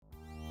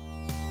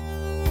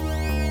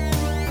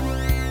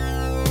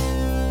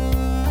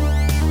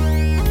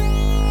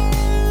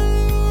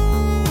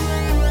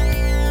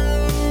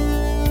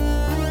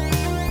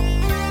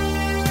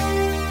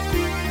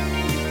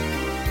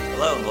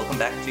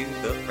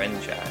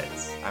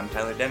Franchise. I'm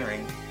Tyler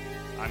Dennering,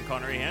 I'm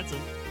Connery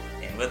Hansen.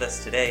 and with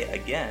us today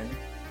again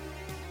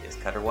is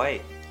Cutter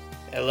White.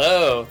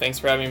 Hello, thanks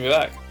for having me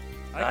back.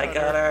 Hi,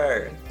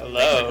 Cutter. Hello.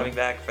 Thanks for coming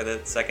back for the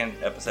second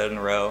episode in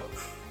a row.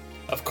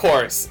 Of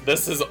course,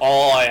 this is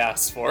all I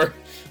asked for.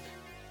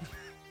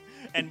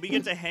 And we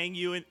get to hang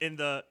you in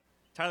the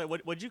Tyler.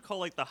 What'd you call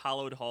like the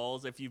hallowed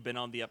halls if you've been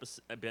on the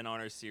been on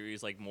our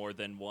series like more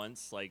than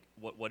once? Like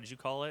what did you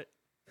call it?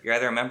 You're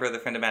either a member of the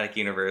Friendomatic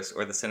universe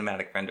or the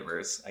Cinematic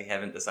Friendiverse. I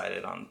haven't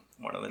decided on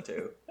one of the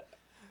two.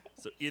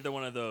 So either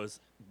one of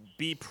those.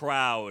 Be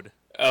proud.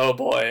 Oh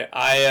boy,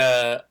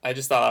 I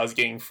just thought I was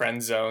getting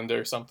friend zoned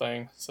or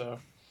something. So,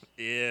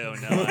 Ew,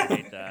 no, I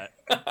hate that.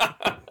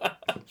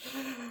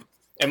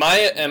 am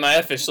I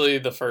officially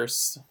the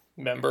first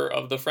member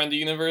of the Friend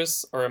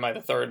universe, or am I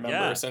the third member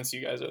Yeah. since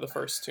you guys are the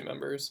first two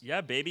members? Yeah,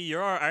 baby,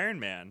 you're our Iron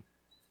Man.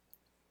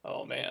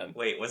 Oh man,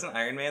 Wait, wasn't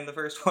Iron Man the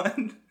first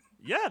one?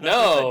 Yeah, that's what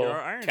I said, you're no,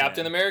 our Iron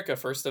Captain Man. America,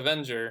 First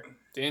Avenger.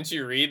 Didn't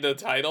you read the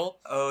title?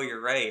 Oh, you're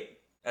right.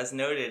 As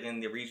noted in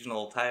the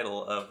regional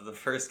title of the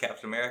first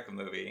Captain America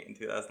movie in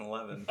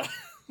 2011.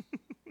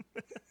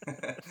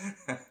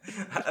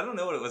 I don't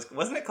know what it was.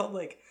 Wasn't it called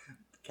like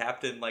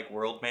Captain like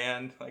World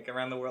Man like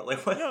around the world?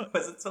 Like what No,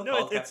 was it still No,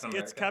 called it's Captain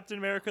America? it's Captain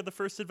America: The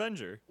First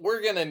Avenger.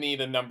 We're gonna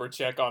need a number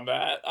check on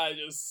that. I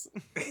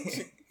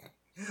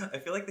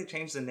feel like they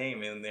changed the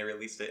name and they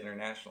released it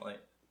internationally.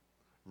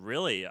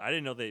 Really? I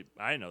didn't know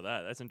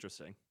that. That's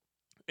interesting.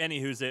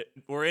 Anywho's it?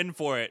 We're in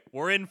for it.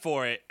 We're in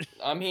for it.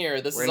 I'm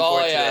here. This We're is in all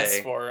for it I asked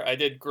today. for. I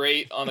did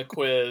great on a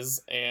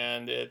quiz,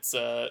 and it's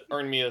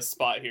earned me a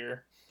spot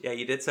here. Yeah,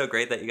 you did so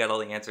great that you got all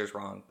the answers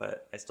wrong,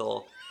 but I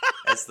still,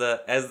 as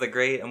the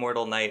great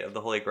immortal knight of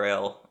the Holy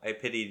Grail, I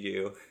pitied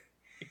you,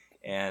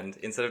 and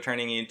instead of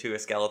turning you into a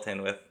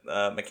skeleton with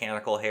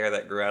mechanical hair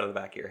that grew out of the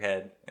back of your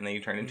head, and then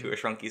you turned into a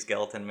shrunky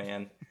skeleton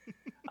man,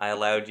 I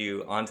allowed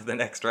you on to the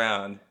next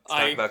round to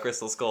talk about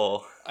Crystal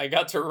Skull. I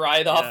got to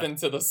ride off Yeah.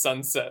 into the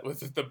sunset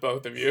with the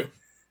both of you.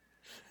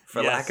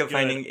 For Yes, lack of good.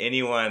 finding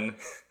anyone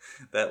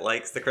that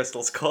likes the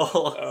Crystal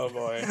Skull, Oh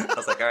boy. I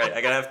was like, all right,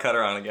 I gotta have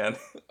Cutter on again.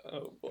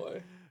 Oh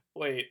boy.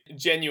 Wait,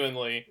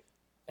 genuinely,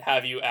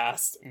 have you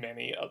asked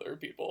many other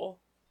people?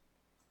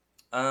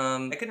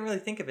 I couldn't really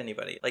think of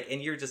anybody. Like,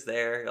 and you're just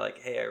there, you're like,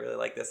 hey, I really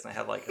like this, and I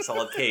have like a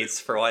solid case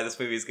for why this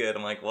movie's good.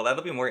 I'm like, well,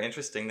 that'll be more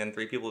interesting than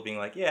three people being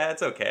like, yeah,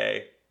 it's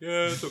okay.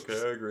 Yeah, it's okay,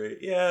 I agree.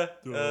 Yeah,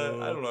 I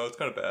don't know, it's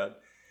kind of bad.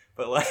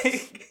 But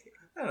like,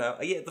 I don't know.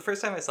 Yeah, the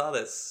first time I saw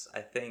this,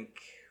 I think,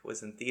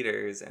 was in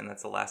theaters, and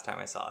that's the last time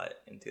I saw it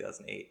in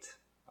 2008.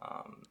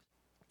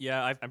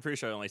 Yeah, I'm pretty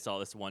sure I only saw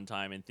this one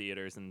time in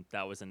theaters, and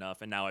that was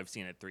enough. And now I've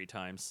seen it 3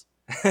 times.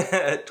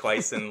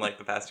 Twice in like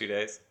the past 2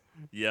 days.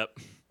 Yep.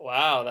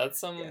 Wow, that's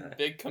some Yeah.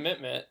 big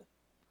commitment.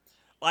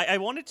 I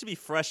wanted to be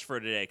fresh for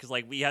today because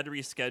like we had to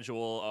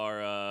reschedule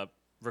our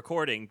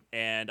recording,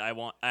 and I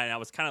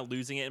was kind of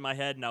losing it in my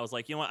head, and I was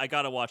like, you know what, I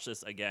gotta watch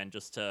this again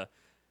just to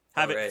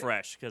have Oh, right. it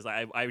fresh because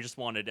I just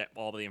wanted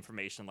all the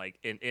information like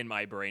in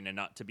my brain and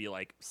not to be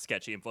like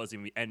sketchy and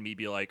fuzzy and me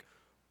be like,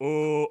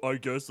 oh, I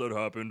guess that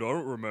happened. I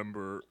don't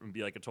remember, and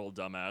be like a total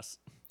dumbass.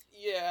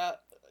 Yeah.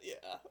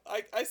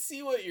 I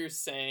see what you're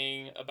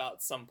saying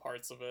about some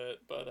parts of it,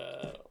 but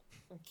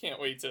I can't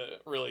wait to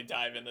really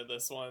dive into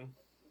this one.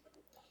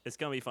 It's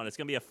gonna be fun. It's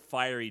gonna be a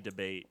fiery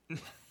debate.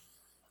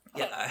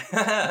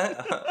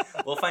 Yeah,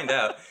 we'll find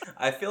out.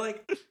 I feel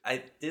like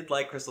I did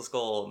like Crystal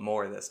Skull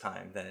more this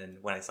time than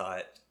when I saw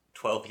it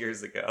 12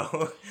 years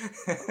ago.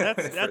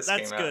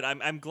 That's good.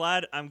 I'm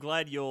glad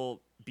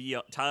you'll be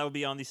Tyler will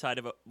be on the side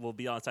of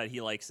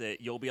he likes it.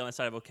 You'll be on the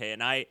side of okay,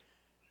 and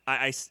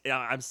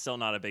I'm still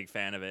not a big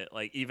fan of it.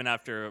 Like even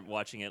after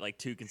watching it like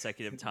 2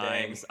 consecutive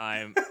times,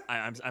 I'm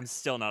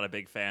still not a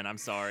big fan. I'm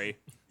sorry.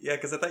 Yeah,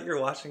 because I thought you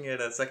were watching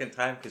it a second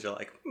time because you're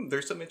like,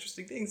 there's some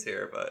interesting things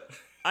here, but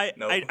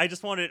Nope. I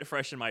just wanted it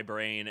fresh in my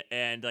brain,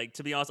 and like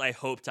to be honest, I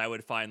hoped I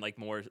would find like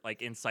more like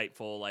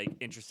insightful, like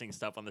interesting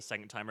stuff on the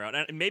second time around,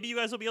 and maybe you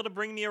guys will be able to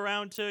bring me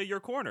around to your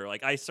corner.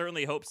 Like I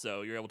certainly hope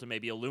so. You're able to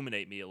maybe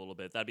illuminate me a little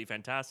bit. That'd be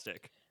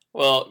fantastic.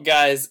 Well,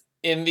 guys,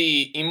 in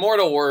the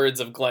immortal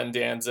words of Glenn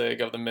Danzig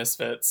of the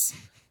Misfits,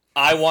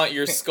 I want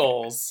your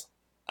skulls.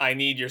 I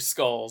need your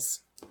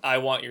skulls. I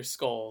want your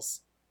skulls.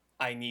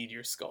 I need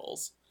your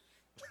skulls.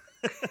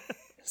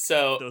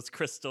 So Those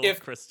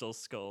crystal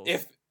skulls.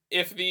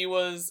 if there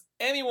was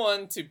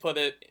anyone to put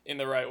it in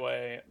the right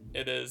way,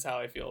 it is how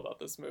I feel about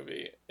this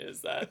movie.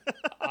 Is that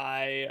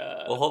I?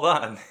 well, hold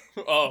on.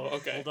 Oh,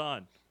 okay.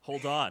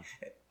 Hold on.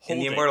 In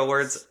the immortal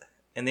words,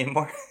 in the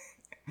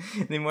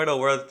immortal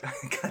world,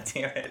 God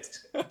damn it!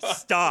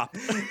 Stop.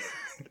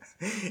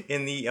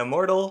 In the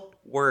immortal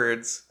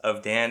words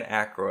of Dan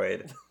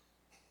Aykroyd,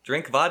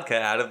 drink vodka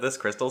out of this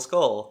crystal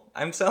skull.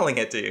 I'm selling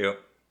it to you.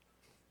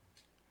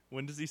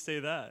 When does he say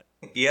that?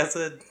 He has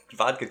a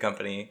vodka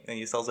company and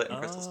he sells it in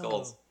crystal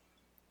skulls.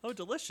 Oh,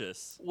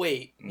 delicious.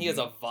 Wait, he has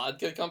a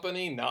vodka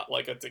company, not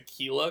like a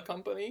tequila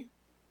company?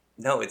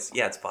 No, it's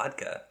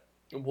vodka.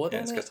 And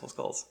Wouldn't it's it crystal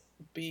skulls.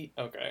 be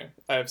okay?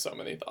 I have so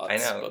many thoughts. I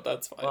know. But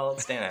that's fine. Well,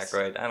 it's Dan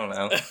Aykroyd. I don't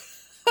know.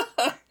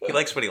 He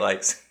likes what he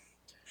likes.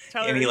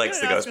 Tyler, and he likes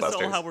the ask us all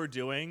Ghostbusters. how we're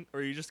doing, or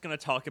are you just gonna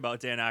talk about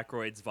Dan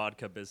Aykroyd's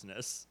vodka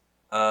business?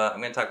 I'm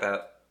going to talk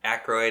about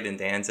Aykroyd and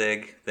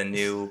Danzig, the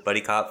new buddy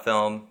cop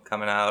film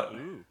coming out.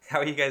 Ooh. How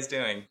are you guys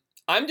doing?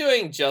 I'm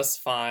doing just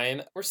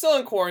fine. We're still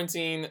in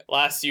quarantine.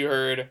 Last you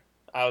heard,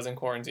 I was in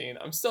quarantine.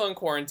 I'm still in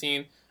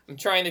quarantine. I'm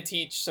trying to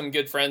teach some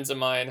good friends of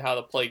mine how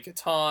to play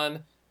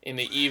Catan in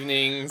the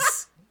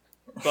evenings,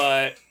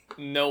 but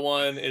no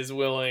one is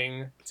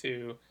willing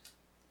to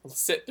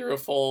sit through a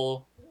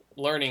full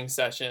learning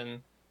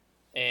session.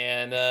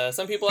 And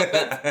some people have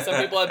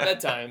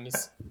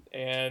bedtimes,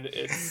 and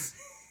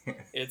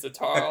it's a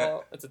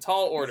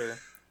tall order.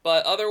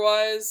 But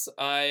otherwise,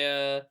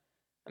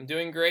 I'm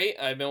doing great.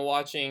 I've been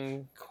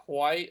watching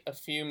quite a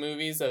few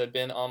movies that have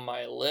been on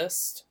my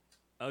list.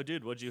 Oh,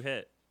 dude, what'd you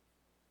hit?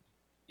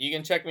 You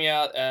can check me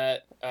out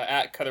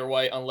at Cutter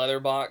White on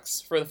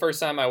Letterboxd. For the first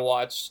time, I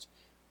watched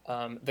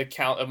The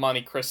Count of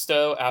Monte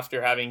Cristo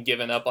after having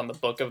given up on the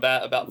book of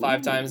that about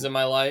 5 times in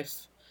my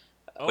life.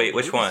 Oh, Wait,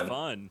 which one?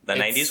 Fun. The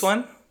 90s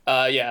one?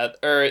 Yeah,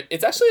 or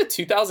it's actually a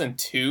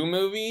 2002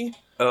 movie.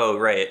 Oh,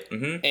 right.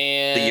 Mm-hmm.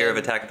 And The Year of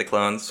Attack of the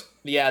Clones.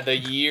 Yeah, the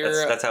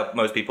year. That's how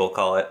most people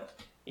call it.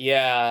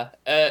 Yeah,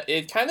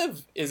 it kind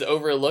of is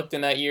overlooked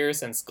in that year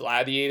since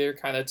Gladiator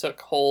kind of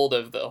took hold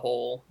of the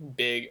whole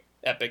big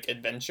epic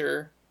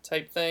adventure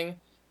type thing.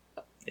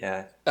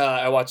 Yeah.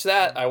 I watched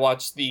that. I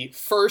watched the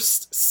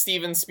first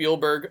Steven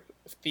Spielberg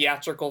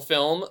theatrical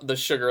film, The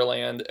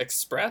Sugarland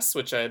Express,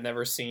 which I had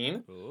never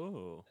seen.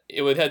 Ooh.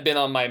 It had been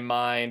on my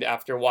mind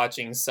after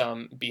watching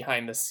some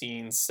behind the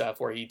scenes stuff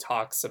where he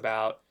talks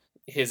about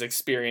his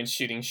experience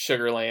shooting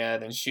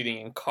Sugarland and shooting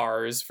in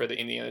cars for the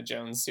Indiana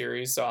Jones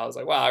series. So I was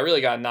like, wow, I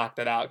really got to knock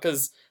that out,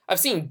 because I've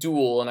seen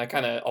Duel, and I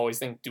kind of always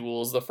think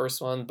Duel is the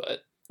first one,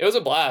 but it was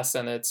a blast,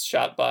 and it's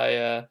shot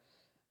by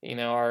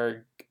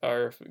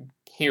our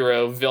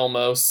hero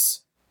Vilmos,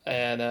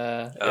 and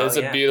it was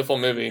a beautiful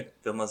movie.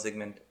 Vilmos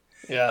Zsigmond.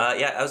 Yeah.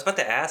 I was about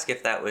to ask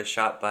if that was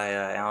shot by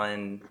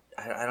Alan.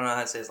 I don't know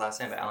how to say his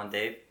last name, but Alan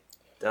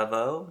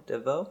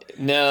DeVoe.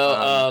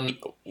 No.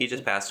 He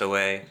just passed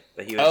away,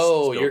 but he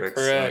was you're Spielberg's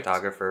correct.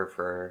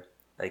 cinematographer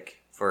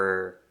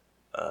for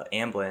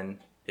Amblin,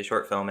 his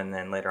short film, and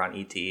then later on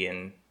E.T.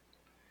 and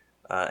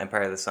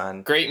Empire of the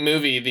Sun. Great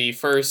movie. The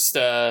first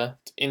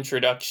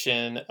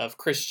introduction of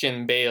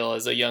Christian Bale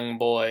as a young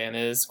boy, and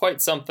it is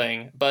quite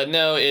something. But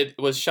no, it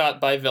was shot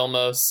by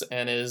Vilmos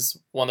and is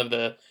one of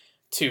the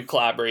 2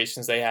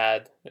 collaborations they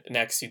had.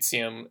 Next, you'd see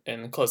him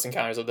in Close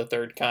Encounters of the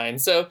Third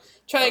Kind. So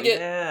trying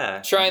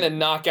to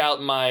knock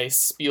out my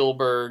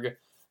Spielberg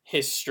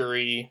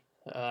history.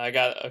 I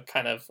got a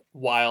kind of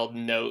wild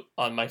note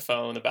on my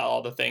phone about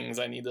all the things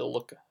I need to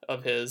look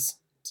of his.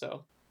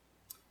 So.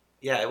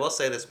 Yeah, I will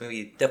say this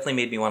movie definitely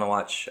made me want to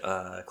watch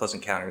Close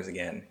Encounters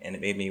again, and it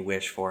made me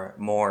wish for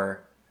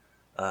more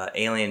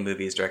alien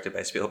movies directed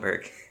by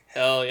Spielberg.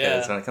 Hell yeah!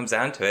 Because when it comes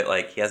down to it,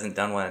 like, he hasn't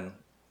done one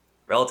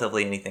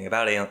relatively anything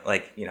about alien.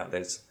 Like,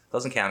 there's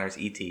Close Encounters,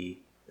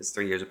 E.T. is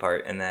 3 years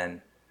apart, and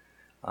then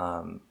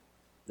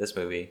this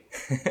movie,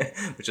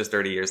 which was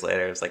 30 years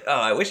later. It's like, oh,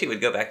 I wish he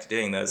would go back to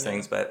doing those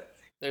things, but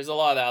there's a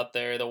lot out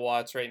there to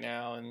watch right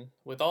now, and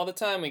with all the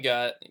time we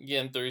got,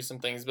 getting through some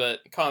things. But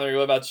Connery,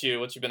 what about you?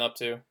 What you been up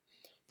to?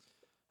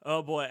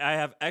 Oh boy, I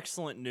have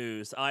excellent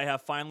news. I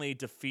have finally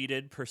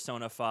defeated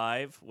Persona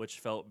 5,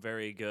 which felt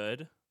very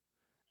good.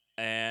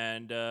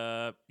 And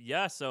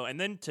and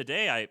then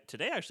today I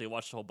actually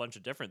watched a whole bunch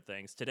of different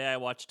things. Today I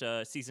watched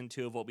season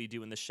 2 of What We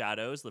Do in the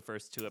Shadows. The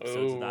first 2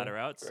 episodes of that are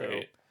out.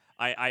 Great. So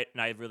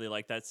I really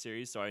like that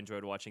series, so I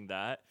enjoyed watching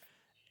that.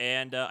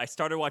 And I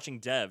started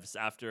watching Devs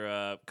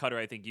after Cutter.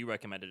 I think you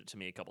recommended it to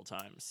me a couple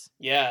times.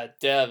 Yeah,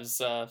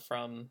 Devs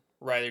from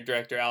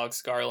writer-director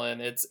Alex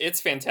Garland.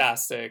 It's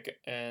fantastic,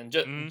 and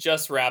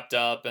just wrapped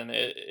up, and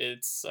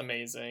it's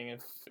amazing.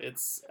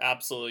 It's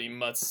absolutely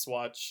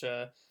must-watch.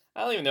 I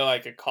don't even know I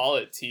could call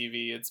it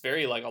TV. It's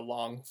very like a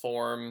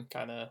long-form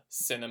kind of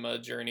cinema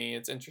journey.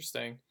 It's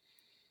interesting.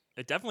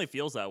 It definitely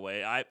feels that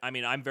way. I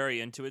mean, I'm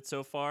very into it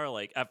so far.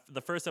 Like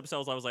the first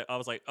episode, I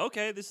was like,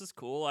 okay, this is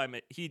cool.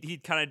 He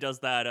kind of does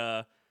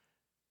that.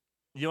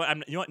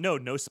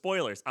 No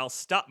spoilers. I'll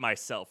stop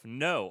myself.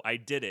 No, I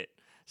did it.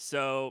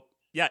 So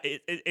yeah,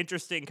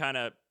 interesting kind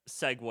of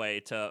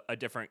segue to a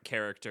different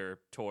character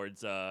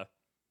towards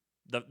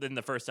than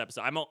the first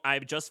episode. I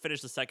just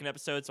finished the second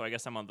episode, so I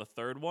guess I'm on the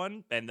third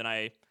one, and then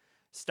I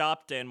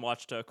stopped and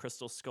watched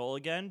Crystal Skull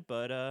again.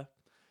 But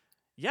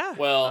yeah.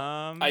 Well,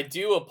 I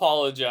do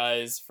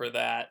apologize for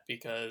that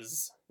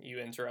because you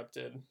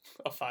interrupted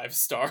a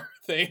 5-star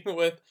thing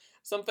with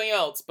something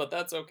else, but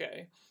that's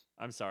okay.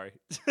 I'm sorry.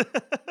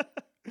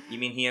 You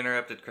mean he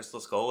interrupted Crystal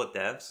Skull with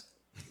Devs?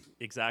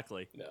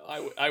 Exactly.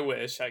 No, I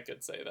wish I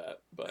could say that,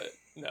 but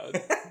no.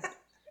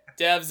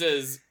 Devs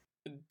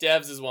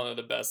is one of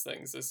the best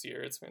things this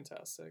year. It's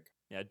fantastic.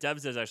 Yeah,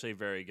 Devs is actually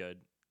very good.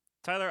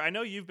 Tyler, I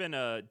know you've been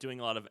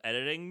doing a lot of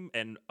editing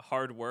and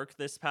hard work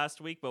this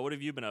past week, but what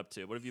have you been up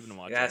to? What have you been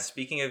watching? Yeah,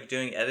 speaking of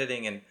doing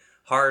editing and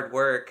hard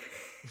work,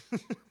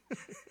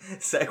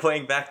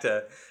 segueing back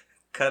to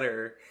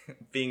Cutter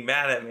being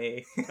mad at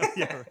me.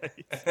 Yeah,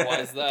 right. Why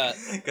is that?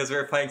 Because we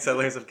were playing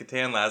Settlers of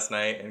Catan last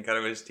night, and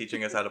Cutter was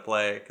teaching us how to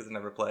play because I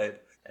never played.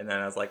 And then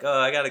I was like, oh,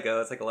 I gotta go.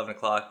 It's like 11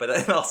 o'clock. But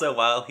then also,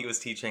 while he was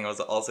teaching, I was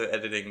also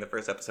editing the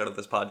first episode of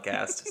this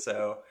podcast.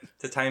 So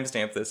to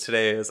timestamp this,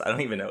 today is, I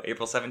don't even know,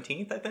 April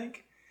 17th, I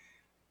think.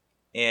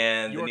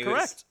 And You are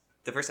correct.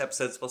 The first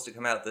episode's supposed to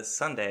come out this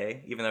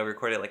Sunday, even though we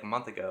recorded it like a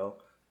month ago.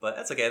 But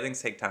that's okay.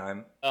 Things take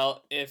time.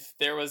 Well, if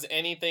there was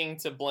anything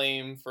to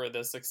blame for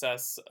the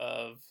success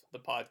of the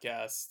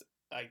podcast,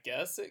 I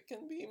guess it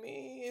can be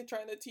me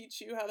trying to teach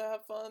you how to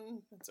have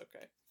fun. It's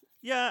okay.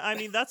 Yeah, I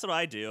mean, that's what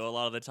I do a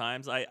lot of the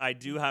times. I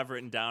do have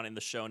written down in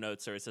the show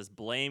notes, or it says,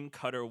 blame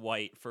Cutter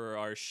White for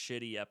our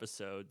shitty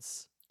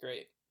episodes.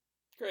 Great.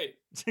 Great.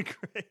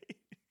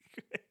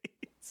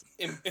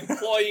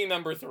 Employee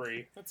number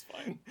 3. That's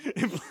fine.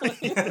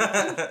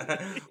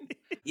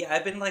 Yeah,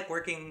 I've been like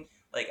working,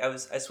 like I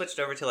switched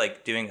over to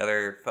like doing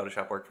other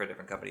Photoshop work for a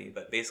different company,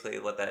 but basically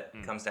what that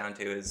comes down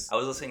to is I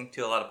was listening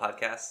to a lot of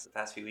podcasts the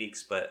past few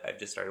weeks, but I've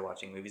just started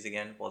watching movies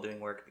again while doing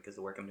work because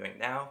the work I'm doing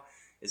now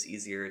is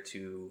easier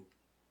to,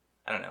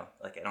 I don't know,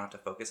 like I don't have to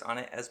focus on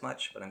it as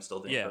much, but I'm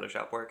still doing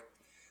Photoshop work.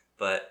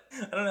 But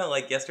I don't know,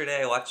 like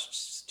yesterday I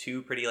watched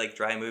 2 pretty like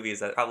dry movies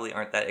that probably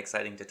aren't that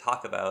exciting to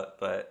talk about,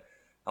 but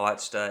I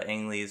watched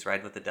Ang Lee's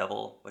Ride with the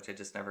Devil, which I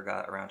just never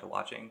got around to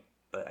watching,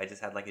 but I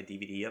just had like a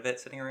DVD of it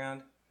sitting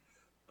around.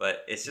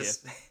 But it's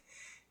just,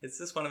 it's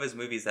just one of his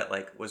movies that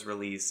like was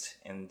released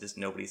and just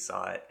nobody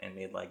saw it and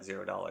made like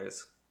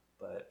 $0.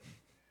 But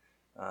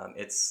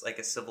it's like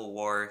a Civil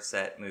War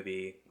set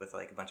movie with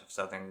like a bunch of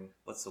Southern,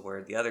 what's the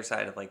word? The other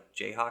side of like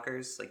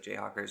Jayhawkers. Like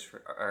Jayhawkers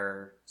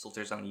are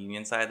soldiers on the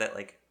Union side that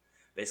like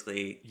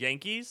basically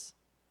Yankees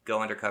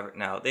go undercover.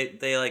 No,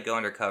 they like go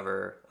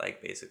undercover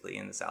like basically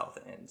in the South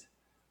and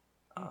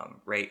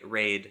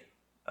raid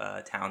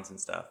towns and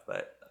stuff.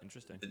 But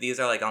interesting. These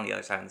are like on the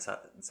other side of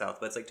the South.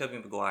 But it's like Tobey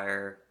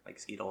Maguire, like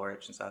Skeet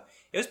Ulrich and stuff.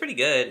 It was pretty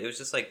good. It was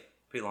just like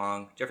pretty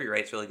long. Jeffrey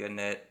Wright's really good in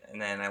it. And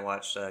then I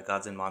watched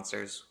Gods and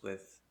Monsters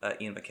with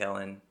Ian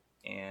McKellen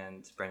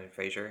and Brendan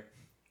Fraser.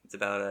 It's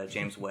about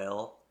James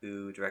Whale,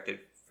 who directed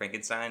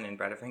Frankenstein and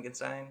Bride of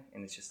Frankenstein,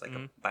 and it's just like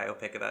a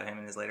biopic about him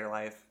in his later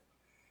life.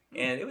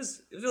 And it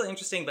was really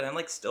interesting, but I'm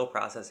like still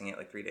processing it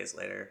like 3 days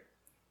later.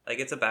 Like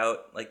it's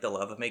about like the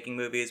love of making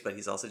movies, but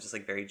he's also just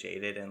like very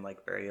jaded and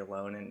like very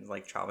alone and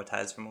like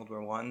traumatized from World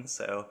War I.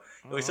 So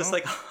it was just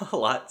like a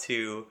lot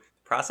to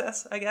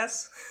process, I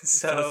guess.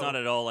 So it's not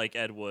at all like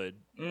Ed Wood.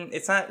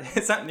 It's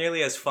not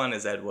nearly as fun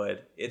as Ed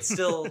Wood. It's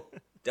still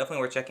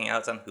definitely worth checking out.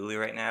 It's on Hulu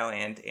right now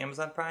and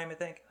Amazon Prime, I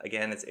think.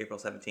 Again, it's April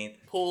 17th.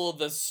 Pull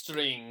the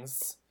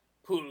strings.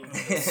 Pull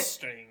the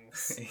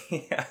strings.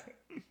 Yeah.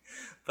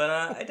 But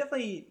I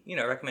definitely,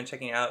 recommend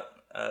checking out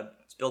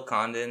it's Bill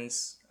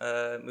Condon's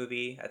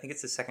movie. I think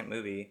it's his second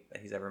movie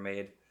that he's ever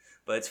made.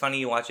 But it's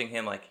funny watching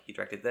him, like, he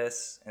directed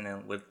this and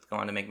then would go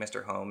on to make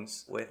Mr.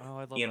 Holmes with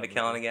Ian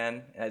McKellen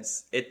again.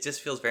 It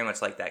just feels very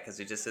much like that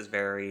because it just is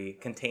very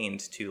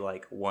contained to,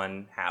 like,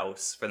 one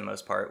house for the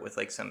most part with,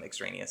 like, some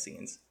extraneous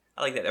scenes.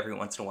 I like that every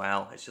once in a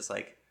while. It's just,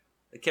 like,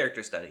 a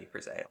character study,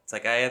 per se. It's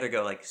like I either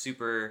go, like,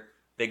 super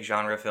big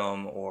genre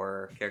film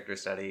or character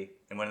study,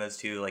 and when those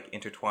two, like,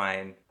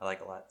 intertwine, I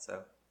like a lot,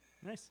 so.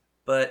 Nice.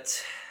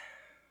 But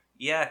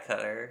yeah,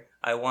 Cutter,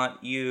 I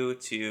want you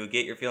to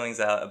get your feelings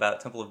out about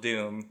Temple of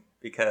Doom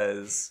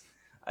because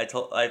I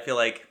feel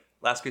like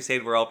Last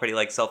Crusade we're all pretty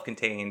like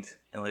self-contained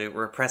and like,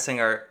 we're repressing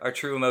our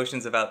true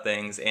emotions about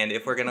things. And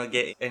if we're gonna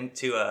get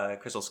into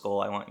Crystal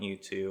Skull, I want you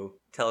to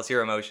tell us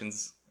your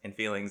emotions and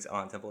feelings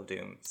on Temple of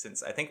Doom,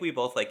 since I think we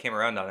both like came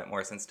around on it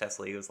more since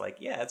Tesla was like,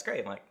 yeah, it's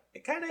great. I'm like,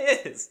 it kind of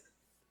is.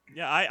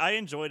 Yeah, I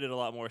enjoyed it a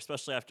lot more,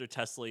 especially after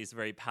Tesla's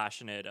very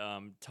passionate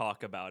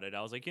talk about it.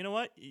 I was like, you know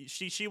what?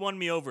 She won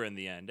me over in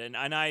the end, and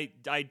I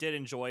did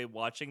enjoy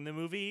watching the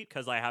movie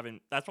because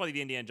that's probably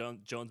the Indiana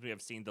Jones movie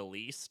I've seen the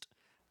least,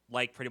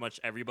 like pretty much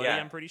everybody. Yeah.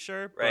 I'm pretty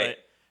sure, right. But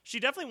she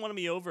definitely won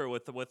me over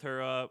with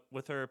her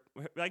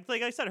like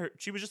I said,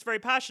 she was just very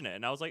passionate,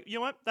 and I was like, you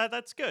know what?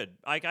 That's good.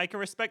 I can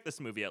respect this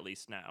movie at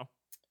least now.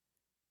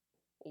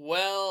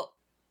 Well,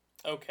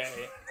 okay.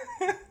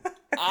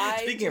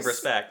 Speaking of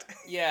respect.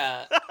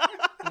 Yeah.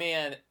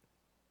 Man.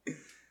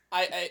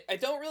 I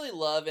don't really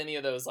love any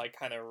of those like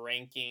kind of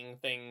ranking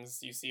things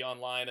you see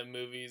online of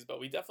movies, but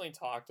we definitely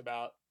talked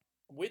about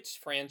which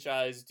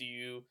franchise do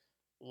you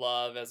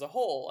love as a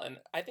whole. And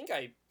I think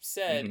I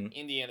said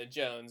Indiana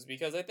Jones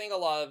because I think a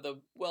lot of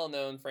the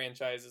well-known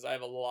franchises, I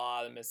have a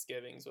lot of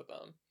misgivings with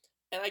them.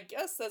 And I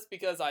guess that's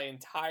because I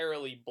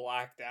entirely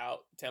blacked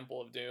out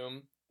Temple of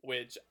Doom,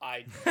 which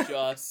I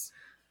just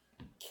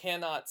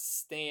cannot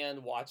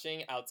stand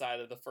watching outside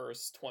of the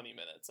first 20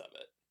 minutes of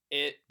it.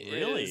 It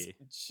is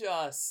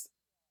just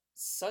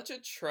such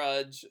a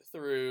trudge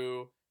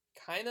through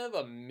kind of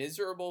a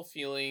miserable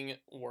feeling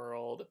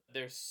world.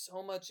 There's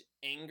so much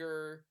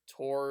anger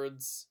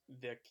towards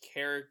the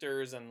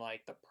characters and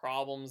like the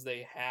problems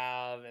they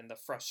have and the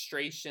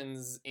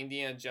frustrations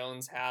Indiana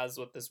Jones has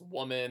with this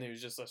woman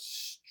who's just a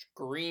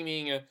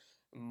screaming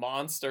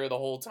monster the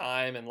whole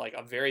time and like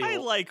a very I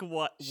like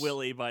what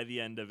Willie by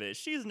the end of it.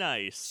 She's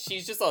nice.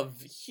 She's just a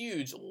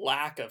huge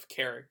lack of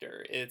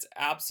character. It's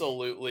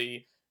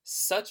absolutely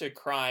such a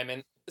crime,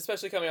 and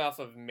especially coming off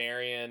of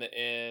Marion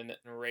in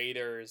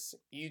Raiders,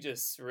 you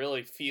just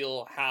really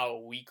feel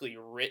how weakly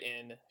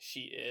written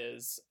she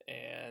is.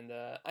 And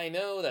I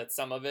know that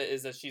some of it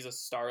is that she's a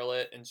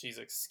starlet and she's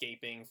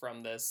escaping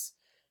from this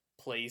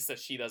place that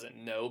she doesn't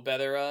know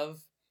better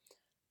of,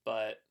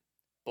 but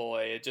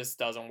boy, it just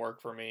doesn't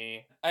work for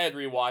me. I had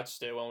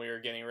rewatched it when we were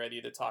getting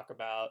ready to talk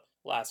about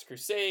Last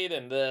Crusade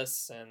and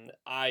this, and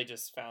I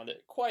just found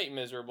it quite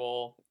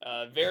miserable.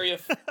 Very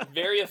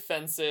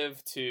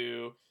offensive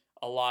to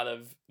a lot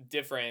of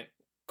different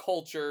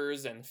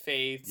cultures and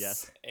faiths.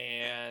 Yes,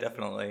 and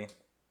definitely.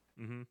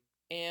 Mm-hmm.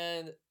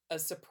 And a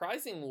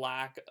surprising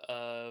lack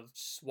of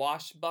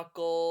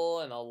swashbuckle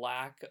and a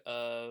lack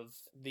of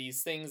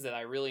these things that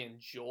I really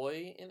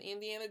enjoy in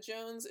Indiana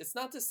Jones. It's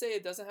not to say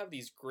it doesn't have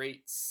these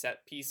great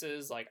set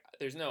pieces. Like,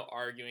 there's no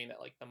arguing that,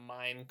 like, the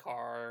mine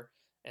car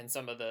and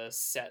some of the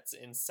sets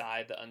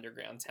inside the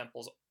underground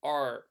temples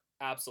are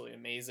absolutely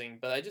amazing.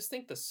 But I just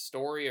think the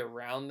story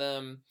around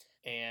them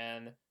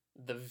and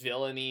the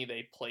villainy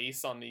they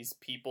place on these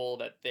people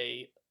that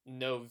they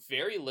know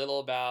very little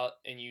about,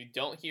 and you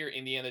don't hear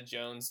Indiana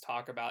Jones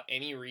talk about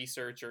any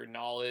research or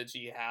knowledge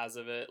he has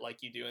of it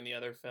like you do in the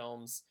other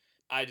films.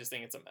 I just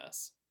think it's a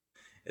mess.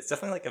 It's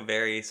definitely like a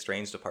very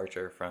strange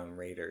departure from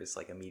Raiders,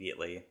 like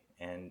immediately.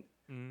 And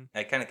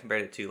I kind of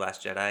compared it to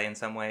Last Jedi in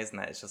some ways, and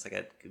that it's just like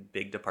a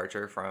big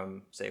departure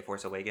from, say,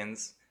 Force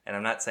Awakens. And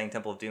I'm not saying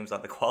Temple of Doom's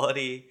not the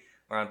quality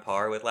or on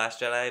par with Last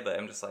Jedi, but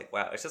I'm just like,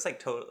 wow, it's just like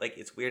total, like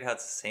it's weird how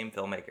it's the same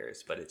filmmakers,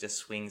 but it just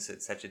swings in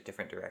such a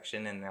different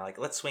direction. And they're like,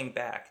 let's swing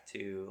back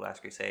to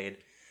Last Crusade.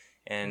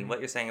 And what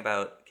you're saying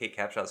about Kate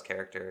Capshaw's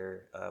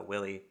character,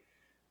 Willie,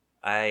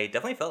 I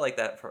definitely felt like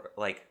that for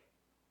like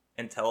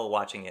until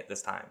watching it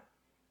this time,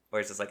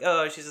 where it's just like,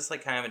 oh, she's just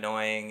like kind of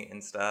annoying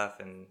and stuff,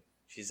 and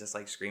she's just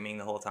like screaming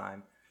the whole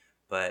time.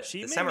 But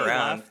she this made time me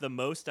around, laugh the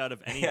most out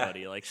of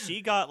anybody. Like,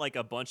 she got like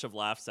a bunch of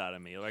laughs out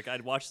of me. Like,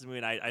 I'd watch this movie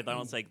and I thought it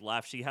was like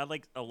laugh. She had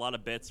like a lot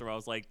of bits where I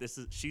was like,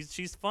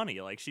 she's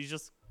funny. Like, she's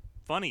just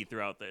funny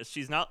throughout this.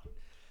 She's not.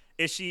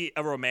 Is she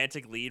a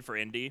romantic lead for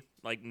Indy?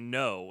 Like,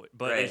 no.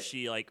 But Right. Is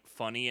she like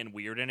funny and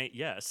weird in it?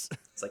 Yes.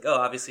 it's like, oh,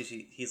 obviously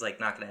he's like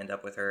not going to end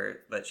up with her,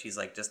 but she's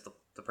like just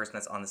the person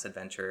that's on this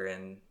adventure.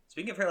 And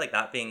speaking of her like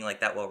not being like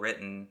that well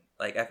written,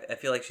 like I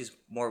feel like she's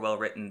more well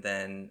written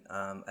than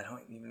I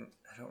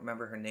don't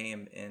remember her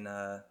name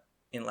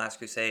in Last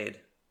Crusade.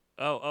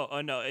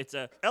 Oh no, it's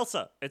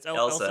Elsa. It's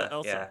Elsa.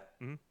 Elsa.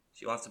 Yeah. Mm-hmm.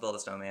 She wants to build a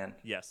snowman.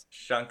 Yes.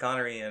 Sean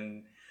Connery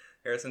and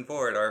Harrison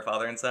Ford are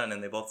father and son,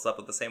 and they both slept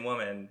with the same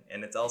woman,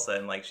 and it's Elsa,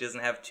 and like she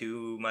doesn't have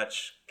too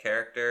much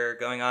character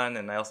going on.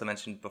 And I also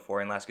mentioned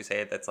before in Last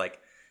Crusade that's like,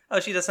 oh,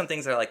 she does some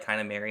things that are like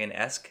kind of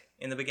Marion-esque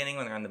in the beginning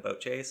when they're on the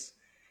boat chase,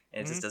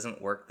 and it just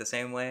doesn't work the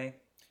same way.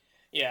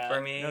 Yeah,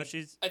 for me. No,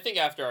 I think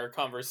after our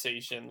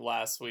conversation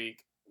last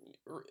week,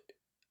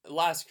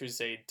 Last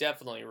Crusade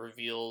definitely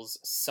reveals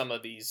some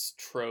of these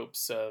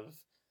tropes of,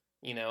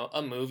 you know,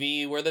 a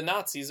movie where the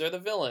Nazis are the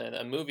villain,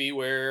 a movie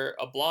where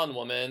a blonde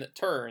woman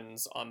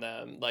turns on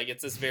them. Like,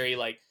 it's this very,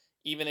 like,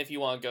 even if you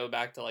want to go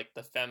back to, like,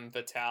 the femme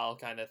fatale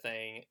kind of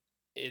thing,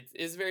 it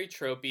is very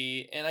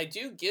tropey. And I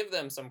do give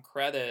them some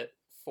credit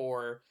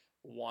for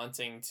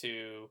wanting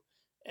to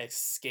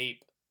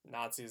escape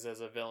Nazis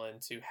as a villain,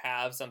 to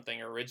have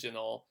something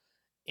original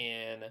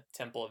in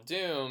Temple of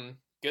Doom.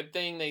 Good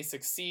thing they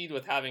succeed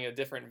with having a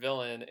different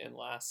villain in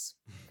Last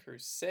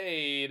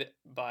Crusade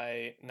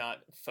by not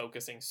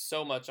focusing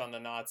so much on the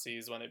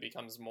Nazis when it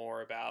becomes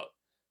more about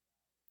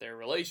their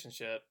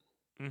relationship.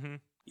 Mm-hmm.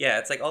 Yeah,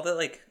 it's like all the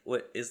like,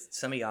 what is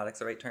semiotics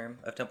the right term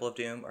of Temple of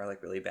Doom are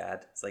like really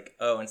bad. It's like,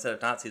 oh, instead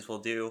of Nazis we'll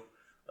do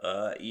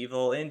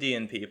evil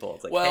Indian people.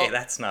 It's like, well, hey,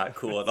 that's not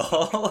cool at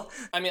all.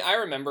 I mean, I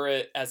remember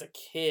it as a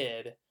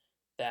kid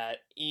that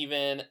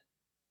even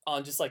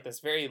on just like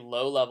this very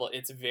low level,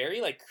 it's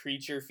very like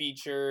creature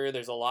feature.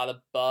 There's a lot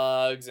of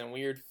bugs and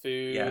weird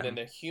food, and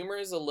the humor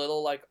is a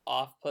little like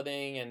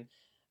off-putting. And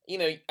you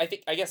know,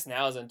 I guess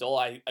now as an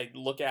adult, I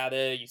look at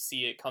it, you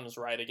see it comes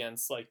right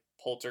against like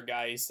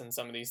Poltergeist and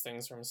some of these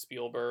things from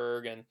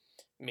Spielberg, and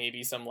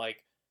maybe some like,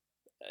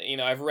 you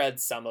know, I've read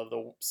some of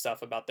the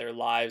stuff about their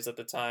lives at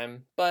the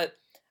time, but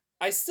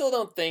I still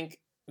don't think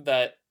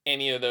that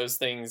any of those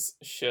things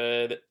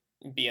should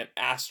be an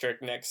asterisk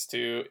next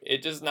to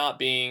it just not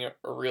being a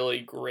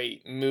really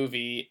great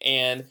movie.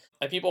 And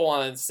people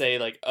want to say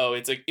like, oh,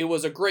 it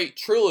was a great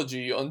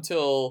trilogy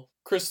until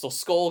Crystal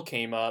Skull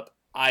came up.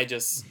 I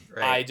just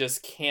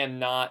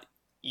cannot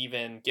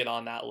even get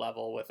on that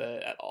level with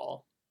it at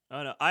all.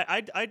 Oh no,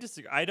 I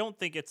disagree. I don't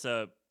think it's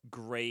a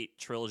great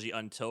trilogy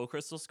until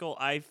Crystal Skull.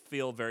 I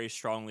feel very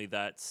strongly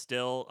that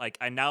still, like,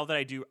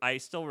 I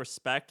still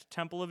respect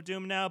Temple of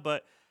Doom now,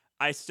 but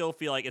I still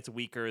feel like it's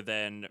weaker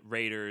than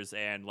Raiders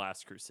and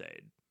Last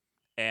Crusade.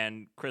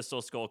 And Crystal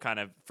Skull kind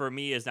of, for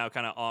me, is now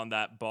kind of on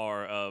that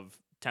bar of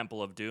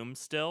Temple of Doom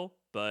still.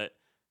 But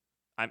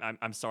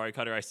I'm sorry,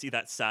 Cutter. I see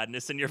that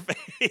sadness in your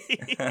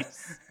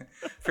face.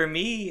 For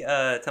me,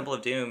 Temple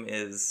of Doom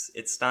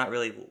it's not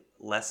really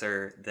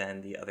lesser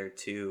than the other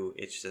two.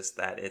 It's just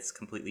that it's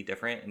completely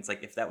different. It's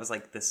like if that was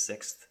like the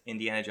 6th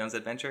Indiana Jones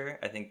adventure,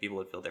 I think people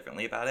would feel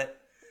differently about it.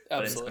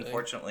 Absolutely. But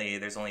unfortunately,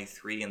 there's only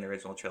 3 in the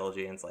original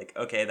trilogy, and it's like,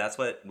 okay, that's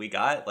what we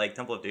got. Like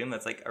Temple of Doom,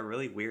 that's like a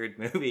really weird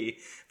movie,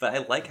 but I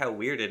like how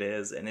weird it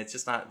is, and it's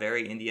just not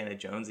very Indiana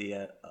Jonesy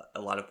at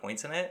a lot of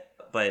points in it.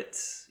 But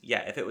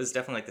yeah, if it was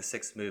definitely like the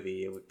 6th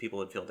movie, people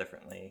would feel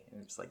differently.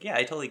 And it's like, yeah,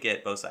 I totally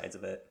get both sides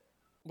of it.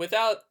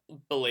 Without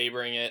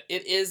belaboring it,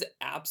 it is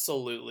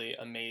absolutely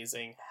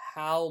amazing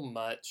how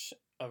much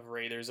of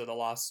Raiders of the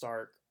Lost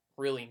Ark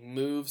really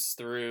moves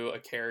through a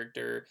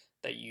character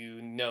that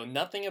you know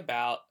nothing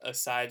about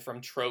aside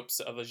from tropes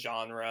of a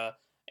genre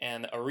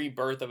and a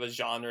rebirth of a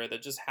genre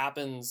that just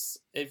happens.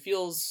 It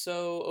feels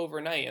so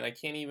overnight, and I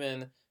can't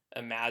even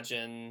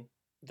imagine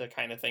the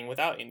kind of thing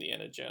without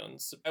Indiana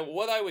Jones.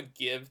 What I would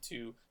give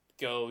to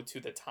go to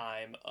the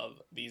time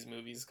of these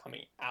movies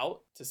coming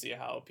out to see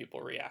how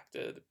people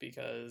reacted,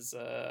 because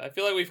I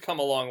feel like we've come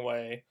a long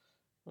way.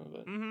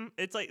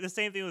 It's like the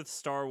same thing with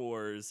Star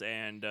Wars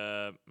and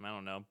I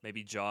don't know,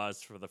 maybe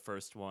Jaws for the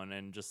first one,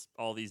 and just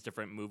all these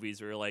different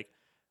movies where you're like,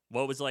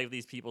 what was it like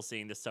these people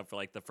seeing this stuff for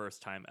like the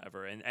first time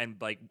ever, and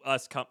like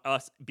us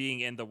being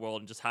in the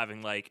world and just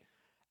having like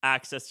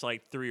access to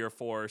like 3 or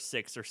 4 or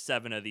 6 or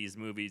 7 of these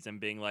movies and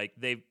being like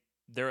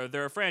they're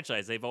a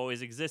franchise, they've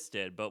always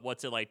existed, but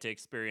what's it like to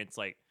experience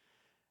like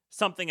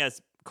something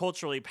as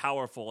culturally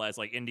powerful as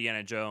like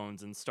Indiana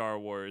Jones and Star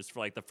Wars for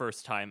like the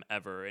first time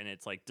ever in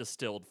its like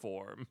distilled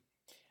form.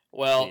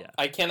 Well, yeah.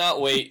 I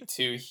cannot wait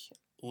to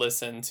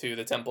listen to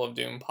the Temple of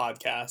Doom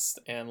podcast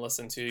and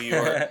listen to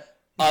your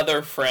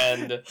other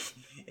friend.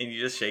 And you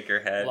just shake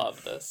your head.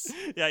 Love this.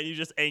 Yeah, you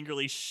just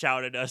angrily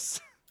shout at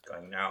us.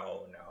 Going,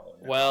 no.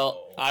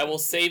 Well, I will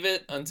save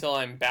it until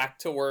I'm back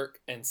to work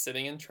and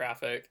sitting in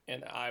traffic,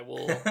 and I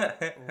will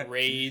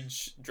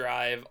rage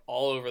drive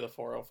all over the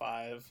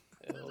 405.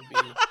 It'll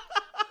be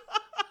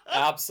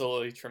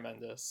absolutely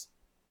tremendous.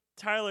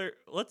 Tyler,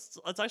 let's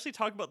actually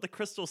talk about the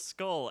Crystal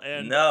Skull.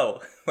 And no,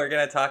 we're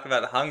gonna talk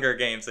about Hunger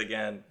Games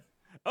again.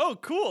 Oh,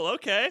 cool.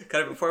 Okay.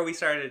 Before we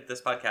started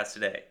this podcast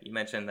today, you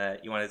mentioned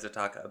that you wanted to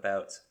talk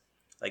about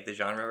like the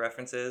genre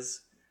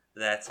references.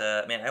 That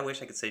man, I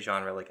wish I could say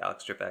genre like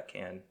Alex Trebek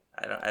can.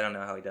 I don't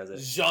know how he does it.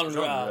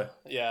 Genre.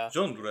 Yeah.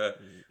 Genre.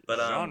 But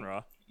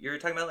genre. You're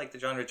talking about like the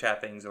genre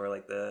trappings or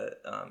like the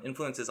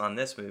influences on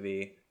this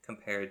movie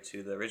compared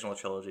to the original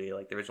trilogy.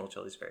 Like the original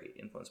trilogy is very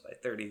influenced by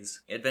 30s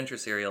adventure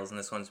serials, and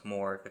this one's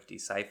more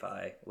 50s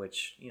sci-fi,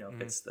 which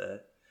fits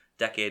the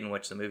decade in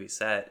which the movie's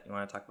set. You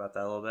want to talk about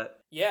that a little bit?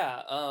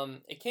 Yeah.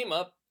 It came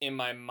up in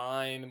my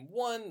mind.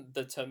 One,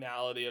 the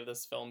tonality of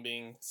this film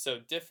being so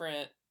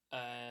different,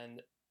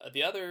 and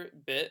the other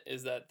bit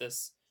is that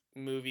this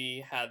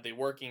movie had the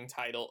working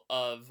title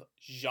of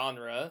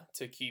genre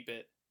to keep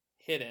it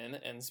hidden,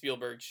 and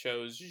Spielberg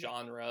chose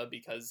genre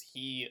because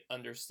he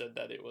understood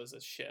that it was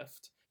a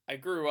shift. I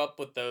grew up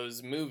with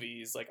those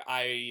movies. Like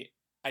I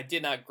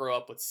did not grow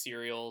up with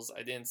serials.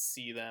 I didn't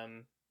see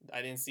them.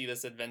 I didn't see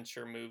this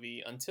adventure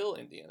movie until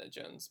Indiana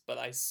Jones, but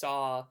I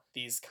saw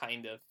these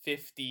kind of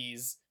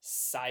 50s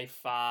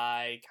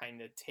sci-fi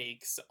kind of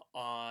takes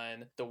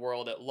on the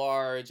world at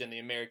large and the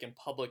American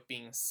public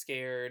being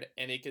scared,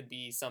 and it could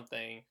be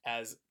something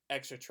as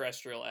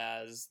extraterrestrial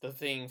as The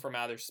Thing from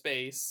Outer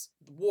Space,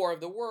 War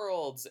of the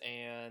Worlds,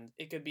 and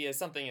it could be as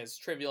something as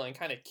trivial and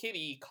kind of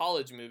kiddie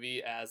college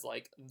movie as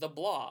like The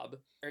Blob,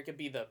 or it could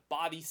be the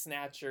Body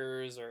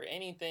Snatchers or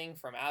anything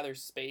from outer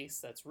space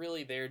that's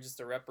really there just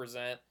to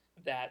represent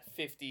that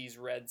 50s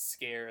Red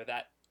Scare,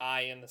 that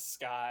eye in the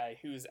sky,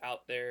 who's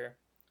out there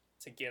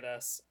to get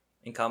us.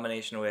 In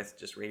combination with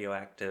just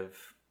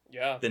radioactive,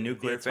 the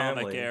nuclear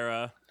atomic family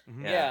era.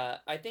 Mm-hmm. Yeah,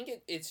 I think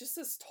it's just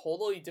this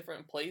totally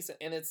different place,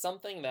 and it's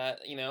something that,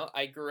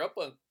 I grew up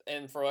with,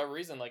 and for whatever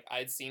reason, like,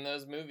 I'd seen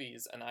those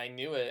movies, and I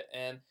knew it,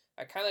 and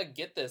I kind of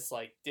get this,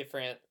 like,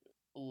 different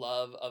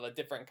love of a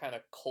different kind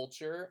of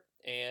culture,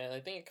 and I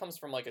think it comes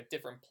from, like, a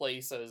different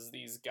place as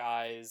these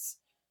guys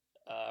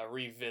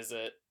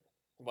revisit.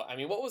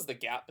 What was the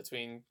gap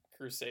between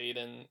Crusade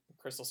and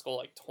Crystal Skull?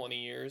 Like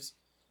 20 years?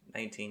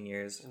 19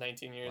 years.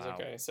 19 years, wow.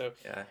 Okay. So,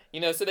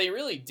 yeah. So they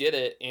really did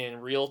it in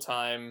real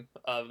time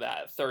of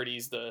that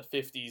 30s to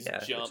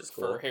 50s jump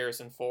cool. for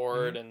Harrison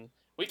Ford. Mm-hmm. And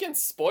we can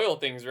spoil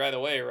things right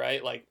away,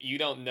 right? Like, you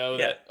don't know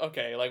that,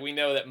 okay, like, we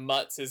know that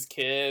Mutt's his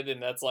kid,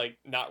 and that's, like,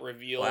 not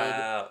revealed.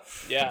 Wow.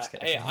 Yeah.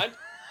 Hey,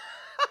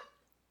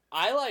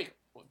 I like,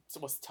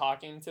 was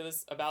talking to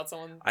this about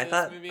someone I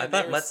thought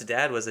Mutt's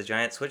dad was a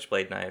giant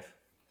switchblade knife.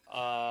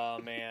 Oh,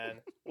 man.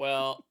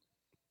 Well,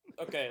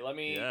 okay, let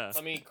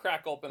me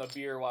crack open a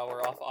beer while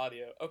we're off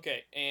audio.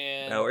 Okay,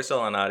 and no, we're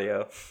still on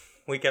audio.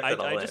 We kept it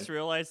all in. I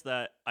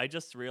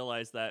just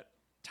realized that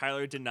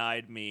Tyler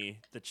denied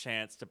me the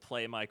chance to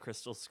play my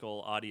Crystal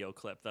Skull audio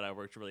clip that I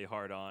worked really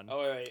hard on.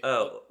 Oh, wait.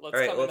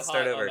 Let's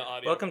start over.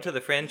 Welcome to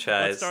the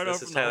franchise.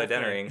 This is Tyler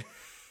Dennering.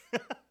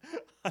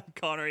 I'm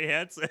Connery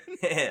Hansen.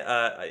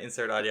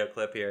 Insert audio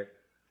clip here.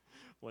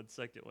 1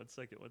 second.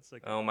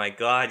 Oh my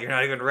god, you're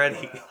not even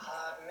ready.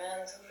 Hard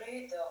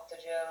mentally, Dr.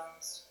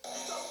 Jones.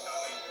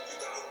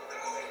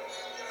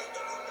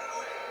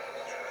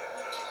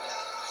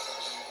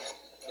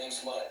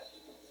 Name's Mud.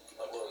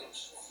 Mud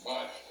Williams.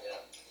 Mud? Yeah.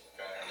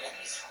 Fair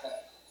names.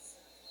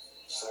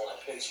 So when I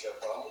pitch you a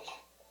problem,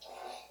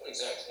 what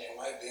exactly am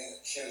I being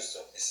accused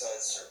of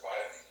besides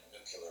surviving a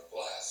nuclear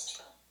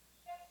blast?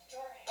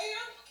 Your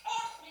hand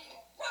off me, you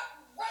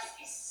rotten,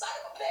 rusty son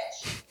of a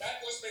bitch! That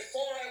was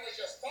before I was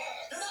your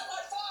father. You're not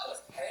my father!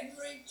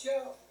 Henry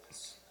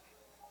Jones,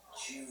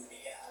 Jr.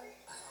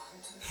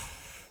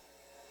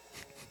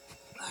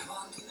 I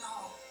want to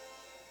know.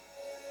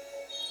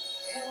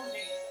 Tell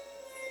me.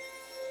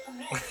 I'm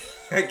ready.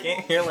 I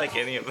can't hear like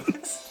any of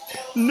this.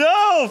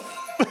 No!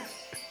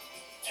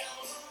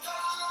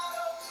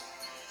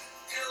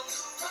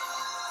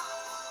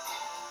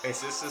 Is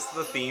this just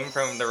the theme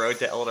from The Road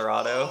to El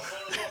Dorado?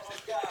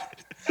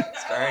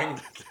 Starring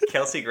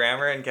Kelsey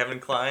Grammer and Kevin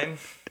Kline?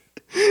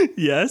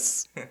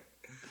 Yes. Great.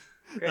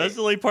 That's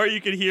the only part you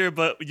can hear,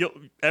 but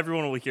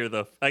everyone will hear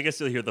I guess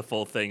you'll hear the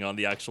full thing on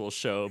the actual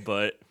show,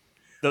 but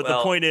the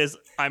point is,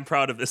 I'm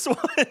proud of this one.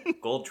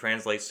 Gold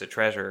translates to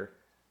treasure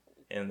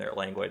in their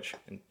language,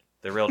 and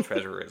the real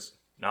treasure is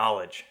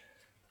knowledge.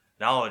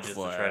 Knowledge is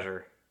the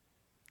treasure.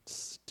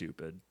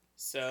 Stupid.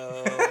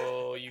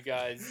 So you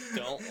guys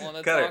don't want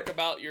to talk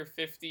about your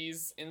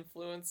 50s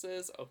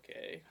influences?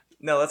 Okay.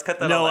 No, let's cut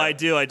that. No, all out. I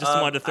do. I just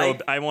wanted to throw.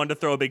 I wanted to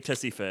throw a big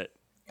tissy fit.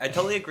 I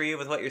totally agree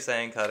with what you're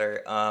saying,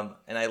 Cutter.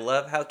 And I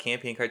love how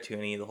campy and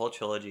cartoony the whole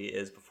trilogy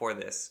is before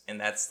this, and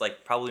that's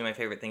like probably my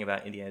favorite thing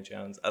about Indiana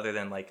Jones, other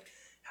than like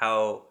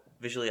how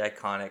visually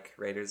iconic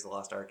Raiders of the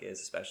Lost Ark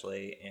is,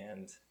 especially,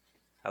 and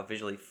how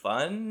visually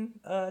fun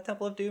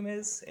Temple of Doom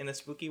is in a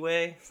spooky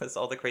way. That's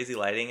all the crazy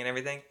lighting and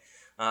everything.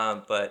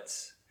 But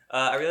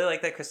I really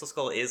like that Crystal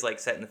Skull is like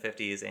set in the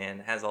 50s and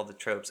has all the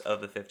tropes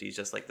of the 50s,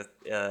 just like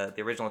the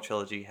original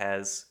trilogy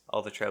has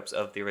all the tropes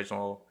of the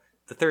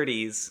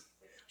 30s.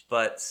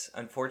 But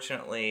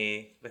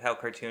unfortunately, with how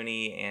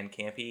cartoony and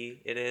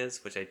campy it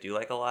is, which I do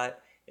like a lot,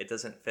 it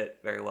doesn't fit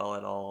very well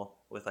at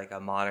all with like a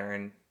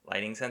modern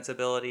lighting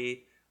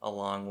sensibility,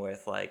 along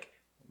with like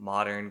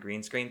modern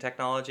green screen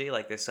technology.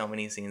 Like there's so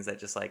many scenes that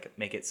just like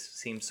make it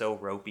seem so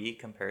ropey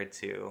compared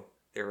to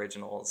the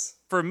originals.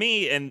 For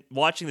me, and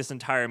watching this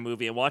entire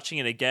movie and watching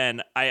it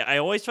again, I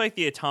always feel like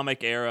the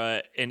Atomic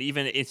Era, and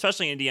even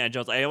especially Indiana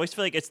Jones, I always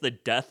feel like it's the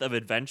death of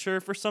adventure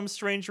for some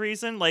strange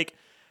reason. Like,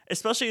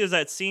 especially there's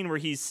that scene where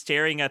he's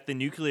staring at the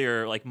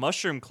nuclear like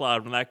mushroom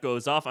cloud when that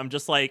goes off. I'm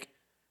just like,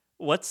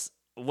 what's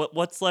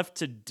left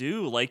to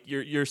do? Like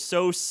you're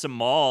so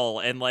small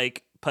and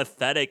like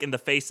pathetic in the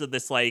face of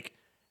this like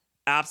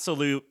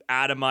absolute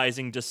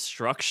atomizing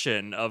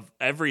destruction of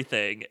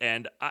everything.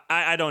 And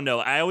I don't know.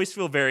 I always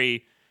feel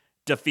very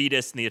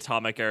defeatist in the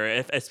Atomic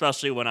Era,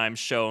 especially when I'm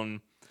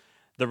shown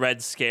the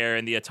Red Scare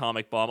and the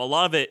atomic bomb. A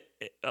lot of it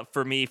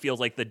for me feels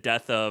like the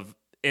death of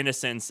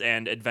innocence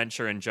and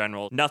adventure in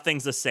general.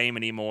 Nothing's the same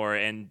anymore,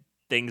 and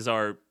things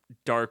are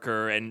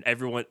darker, and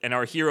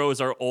our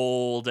heroes are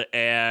old,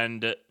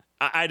 and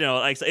I don't know,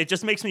 like it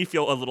just makes me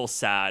feel a little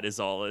sad is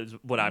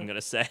what I'm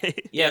gonna say.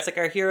 Yeah, it's like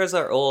our heroes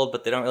are old,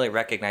 but they don't really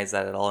recognize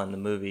that at all in the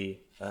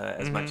movie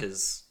as much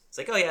as it's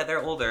like, oh yeah,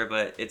 they're older,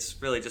 but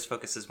it's really just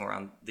focuses more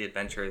on the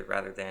adventure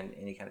rather than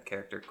any kind of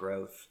character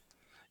growth.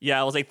 Yeah,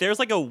 I was like, there's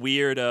like a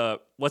weird,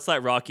 what's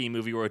that Rocky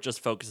movie where it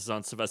just focuses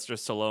on Sylvester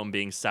Stallone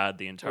being sad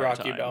the entire time?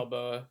 Rocky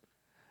Balboa.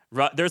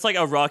 There's like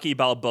a Rocky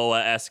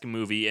Balboa-esque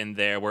movie in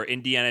there where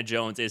Indiana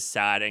Jones is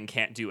sad and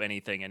can't do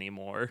anything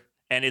anymore,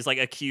 and is like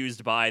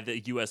accused by the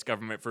U.S.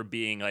 government for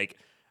being like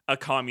a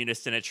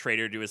communist and a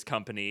traitor to his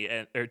company,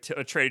 or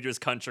a traitor to his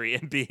country,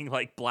 and being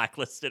like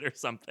blacklisted or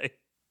something.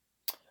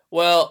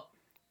 Well,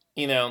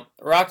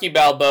 Rocky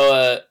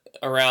Balboa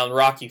around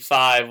Rocky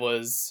V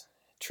was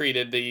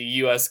treated the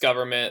U.S.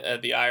 government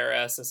at the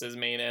IRS as his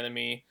main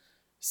enemy.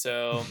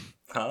 So,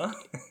 huh?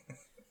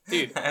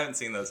 Dude, I haven't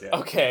seen those yet.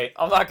 Okay,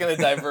 I'm not gonna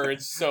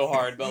diverge so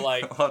hard, but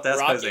like, I'll have to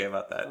ask Jose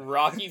about that.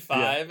 Rocky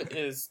V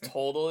is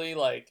totally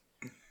like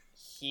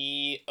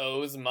he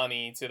owes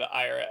money to the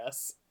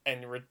IRS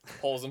and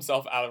pulls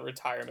himself out of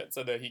retirement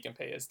so that he can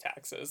pay his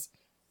taxes.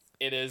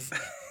 It is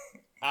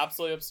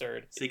absolutely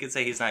absurd. So you could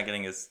say he's not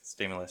getting his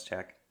stimulus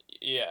check.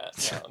 Yeah,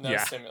 no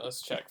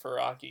stimulus check for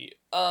Rocky.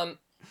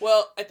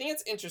 Well, I think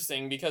it's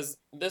interesting because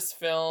this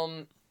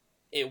film,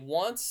 it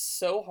wants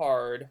so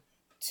hard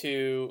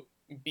to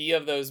be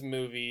of those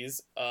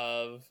movies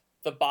of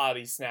the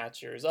Body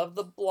Snatchers, of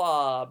the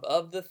Blob,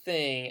 of the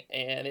Thing,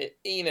 and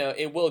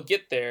it will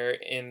get there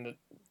in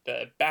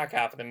the back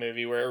half of the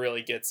movie where it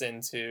really gets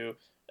into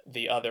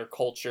the other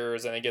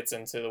cultures and it gets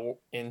into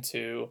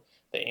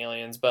the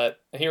aliens.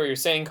 But I hear what you're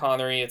saying,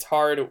 Connery. It's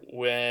hard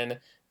when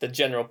the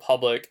general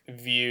public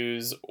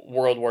views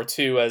World War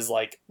II as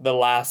like the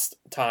last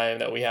time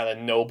that we had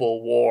a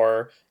noble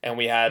war and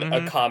we had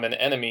a common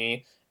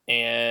enemy,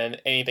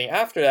 and anything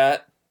after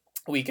that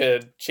we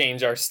could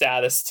change our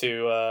status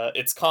to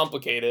it's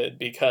complicated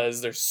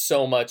because there's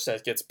so much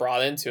that gets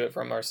brought into it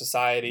from our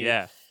society.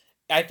 Yeah.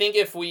 I think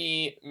if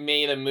we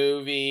made a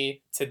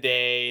movie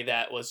today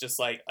that was just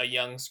like a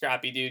young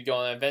scrappy dude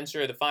going on an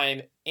adventure to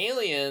find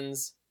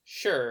aliens,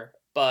 sure,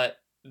 but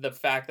the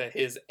fact that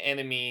his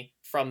enemy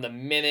from the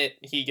minute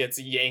he gets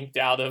yanked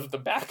out of the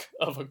back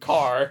of a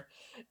car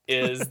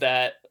is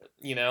that,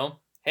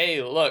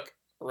 hey, look,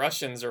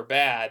 Russians are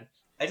bad.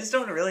 I just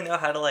don't really know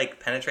how to like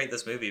penetrate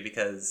this movie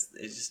because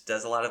it just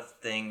does a lot of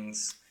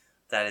things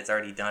that it's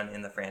already done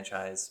in the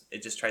franchise.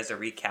 It just tries to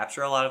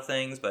recapture a lot of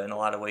things, but in a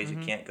lot of ways you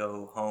can't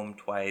go home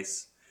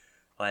twice.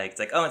 Like, it's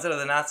like, oh, instead of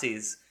the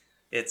Nazis,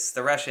 it's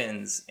the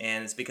Russians,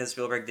 and it's because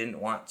Spielberg didn't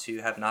want to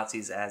have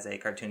Nazis as a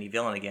cartoony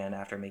villain again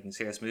after making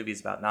serious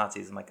movies about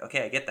Nazis. I'm like,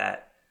 okay, I get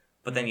that.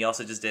 But then you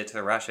also just did it to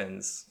the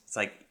Russians. It's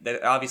like,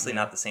 they're obviously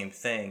not the same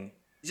thing.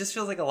 It just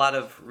feels like a lot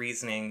of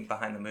reasoning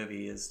behind the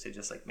movie is to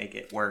just like make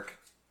it work.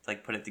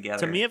 Like put it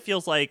together. To me, it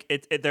feels like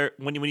they're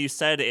when you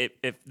said it,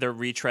 if they're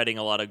retreading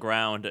a lot of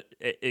ground,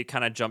 it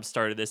kind of jump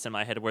started this in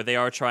my head where they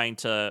are trying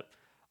to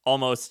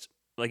almost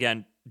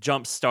again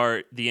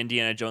jumpstart the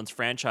Indiana Jones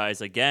franchise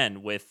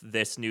again with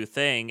this new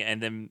thing,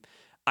 and then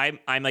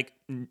I'm like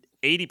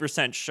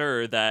 80%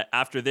 sure that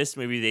after this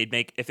movie they'd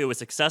make, if it was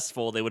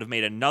successful, they would have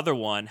made another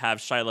one, have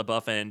Shia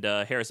LaBeouf and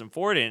Harrison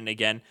Ford in it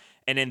again.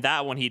 And in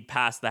that one, he'd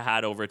pass the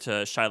hat over to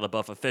Shia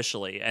LaBeouf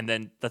officially. And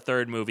then the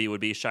third movie would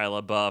be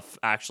Shia LaBeouf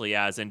actually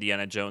as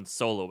Indiana Jones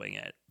soloing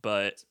it.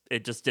 But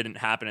it just didn't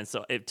happen. And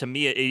so to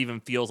me, it even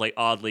feels like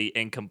oddly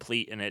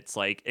incomplete in its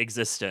like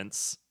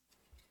existence.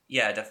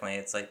 Yeah, definitely.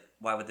 It's like,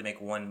 why would they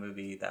make one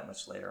movie that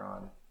much later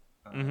on?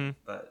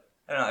 But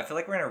I don't know. I feel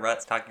like we're in a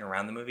rut talking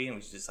around the movie and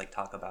we should just like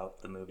talk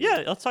about the movie.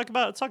 Yeah, let's talk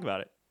about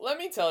it. Let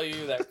me tell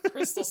you that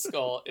Crystal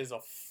Skull is a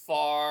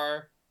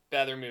far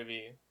better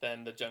movie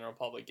than the general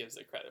public gives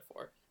it credit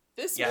for.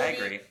 This movie I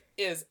agree.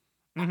 is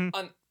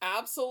an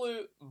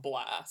absolute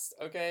blast,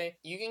 okay?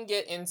 You can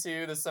get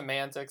into the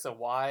semantics of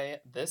why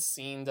this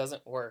scene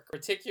doesn't work.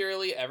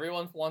 Particularly,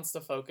 everyone wants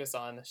to focus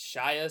on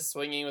Shia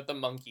swinging with the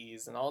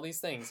monkeys and all these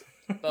things.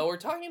 But we're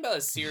talking about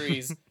a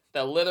series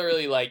that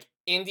literally, like,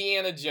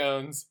 Indiana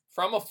Jones,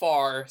 from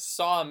afar,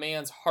 saw a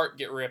man's heart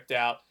get ripped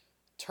out,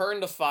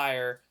 turned to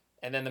fire,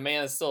 and then the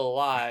man is still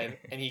alive,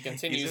 and he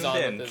continues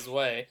on with his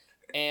way.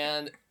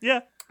 And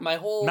yeah, my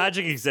whole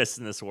magic exists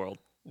in this world.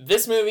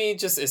 This movie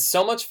just is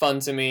so much fun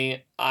to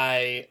me.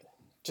 I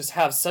just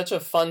have such a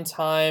fun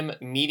time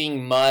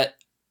meeting Mutt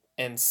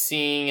and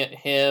seeing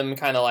him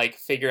kind of like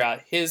figure out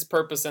his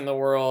purpose in the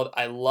world.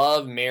 I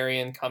love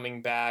Marion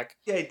coming back.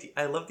 Yeah,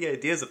 I love the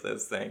ideas of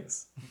those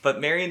things.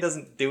 But Marion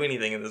doesn't do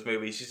anything in this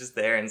movie. She's just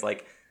there and is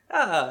like,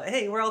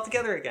 hey, we're all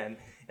together again.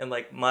 And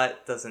like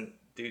Mutt doesn't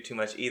do too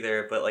much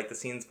either. But like the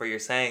scenes where you're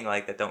saying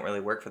like that don't really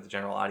work for the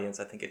general audience,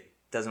 I think it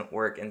doesn't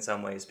work in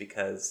some ways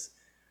because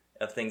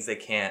of things they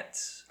can't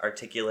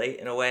articulate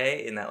in a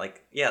way, in that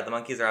like, yeah, the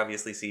monkeys are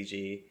obviously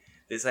CG.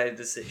 They decided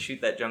to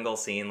shoot that jungle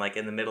scene like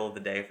in the middle of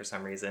the day for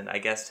some reason, I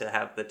guess to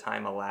have the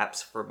time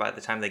elapse for by the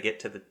time they get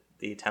to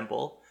the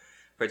temple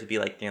for it to be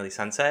like nearly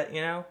sunset,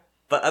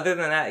 but other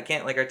than that I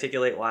can't like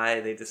articulate why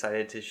they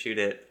decided to shoot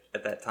it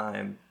at that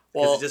time,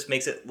 because it just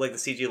makes it like the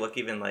CG look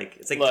even like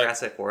it's like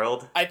Jurassic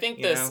World. I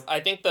think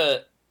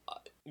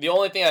the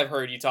only thing I've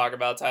heard you talk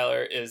about,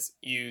 Tyler, is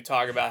you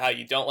talk about how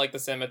you don't like the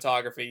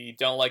cinematography, you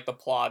don't like the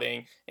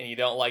plotting, and you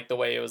don't like the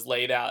way it was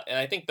laid out. And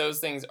I think those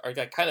things are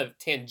kind of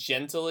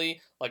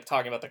tangentially like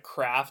talking about the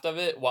craft of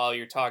it, while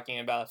you're talking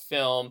about a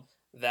film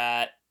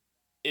that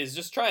is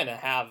just trying to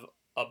have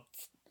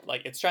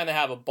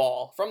a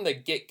ball from the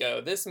get-go.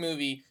 This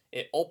movie,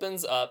 it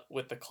opens up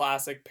with the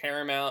classic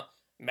Paramount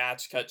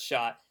match cut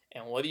shot.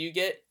 And what do you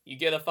get? You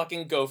get a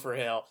fucking gopher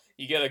hill.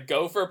 You get a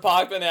gopher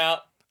popping out.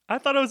 I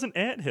thought it was an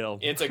anthill.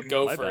 It's a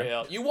gopher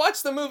hill. You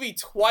watched the movie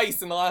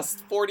twice in the last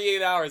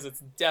 48 hours. It's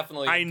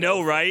definitely I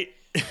know, right?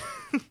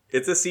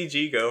 It's a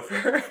CG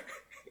gopher.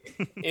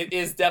 It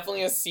is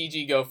definitely a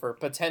CG gopher.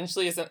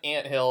 Potentially it's an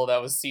anthill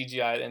that was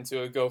CGI'd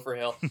into a gopher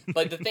hill.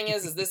 But the thing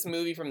is this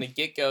movie from the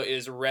get-go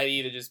is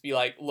ready to just be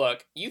like,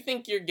 look, you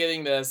think you're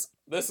getting this.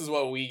 This is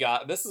what we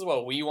got. This is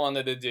what we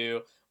wanted to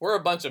do. We're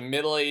a bunch of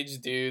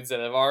middle-aged dudes that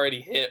have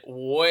already hit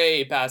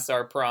way past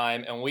our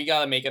prime, and we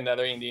got to make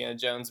another Indiana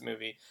Jones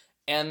movie.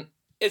 And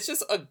it's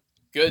just a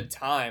good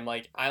time.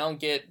 Like, I don't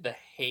get the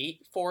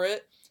hate for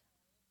it.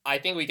 I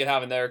think we could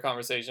have another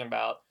conversation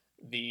about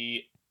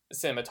the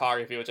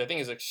cinematography, which I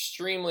think is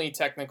extremely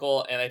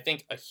technical, and I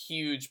think a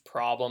huge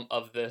problem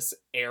of this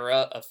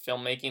era of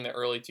filmmaking, the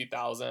early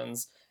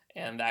 2000s,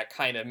 and that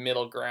kind of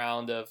middle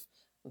ground of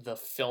the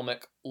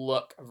filmic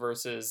look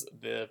versus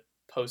the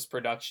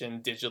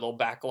post-production digital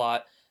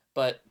backlot.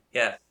 But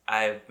yeah,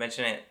 I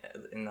mentioned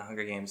it in the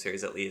Hunger Games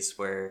series at least,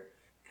 where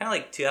kind of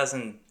like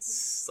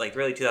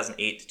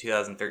 2008 to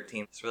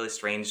 2013. It's a really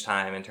strange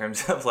time in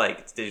terms of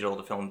like digital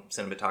to film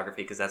cinematography,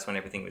 because that's when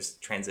everything was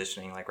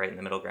transitioning like right in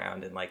the middle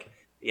ground. And like,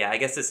 yeah, I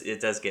guess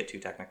it does get too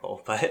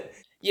technical, but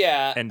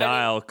yeah. And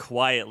I'll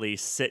quietly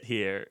sit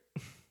here.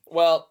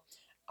 Well,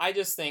 I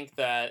just think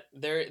that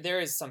there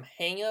is some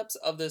hangups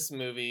of this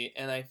movie,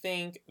 and I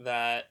think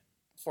that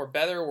for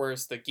better or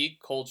worse, the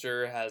geek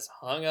culture has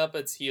hung up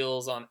its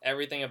heels on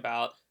everything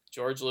about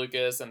George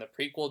Lucas and the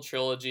prequel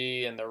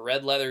trilogy and the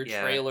red leather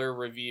trailer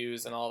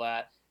reviews and all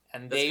that.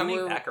 And That's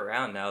coming back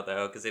around now,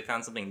 though, because they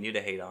found something new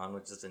to hate on,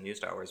 which is the new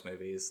Star Wars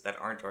movies that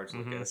aren't George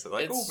Lucas. So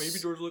like, maybe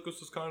George Lucas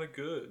was kind of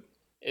good.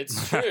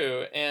 It's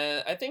true.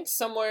 And I think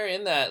somewhere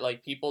in that,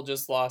 like, people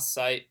just lost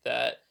sight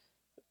that,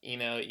 you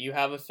know, you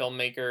have a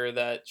filmmaker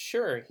that,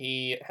 sure,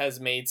 he has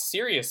made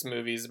serious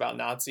movies about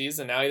Nazis,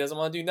 and now he doesn't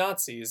want to do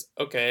Nazis.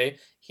 Okay,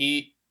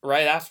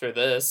 right after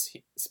this,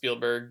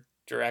 Spielberg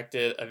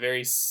directed a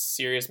very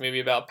serious movie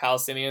about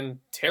Palestinian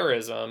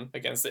terrorism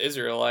against the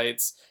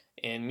Israelites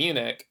in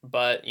Munich,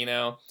 but, you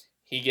know,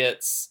 he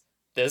gets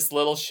this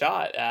little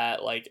shot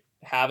at, like,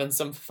 having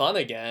some fun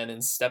again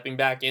and stepping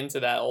back into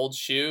that old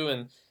shoe.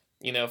 And,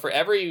 you know, for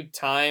every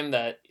time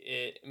that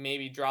it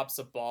maybe drops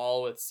a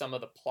ball with some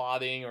of the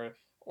plotting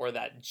or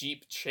that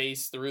Jeep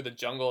chase through the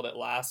jungle that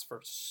lasts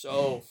for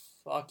so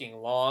fucking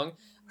long,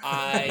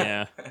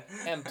 I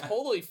am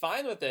totally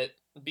fine with it,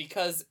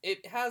 because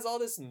it has all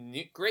this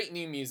great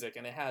new music,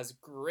 and it has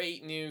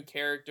great new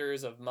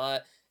characters of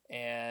Mutt,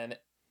 and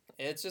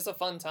it's just a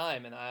fun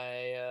time. And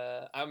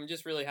I'm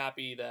just really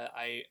happy that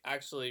I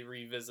actually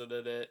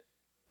revisited it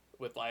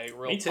with like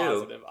real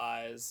positive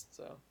eyes.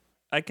 So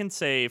I can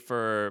say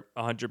for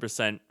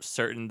 100%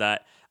 certain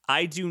that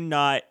I do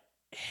not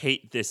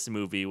hate this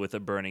movie with a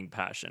burning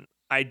passion.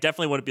 I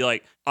definitely wouldn't be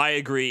like, I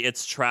agree,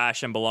 it's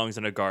trash and belongs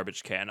in a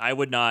garbage can. I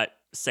would not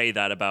say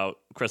that about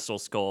Crystal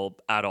Skull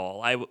at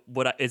all.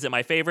 Is it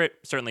my favorite?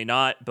 Certainly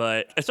not.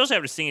 But especially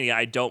after seeing it,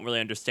 I don't really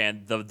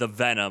understand the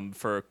venom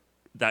for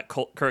that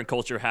current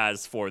culture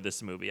has for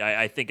this movie.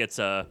 I think it's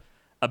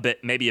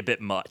maybe a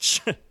bit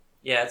much.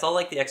 Yeah, it's all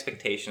like the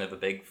expectation of a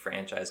big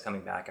franchise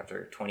coming back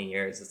after 20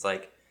 years. It's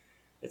like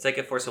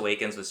if Force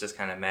Awakens was just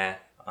kind of meh.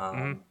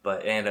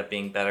 But it ended up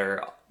being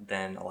better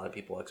than a lot of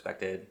people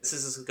expected. This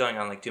is going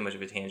on like too much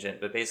of a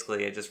tangent, but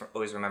basically I just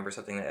always remember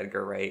something that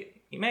Edgar Wright,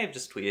 he may have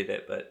just tweeted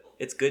it, but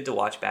it's good to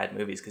watch bad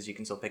movies because you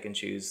can still pick and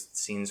choose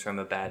scenes from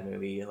a bad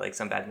movie. Like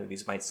some bad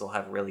movies might still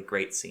have really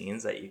great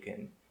scenes that you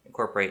can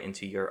incorporate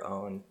into your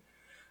own.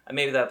 And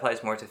maybe that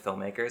applies more to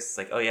filmmakers. It's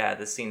like, oh yeah,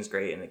 this scene's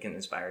great and it can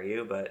inspire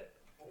you, but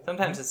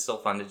sometimes it's still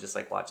fun to just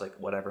like watch like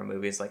whatever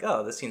movie. It's like,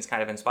 oh, this scene's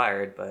kind of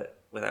inspired, but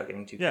without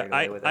getting too carried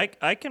away with it.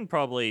 I can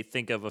probably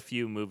think of a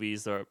few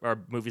movies or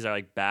movies that are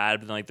like bad,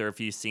 but then like there are a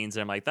few scenes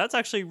that I'm like, that's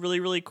actually really,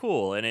 really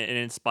cool. And it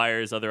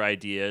inspires other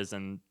ideas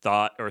and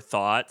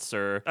thoughts,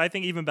 or I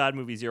think even bad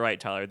movies, you're right,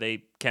 Tyler,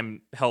 they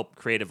can help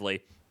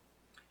creatively.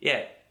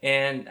 Yeah.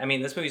 And I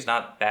mean, this movie's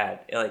not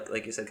bad.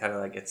 Like you said, kind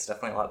of like it's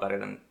definitely a lot better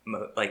than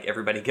like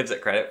everybody gives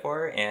it credit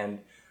for. And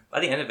by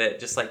the end of it,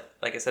 just like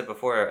I said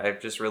before, I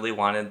just really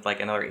wanted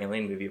like another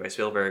Alien movie by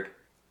Spielberg.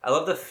 I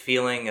love the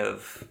feeling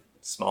of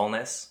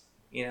smallness,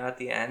 you know, at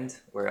the end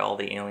where all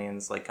the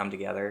aliens like come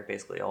together,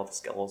 basically all the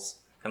skulls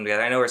come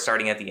together. I know we're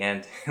starting at the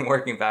end and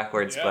working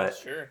backwards, but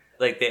sure.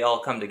 Like they all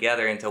come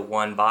together into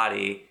one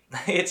body.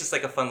 It's just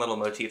like a fun little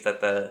motif that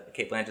the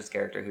Cate Blanchett's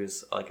character,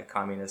 who's like a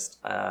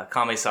communist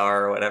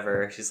commissar or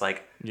whatever, she's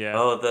like,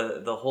 oh,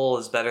 the whole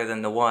is better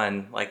than the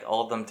one, like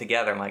all of them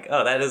together. I'm like,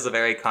 oh, that is a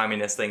very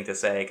communist thing to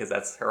say, because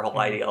that's her whole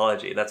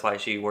ideology. That's why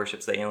she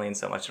worships the aliens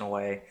so much in a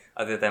way,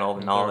 other than all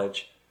the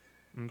knowledge.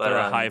 But they're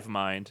a hive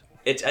mind.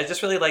 I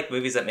just really like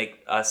movies that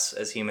make us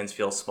as humans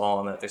feel small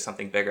and that there's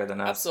something bigger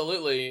than us.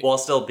 Absolutely. While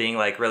still being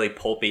like really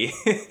pulpy.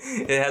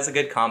 It has a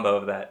good combo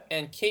of that.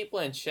 And Cate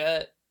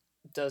Blanchett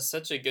does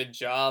such a good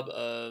job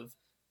of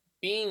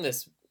being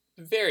this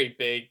very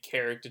big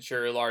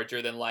caricature,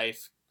 larger than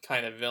life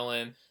kind of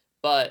villain,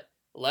 but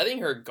letting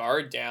her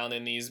guard down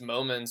in these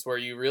moments where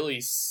you really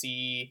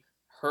see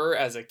her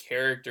as a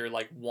character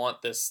like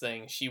want this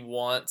thing. She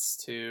wants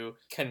to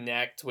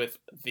connect with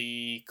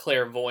the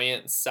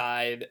clairvoyant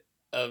side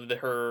of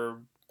her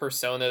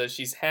persona that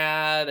she's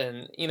had,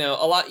 and you know,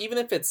 a lot, even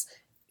if it's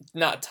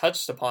not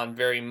touched upon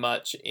very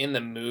much in the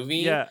movie.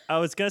 Yeah, I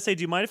was gonna say,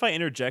 do you mind if I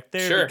interject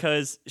there? Sure.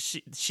 Because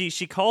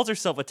she calls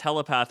herself a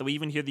telepath. We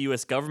even hear the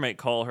U.S. government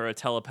call her a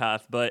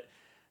telepath, but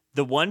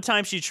the one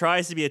time she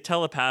tries to be a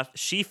telepath,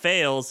 she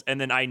fails,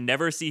 and then I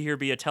never see her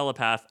be a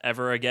telepath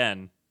ever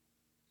again.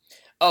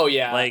 Oh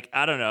yeah, like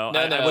I don't know.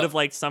 I would have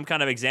liked some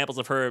kind of examples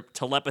of her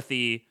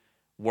telepathy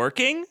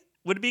working.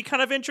 Would be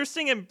kind of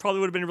interesting and probably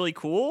would have been really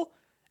cool.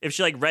 If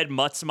she like read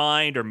Mutt's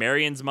mind or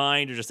Marion's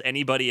mind or just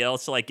anybody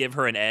else to like give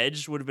her an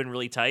edge, would have been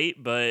really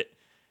tight. But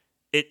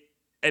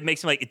it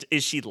makes me like,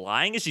 is she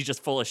lying? Is she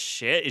just full of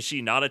shit? Is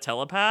she not a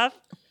telepath?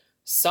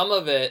 Some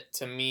of it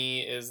to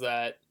me is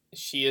that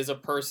she is a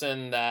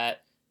person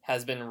that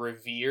has been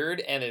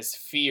revered and is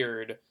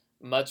feared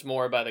much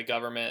more by the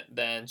government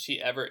than she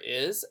ever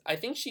is. I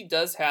think she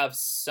does have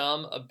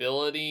some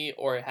ability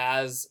or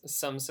has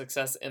some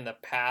success in the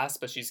past,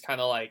 but she's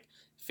kind of like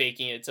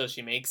faking it till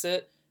she makes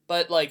it.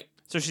 But like,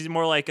 so she's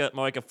more like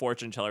a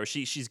fortune teller.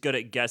 She's good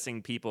at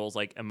guessing people's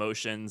like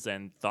emotions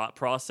and thought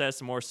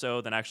process more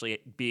so than actually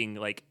being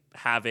like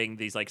having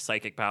these like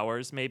psychic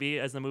powers, maybe,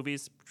 as the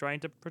movie's trying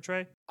to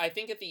portray. I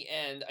think at the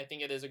end, I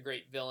think it is a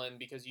great villain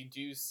because you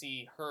do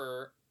see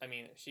her. I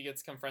mean, she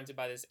gets confronted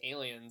by these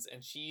aliens,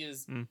 and she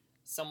is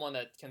someone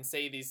that can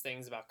say these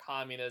things about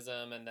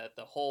communism and that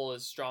the whole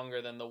is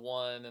stronger than the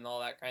one and all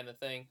that kind of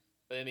thing.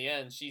 But in the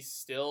end, she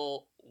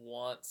still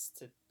wants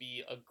to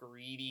be a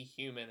greedy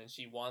human, and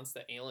she wants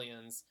the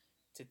aliens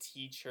to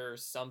teach her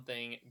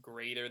something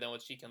greater than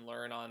what she can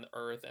learn on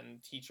Earth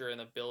and teach her an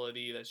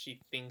ability that she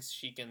thinks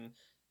she can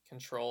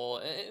control.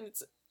 And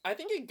I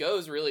think it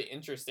goes really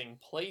interesting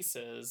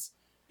places.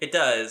 It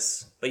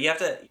does, but you have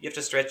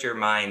to stretch your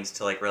mind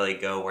to like really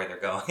go where they're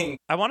going.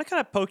 I want to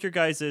kind of poke your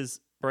guys'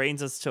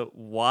 brains as to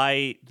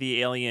why the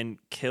alien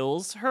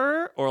kills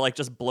her or like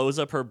just blows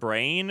up her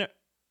brain.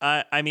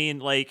 I mean,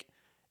 like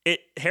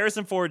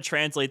Harrison Ford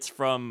translates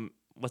from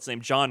what's the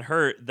name, John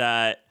Hurt,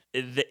 that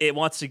it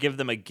wants to give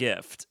them a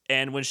gift,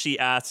 and when she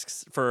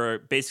asks for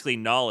basically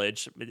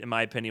knowledge, in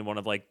my opinion, one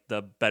of like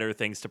the better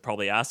things to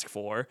probably ask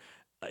for,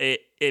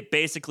 it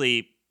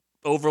basically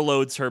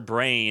overloads her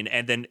brain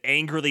and then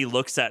angrily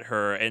looks at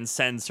her and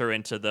sends her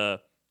into the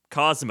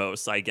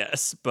cosmos, I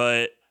guess.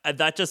 But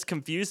that just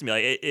confused me.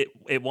 Like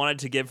it wanted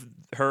to give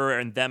her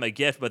and them a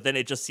gift, but then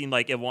it just seemed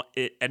like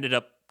it ended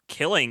up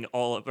killing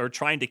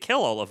trying to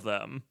kill all of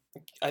them.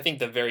 I think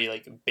the very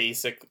like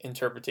basic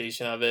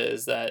interpretation of it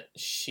is that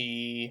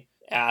she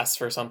asked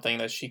for something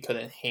that she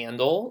couldn't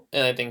handle,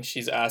 and I think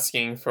she's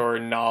asking for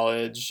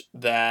knowledge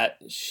that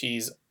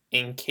she's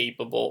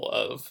incapable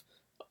of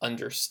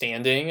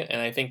understanding.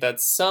 And I think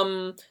there's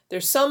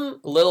some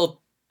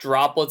little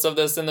droplets of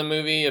this in the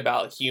movie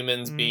about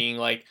humans being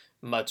like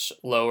much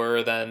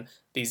lower than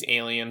these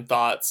alien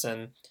thoughts,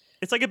 and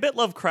it's like a bit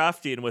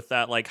Lovecraftian with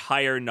that like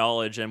higher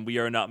knowledge, and we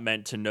are not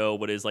meant to know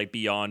what is like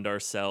beyond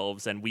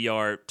ourselves, and we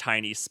are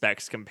tiny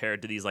specks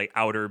compared to these like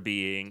outer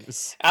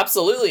beings.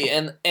 Absolutely.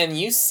 And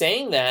you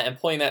saying that and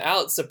pointing that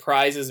out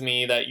surprises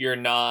me that you're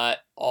not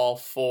all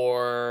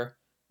for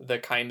the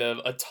kind of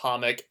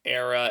atomic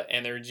era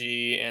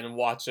energy and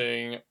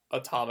watching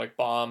atomic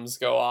bombs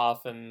go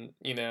off, and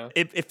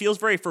it feels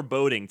very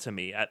foreboding to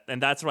me,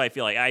 and that's what I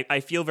feel like.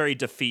 I feel very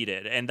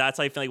defeated, and that's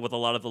I feel like with a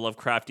lot of the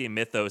Lovecraftian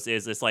mythos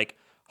is this like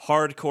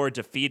hardcore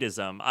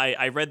defeatism.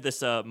 I read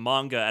this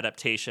manga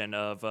adaptation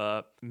of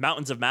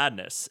Mountains of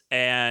Madness,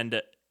 and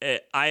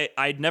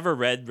I'd never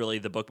read really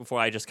the book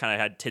before. I just kind of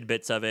had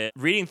tidbits of it.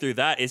 Reading through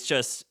that, it's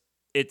just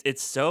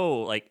it's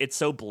so like it's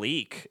so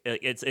bleak.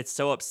 It's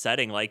so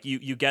upsetting. Like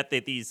you get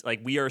that these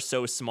like we are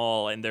so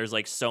small and there's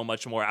like so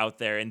much more out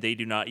there, and they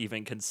do not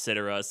even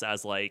consider us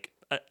as like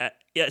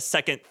a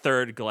second,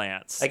 third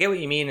glance. I get what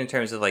you mean in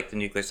terms of like the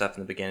nuclear stuff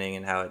in the beginning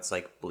and how it's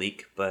like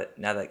bleak, but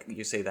now that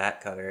you say that,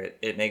 Cutter,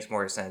 it makes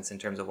more sense in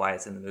terms of why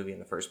it's in the movie in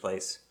the first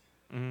place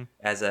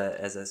as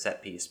a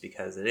set piece,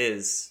 because it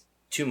is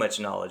too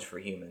much knowledge for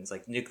humans.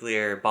 Like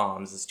nuclear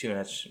bombs is too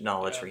much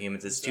knowledge for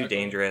humans. It's too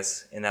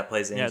dangerous, and that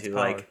plays into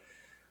like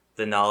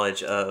the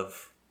knowledge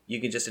of,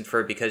 you can just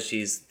infer because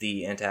she's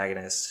the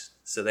antagonist,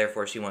 so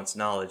therefore she wants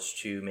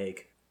knowledge to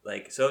make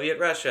like Soviet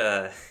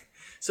Russia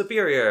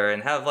superior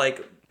and have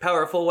like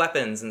powerful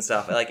weapons and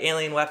stuff, like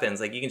alien weapons.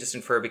 Like you can just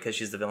infer because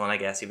she's the villain, I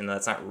guess, even though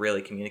that's not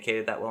really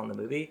communicated that well in the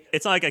movie.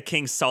 It's not like a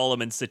King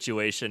Solomon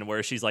situation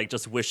where she's like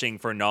just wishing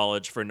for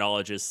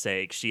knowledge's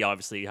sake. She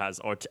obviously has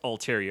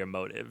ulterior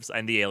motives,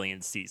 and the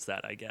alien sees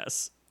that, I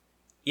guess.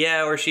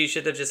 Yeah, or she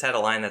should have just had a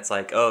line that's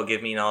like, "Oh,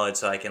 give me knowledge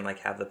so I can like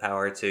have the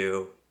power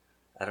to,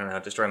 I don't know,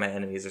 destroy my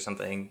enemies or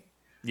something."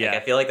 Yeah,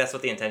 like, I feel like that's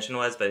what the intention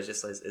was, but it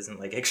just isn't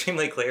like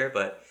extremely clear.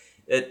 But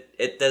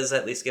it does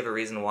at least give a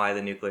reason why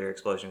the nuclear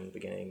explosion in the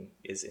beginning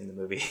is in the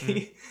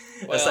movie.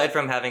 Well, aside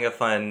from having a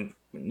fun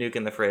nuke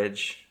in the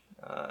fridge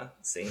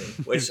scene,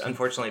 which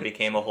unfortunately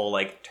became a whole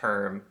like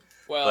term.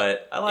 Well,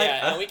 but I like,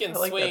 and we can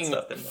like swing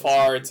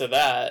far to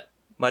that.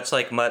 Much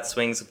like Mutt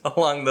swings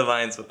along the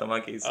vines with the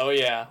monkeys. Oh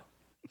yeah.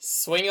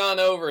 Swing on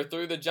over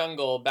through the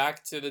jungle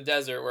back to the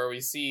desert, where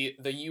we see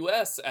the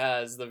U.S.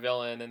 as the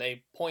villain, and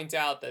they point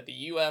out that the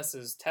U.S.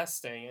 is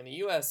testing, and the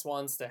U.S.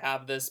 wants to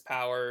have this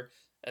power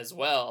as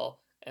well,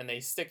 and they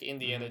stick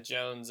Indiana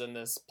Jones in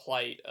this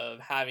plight of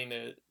having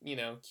to,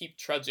 keep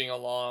trudging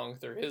along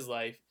through his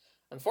life.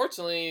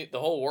 Unfortunately,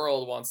 the whole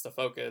world wants to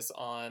focus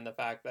on the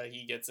fact that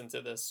he gets into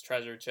this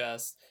treasure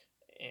chest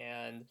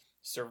and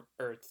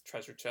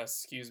treasure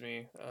chest, excuse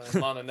me.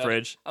 I'm on another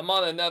fridge. I'm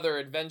on another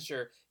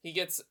adventure. He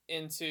gets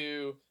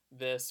into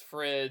this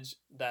fridge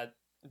that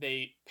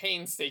they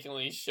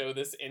painstakingly show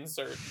this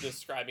insert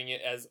describing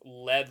it as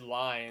lead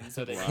lined,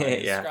 so they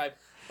describe.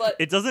 But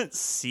it doesn't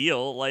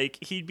seal. Like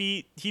he'd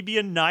be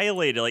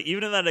annihilated. Like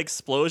even in that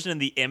explosion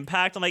and the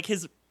impact, I'm like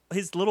his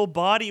little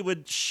body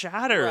would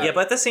shatter. Right. Yeah,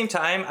 but at the same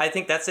time, I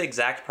think that's the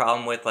exact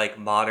problem with like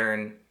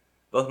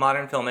both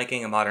modern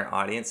filmmaking and modern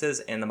audiences.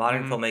 And the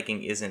modern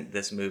filmmaking isn't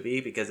this movie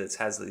because it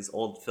has these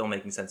old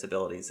filmmaking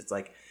sensibilities. It's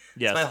like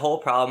it's my whole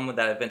problem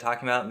that I've been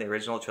talking about in the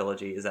original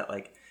trilogy is that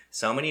like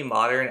so many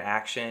modern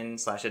action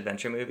 /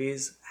 adventure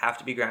movies have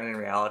to be grounded in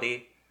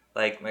reality.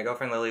 Like my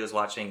girlfriend Lily was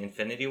watching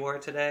Infinity War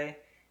today.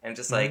 And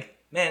just like,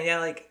 man, yeah,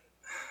 like,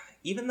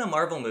 even the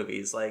Marvel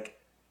movies, like,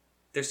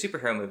 they're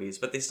superhero movies,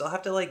 but they still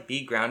have to, like,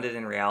 be grounded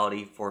in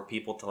reality for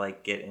people to,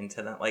 like, get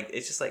into them. Like,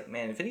 it's just like,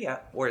 man, Infinity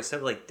War is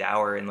so, like,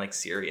 dour and, like,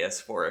 serious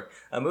for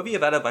a movie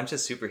about a bunch of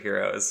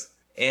superheroes.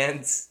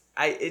 And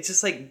it's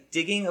just like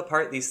digging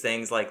apart these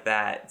things like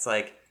that. It's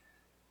like,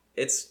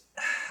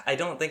 I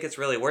don't think it's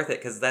really worth it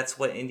because that's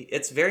what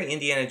it's very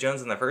Indiana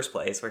Jones in the first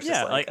place. Where it's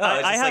just like, oh,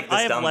 it's just like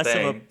this dumb thing. I have less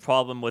of a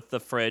problem with the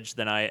fridge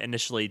than I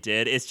initially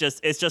did. It's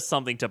just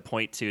something to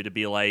point to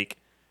be like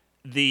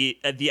the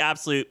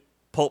absolute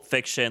Pulp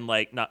Fiction,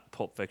 like not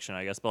Pulp Fiction,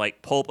 I guess, but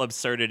like pulp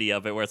absurdity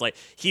of it, where it's like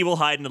he will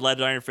hide in the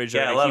lead iron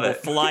refrigerator, he will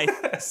fly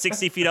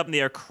 60 feet up in the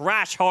air,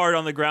 crash hard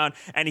on the ground,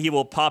 and he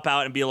will pop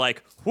out and be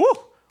like, "Whoo!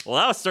 Well,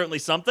 that was certainly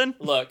something."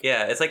 Look,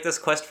 yeah, it's like this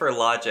quest for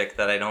logic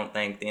that I don't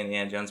think the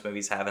Indiana Jones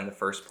movies have in the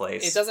first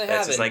place. It doesn't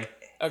have it's just it. like,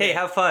 hey,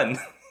 have fun.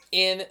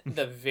 In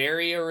the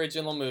very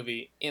original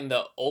movie, in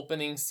the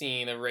opening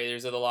scene of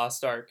Raiders of the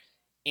Lost Ark,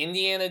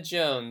 Indiana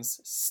Jones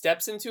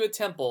steps into a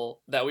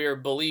temple that we are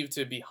believed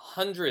to be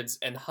hundreds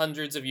and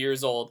hundreds of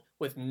years old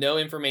with no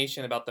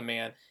information about the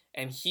man,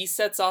 and he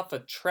sets off a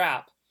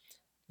trap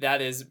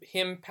that is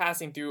him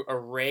passing through a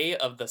ray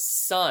of the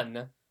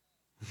sun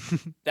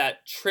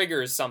that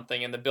triggers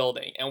something in the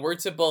building, and we're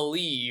to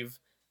believe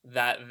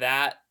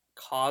that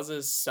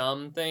causes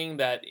something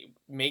that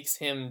makes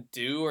him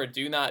do or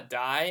do not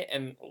die,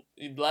 and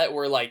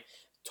we're like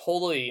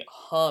totally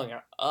hung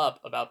up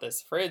about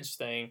this fridge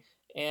thing.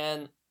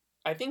 And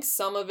I think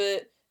some of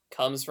it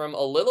comes from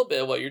a little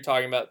bit of what you're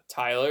talking about,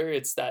 Tyler.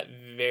 It's that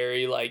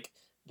very like,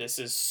 this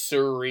is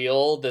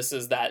surreal. This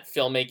is that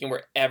filmmaking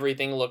where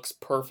everything looks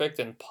perfect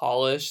and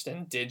polished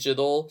and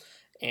digital,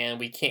 and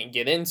we can't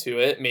get into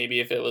it. Maybe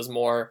if it was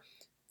more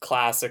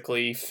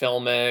classically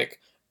filmic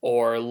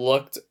or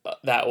looked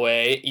that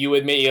way, you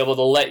would be able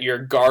to let your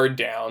guard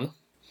down.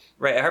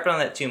 Right, I harp on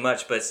that too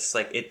much, but it's just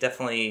like it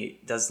definitely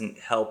doesn't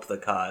help the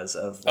cause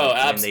of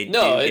like,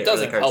 it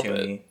doesn't help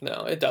it.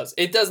 No, it does.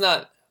 It does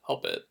not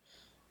help it.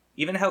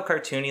 Even how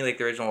cartoony like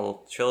the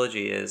original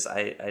trilogy is,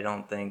 I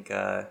don't think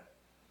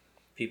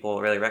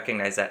people really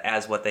recognize that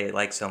as what they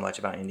like so much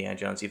about Indiana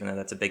Jones, even though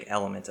that's a big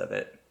element of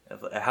it.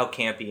 Of how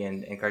campy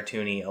and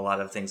cartoony a lot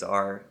of things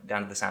are,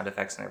 down to the sound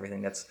effects and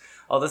everything. That's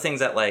all the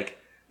things that like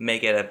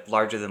make it a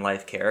larger than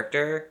life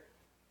character.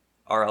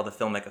 Are all the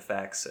filmic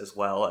effects as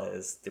well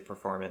as the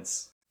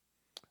performance.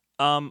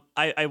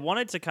 I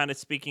wanted to kind of,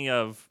 speaking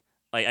of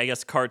like, I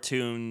guess,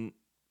 cartoon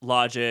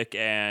logic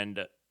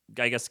and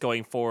I guess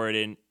going forward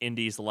in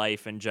Indy's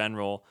life in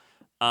general,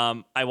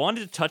 I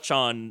wanted to touch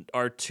on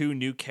our two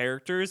new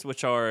characters,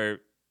 which are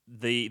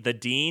the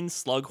Dean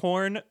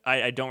Slughorn.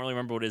 I don't really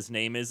remember what his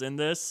name is in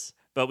this,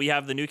 but we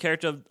have the new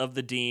character of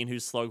the Dean,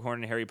 who's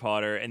Slughorn in Harry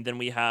Potter, and then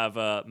we have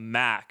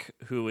Mac,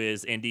 who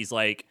is Indy's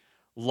like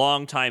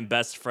longtime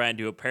best friend,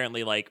 who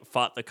apparently like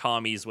fought the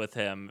commies with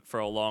him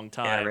for a long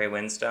time. Yeah, Ray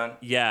Winstone.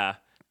 Yeah,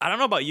 I don't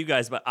know about you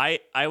guys, but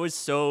I was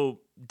so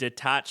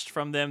detached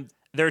from them.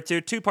 There are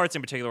two parts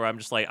in particular where I'm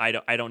just like,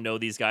 I don't know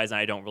these guys, and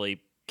I don't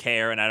really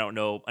care, and I don't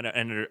know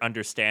and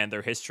understand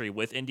their history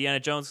with Indiana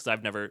Jones because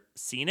I've never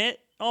seen it.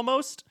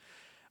 Almost,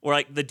 where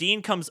like the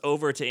Dean comes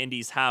over to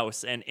Indy's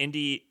house, and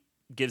Indy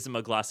gives him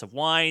a glass of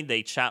wine.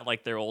 They chat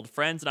like they're old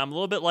friends, and I'm a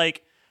little bit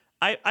like,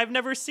 I've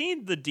never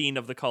seen the Dean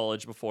of the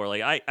college before.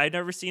 Like I've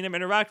never seen him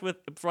interact with,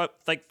 for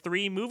like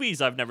 3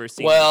 movies I've never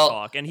seen him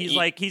talk. And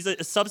he's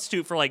a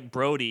substitute for like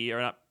Brody, or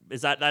not,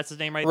 that's his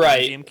name, right?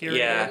 Right. Jim Carrey?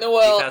 Yeah.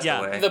 Well,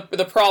 yeah.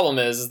 The problem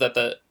is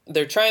that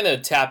they're trying to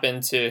tap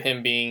into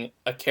him being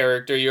a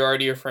character you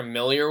already are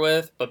familiar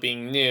with, but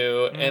being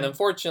new. Mm. And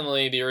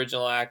unfortunately, the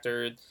original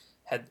actor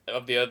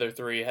of the other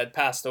 3 had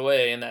passed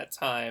away in that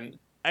time.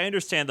 I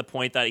understand the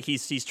point that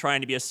he's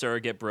trying to be a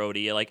surrogate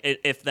Brody. Like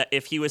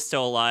if he was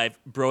still alive,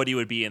 Brody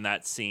would be in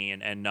that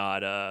scene and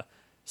not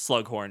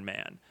Slughorn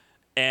Man.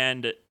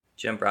 And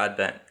Jim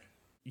Broadbent.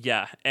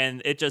 Yeah,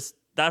 and it just,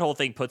 that whole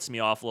thing puts me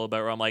off a little bit,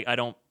 where I'm like, I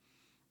don't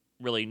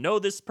really know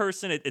this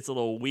person. It's a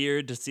little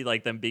weird to see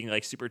like them being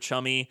like super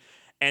chummy.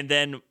 And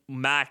then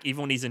Mac,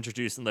 even when he's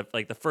introduced in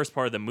the first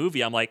part of the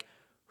movie, I'm like,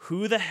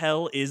 who the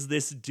hell is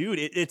this dude?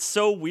 It's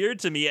so weird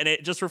to me, and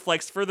it just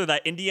reflects further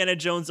that Indiana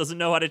Jones doesn't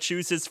know how to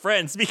choose his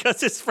friends,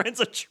 because his friend's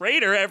a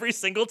traitor every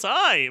single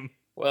time.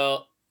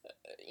 Well,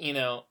 you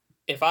know,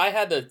 if I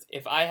had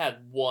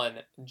one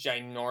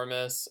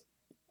ginormous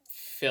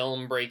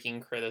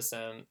film-breaking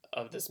criticism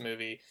of this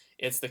movie,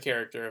 it's the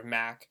character of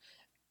Mac.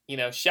 You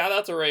know, shout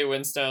out to Ray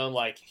Winstone,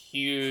 like,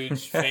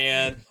 huge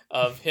fan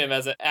of him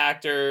as an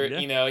actor. Yeah.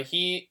 You know,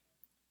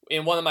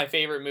 in one of my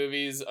favorite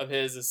movies of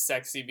his is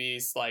Sexy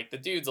Beast. Like, the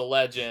dude's a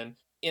legend.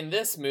 In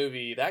this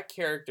movie, that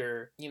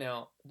character, you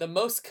know, the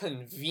most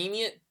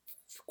convenient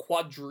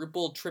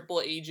quadruple,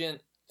 triple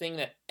agent thing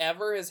that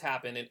ever has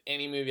happened in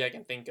any movie I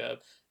can think of.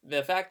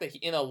 The fact that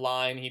in a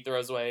line he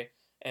throws away,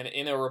 and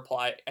in a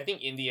reply, I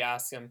think Indy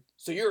asks him,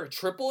 "So you're a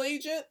triple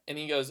agent?" And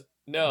he goes,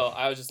 "No,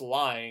 I was just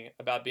lying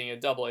about being a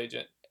double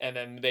agent." And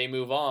then they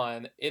move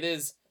on. It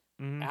is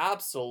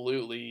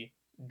absolutely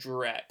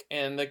dreck,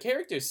 and the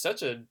character is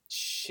such a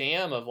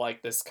sham of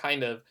like this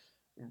kind of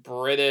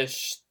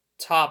British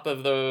top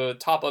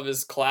of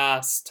his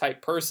class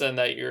type person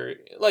that you're,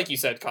 like you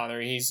said,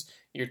 Connor,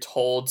 you're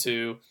told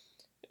to,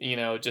 you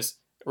know, just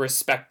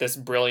respect this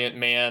brilliant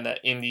man that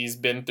Indy's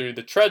been through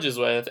the trudges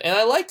with. And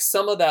I like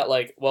some of that,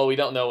 like, well, we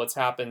don't know what's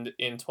happened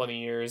in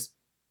 20 years.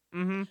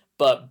 Mm-hmm.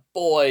 But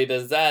boy,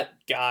 does that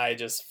guy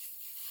just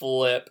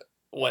flip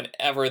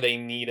whenever they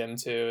need him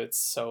to. It's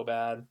so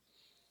bad.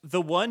 The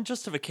one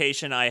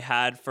justification I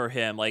had for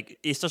him, like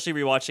especially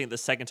rewatching it the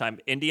second time,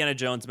 Indiana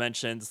Jones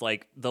mentions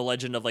like the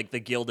legend of like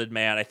the Gilded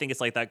Man. I think it's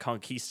like that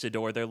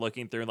conquistador they're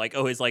looking through, like,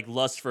 oh, his like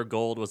lust for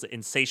gold was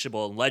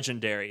insatiable and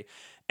legendary.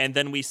 And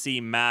then we see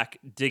Mac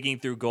digging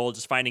through gold,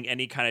 just finding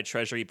any kind of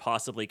treasure he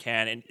possibly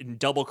can, and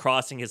double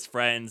crossing his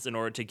friends in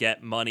order to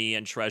get money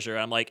and treasure.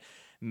 I'm like,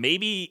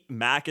 maybe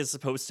Mac is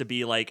supposed to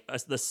be like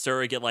the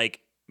surrogate,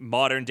 like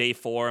modern day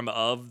form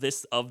of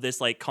this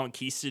like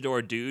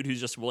conquistador dude who's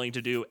just willing to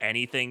do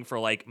anything for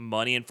like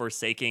money and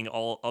forsaking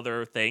all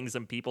other things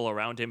and people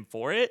around him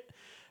for it.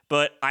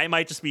 But I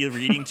might just be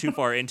reading too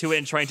far into it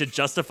and trying to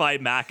justify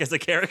Mac as a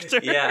character.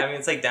 Yeah, I mean,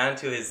 it's like down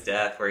to his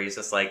death where he's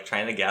just like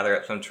trying to gather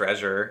up some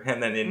treasure,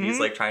 and then Indy's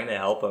like trying to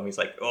help him. He's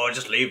like, "Oh,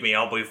 just leave me,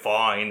 I'll be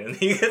fine." And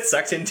he gets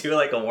sucked into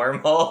like a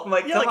wormhole. I'm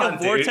like, yeah, come like on, a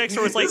vortex dude.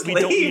 where it's like Just we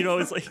don't,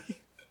 leave. it's like.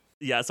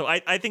 Yeah, so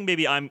I think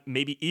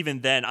maybe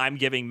even then I'm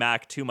giving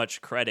Mac too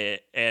much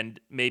credit, and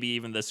maybe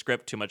even the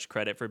script too much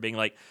credit for being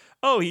like,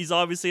 oh, he's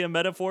obviously a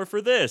metaphor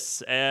for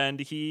this,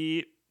 and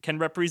he can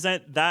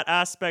represent that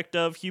aspect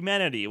of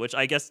humanity, which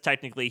I guess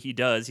technically he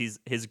does.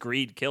 His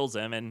greed kills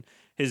him, and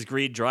his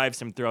greed drives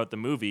him throughout the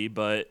movie,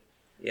 but...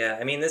 Yeah,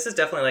 I mean, this is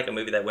definitely like a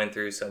movie that went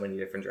through so many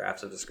different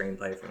drafts of the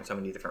screenplay from so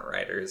many different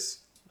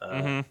writers,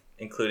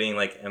 including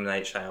like M.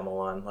 Night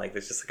Shyamalan. Like,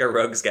 there's just like a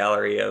rogues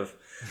gallery of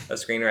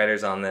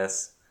screenwriters on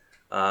this.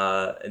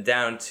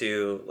 Down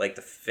to like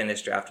the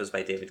finished draft was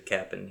by David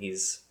Koepp, and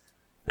he's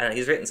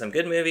written some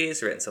good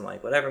movies, written some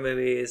like whatever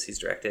movies. He's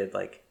directed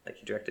like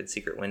he directed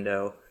Secret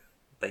Window,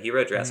 but he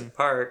wrote Jurassic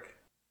Park.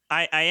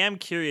 I am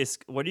curious,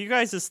 what are you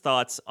guys'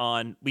 thoughts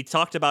on, we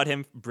talked about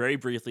him very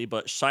briefly,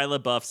 but Shia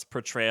LaBeouf's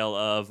portrayal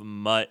of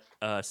Mutt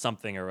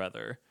something or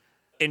other.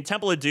 In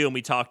Temple of Doom,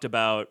 we talked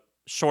about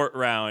Short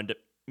Round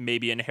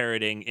maybe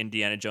inheriting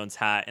Indiana Jones'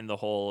 hat and the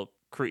whole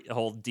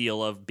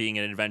deal of being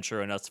an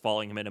adventurer and us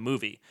following him in a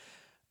movie.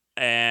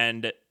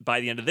 And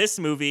by the end of this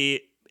movie,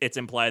 it's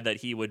implied that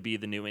he would be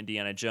the new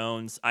Indiana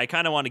Jones. I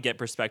kind of want to get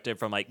perspective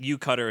from like you,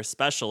 Cutter,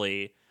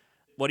 especially.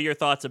 What are your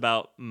thoughts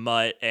about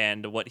Mutt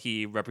and what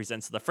he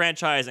represents to the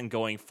franchise and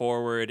going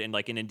forward in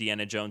like an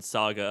Indiana Jones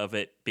saga of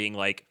it being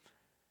like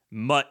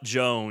Mutt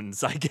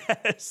Jones, I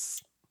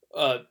guess?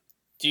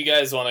 Do you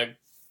guys want to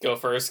go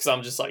first? Because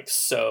I'm just like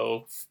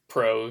so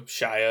pro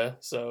Shia.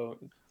 So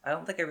I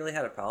don't think I really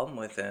had a problem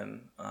with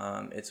him.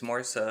 It's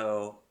more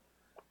so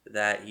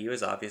that he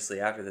was obviously,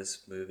 after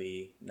this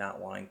movie,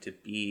 not wanting to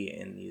be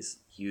in these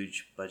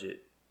huge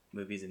budget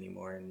movies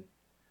anymore,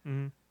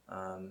 and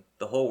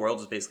the whole world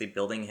was basically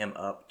building him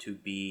up to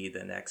be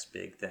the next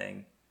big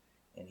thing,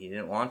 and he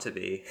didn't want to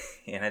be,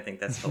 and I think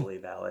that's totally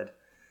valid.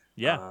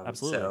 Yeah,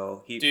 absolutely.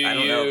 So I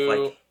don't know if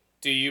like,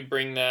 do you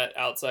bring that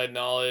outside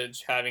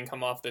knowledge, having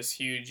come off this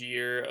huge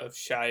year of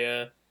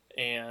Shia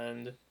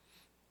and,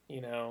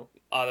 you know,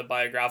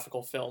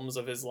 autobiographical films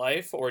of his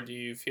life, or do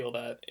you feel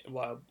that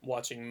while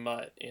watching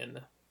Mutt in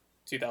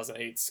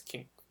 2008's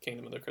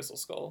Kingdom of the Crystal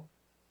Skull?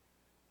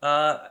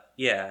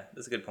 Yeah,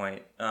 that's a good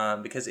point.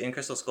 Because in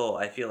Crystal Skull,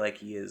 I feel like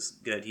he is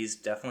good. He's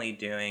definitely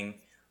doing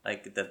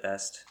like the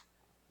best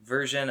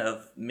version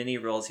of many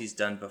roles he's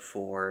done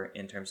before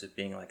in terms of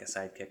being like a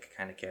sidekick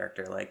kind of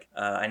character. Like,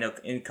 I know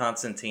in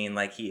Constantine,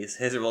 like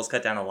his role's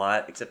cut down a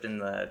lot, except in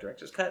the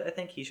director's cut, I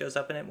think he shows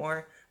up in it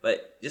more.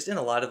 But just in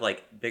a lot of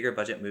like bigger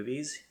budget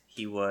movies,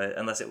 he would,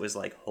 unless it was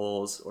like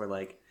Holes or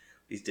like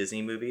these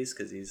Disney movies,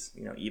 because he's,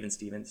 you know, Even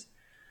Stevens.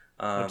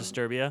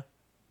 Disturbia?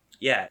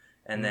 Yeah.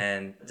 And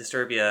then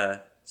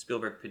Disturbia,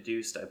 Spielberg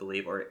produced, I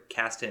believe, or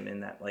cast him in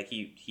that. Like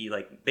he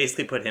like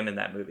basically put him in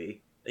that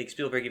movie. Like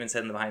Spielberg even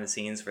said in the behind the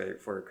scenes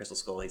for Crystal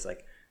Skull, he's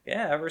like,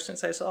 yeah, ever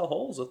since I saw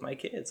Holes with my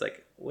kids,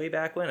 like way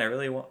back when, I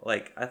really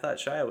I thought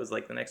Shia was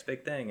like the next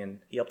big thing, and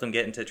he helped him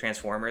get into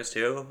Transformers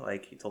too.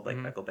 Like he told like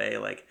Michael Bay,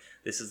 like,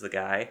 this is the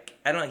guy.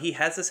 I don't know, he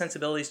has the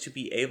sensibilities to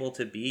be able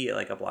to be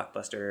like a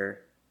blockbuster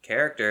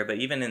character, but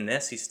even in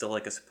this, he's still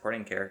like a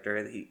supporting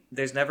character.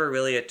 There's never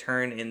really a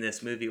turn in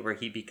this movie where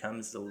he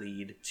becomes the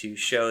lead to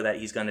show that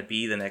he's going to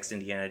be the next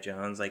Indiana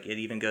Jones. Like, it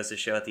even goes to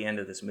show at the end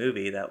of this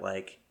movie that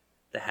like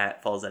the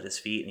hat falls at his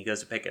feet and he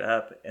goes to pick it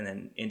up, and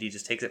then Indy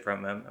just takes it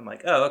from him. I'm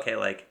like, oh, okay,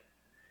 like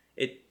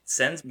it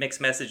sends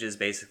mixed messages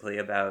basically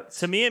about.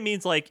 To me, it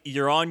means like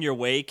you're on your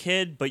way,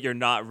 kid, but you're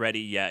not ready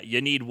yet. You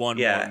need one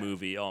more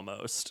movie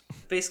almost.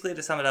 Basically,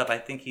 to sum it up, I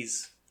think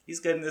he's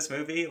good in this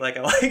movie. Like,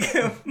 I like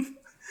him.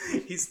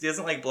 He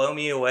doesn't like blow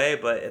me away,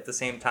 but at the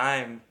same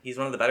time, he's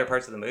one of the better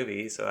parts of the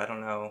movie. So I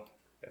don't know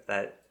if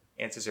that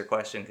answers your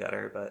question,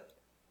 Cutter. But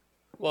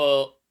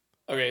well,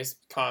 okay,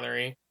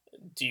 Connery,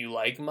 do you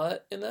like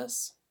Mutt in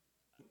this?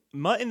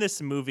 Mutt in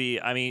this movie,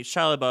 I mean,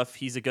 Shia LaBeouf,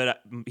 he's a good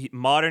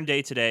modern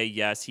day today.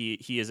 Yes, he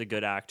is a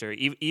good actor.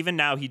 Even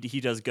now, he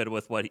does good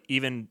with what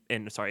in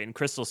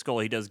Crystal Skull,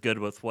 he does good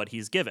with what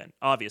he's given,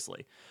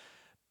 obviously.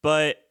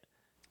 But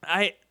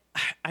I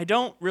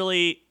don't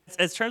really,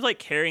 as terms like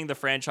carrying the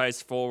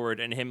franchise forward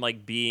and him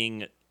like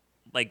being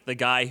like the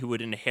guy who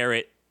would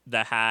inherit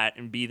the hat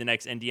and be the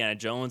next Indiana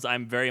Jones.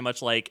 I'm very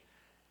much like,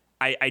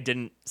 I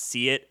didn't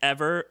see it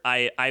ever.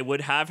 I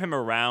would have him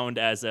around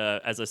as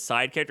a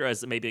side character,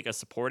 as maybe like a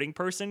supporting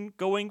person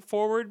going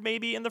forward,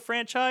 maybe in the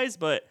franchise,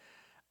 but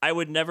I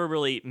would never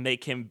really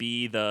make him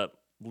be the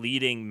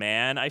leading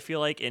man. I feel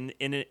like in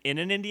an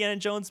Indiana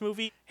Jones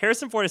movie,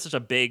 Harrison Ford is such a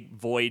big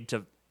void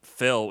to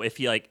fill. If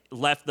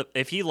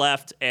he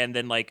left and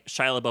then like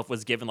Shia LaBeouf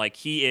was given like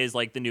he is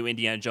like the new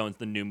Indiana Jones,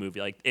 the new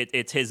movie, like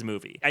it's his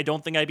movie. I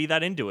don't think I'd be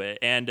that into it.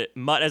 And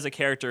Mutt as a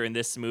character in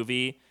this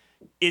movie,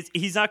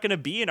 he's not going to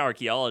be an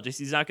archaeologist.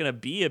 He's not going to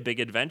be a big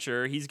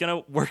adventurer. He's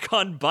going to work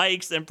on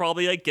bikes and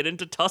probably like get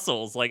into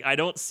tussles. Like I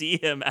don't see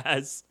him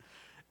as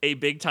a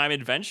big time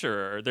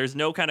adventurer. There's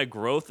no kind of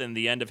growth in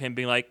the end of him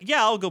being like,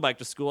 yeah, I'll go back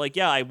to school. Like,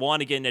 yeah, I want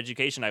to get an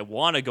education. I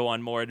want to go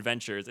on more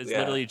adventures. It's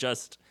literally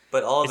just.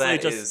 But all of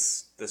that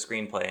is the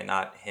screenplay and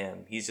not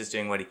him. He's just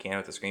doing what he can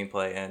with the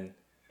screenplay. And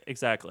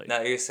exactly.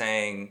 now you're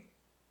saying,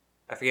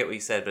 I forget what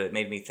you said, but it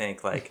made me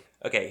think like,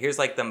 okay, here's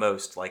like the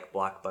most like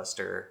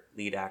blockbuster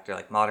lead actor,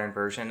 like modern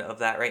version of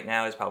that right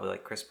now is probably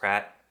like Chris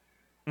Pratt.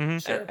 Mm-hmm.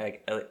 Sure.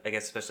 I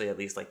guess especially at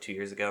least like 2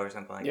 years ago or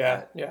something like Yeah.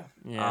 that.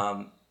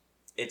 Yeah.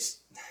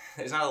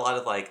 There's not a lot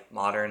of like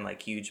modern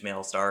like huge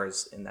male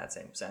stars in that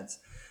same sense.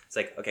 It's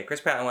like, okay, Chris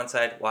Pratt on one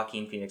side,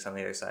 Joaquin Phoenix on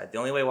the other side. The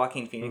only way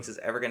Joaquin Phoenix is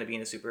ever going to be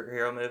in a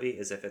superhero movie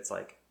is if it's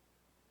like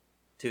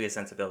to his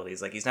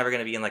sensibilities. Like he's never going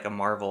to be in like a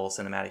Marvel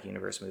Cinematic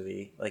Universe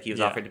movie. Like he was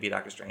offered to be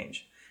Doctor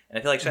Strange. And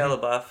I feel like Shia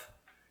LaBeouf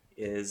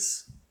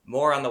is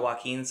more on the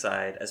Joaquin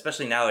side,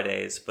 especially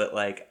nowadays. But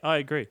like, I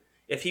agree.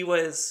 if he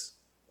was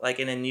like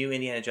in a new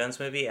Indiana Jones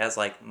movie as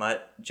like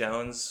Mutt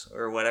Jones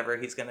or whatever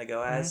he's going to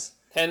go as.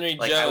 Henry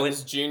like,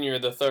 Jones Jr.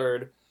 the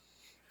third.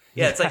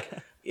 Yeah, it's like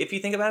if you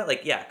think about it,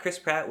 like yeah, Chris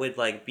Pratt would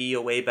like be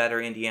a way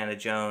better Indiana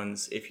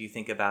Jones if you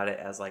think about it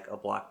as like a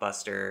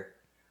blockbuster,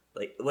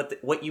 like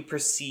what you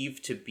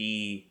perceive to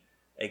be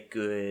a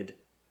good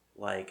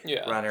like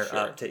runner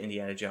up to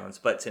Indiana Jones.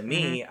 But to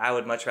me, I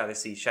would much rather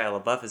see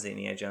Shia LaBeouf as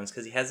Indiana Jones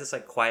because he has this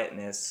like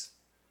quietness,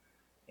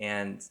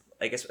 and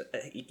I guess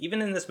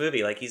even in this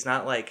movie, like he's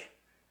not like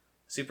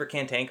super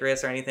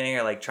cantankerous or anything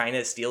or like trying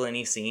to steal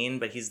any scene,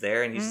 but he's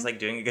there and he's just like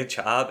doing a good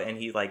job, and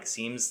he like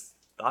seems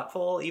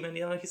thoughtful, even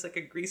he's like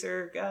a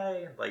greaser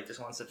guy, like just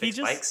wants to fix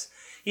bikes.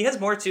 He has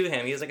more to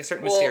him. He has like a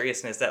certain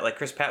mysteriousness that like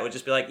Chris Pratt would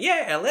just be like,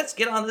 yeah, let's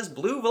get on this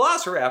blue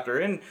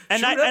Velociraptor and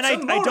shoot up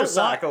some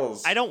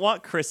motorcycles. I don't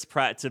want Chris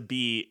Pratt to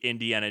be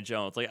Indiana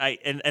Jones.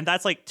 Like and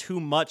that's like too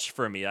much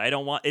for me. I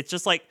don't want. It's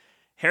just like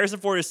Harrison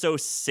Ford is so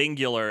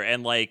singular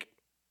and like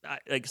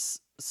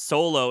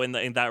solo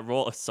in that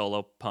role.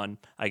 Solo pun,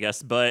 I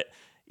guess, but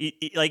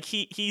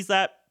he's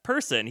that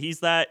person. He's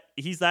that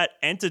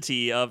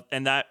entity of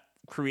and that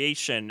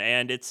creation,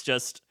 and it's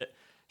just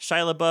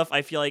Shia LaBeouf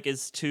I feel like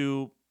is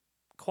too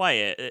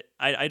quiet.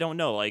 I don't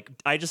know, like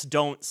I just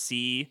don't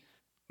see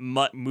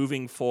Mutt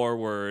moving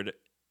forward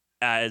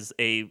as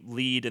a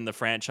lead in the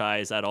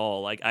franchise at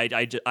all. Like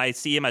I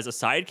see him as a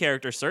side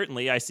character.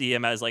 Certainly I see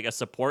him as like a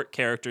support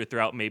character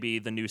throughout maybe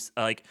the new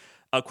like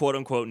a quote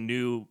unquote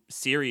new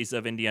series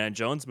of Indiana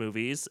Jones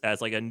movies,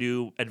 as like a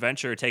new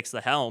adventurer takes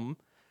the helm,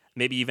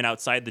 maybe even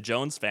outside the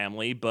Jones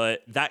family.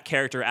 But that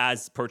character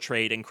as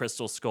portrayed in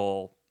Crystal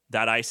Skull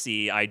that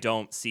I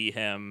don't see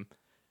him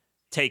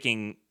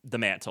taking the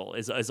mantle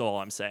is all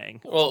I'm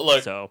saying. Well,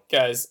 look,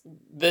 guys,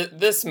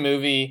 this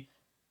movie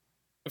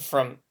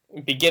from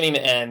beginning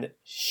to end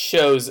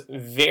shows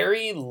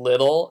very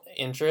little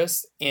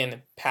interest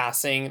in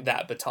passing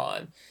that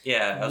baton.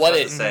 Yeah, I was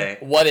about to say.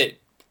 What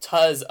it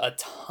does a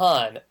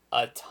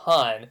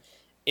ton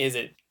is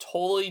it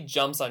totally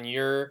jumps on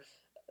your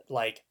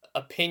like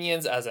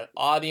opinions as an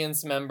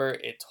audience member.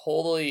 It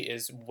totally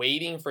is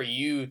waiting for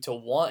you to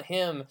want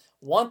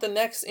the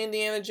next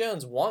Indiana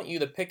Jones, want you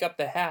to pick up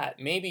the hat.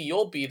 Maybe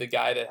you'll be the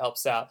guy that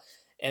helps out.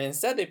 And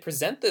instead they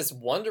present this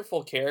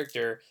wonderful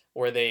character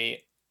where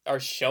they are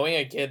showing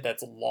a kid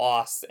that's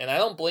lost. And I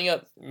don't bring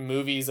up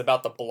movies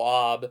about the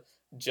Blob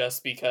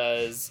just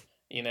because,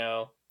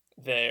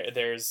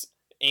 there's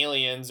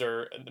aliens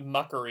or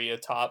muckery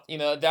atop.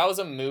 That was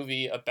a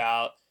movie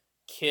about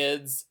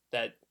kids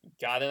that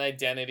got an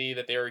identity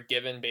that they were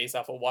given based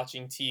off of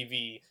watching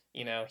TV.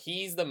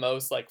 He's the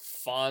most like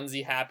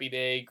Fonzie, Happy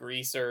Day,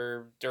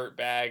 greaser,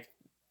 dirtbag,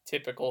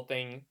 typical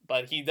thing,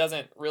 but he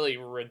doesn't really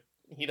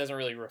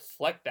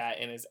reflect that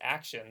in his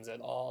actions at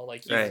all.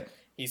 Like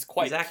he's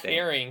quite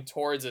caring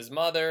towards his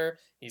mother.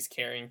 He's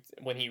caring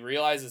when he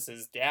realizes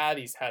his dad.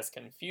 He has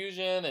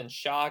confusion and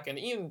shock, and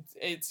even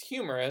it's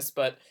humorous,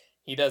 but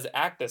he does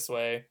act this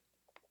way.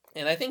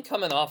 And I think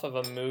coming off of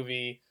a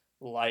movie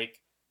like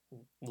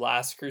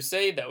Last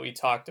Crusade that we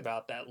talked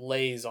about that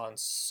lays on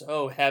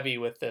so heavy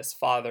with this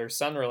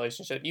father-son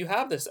relationship, you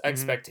have this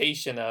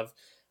expectation of,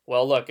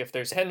 well, look, if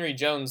there's Henry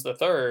Jones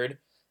III,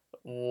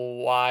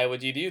 why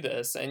would you do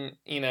this? And,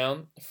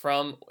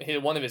 from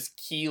one of his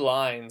key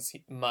lines,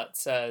 Mutt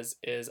says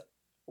is,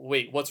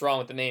 wait, what's wrong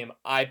with the name?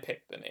 I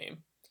picked the name.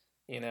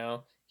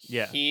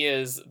 He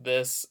is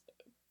this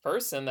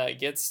person that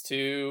gets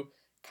to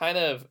kind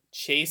of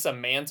chase a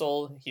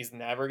mantle he's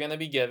never going to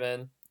be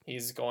given.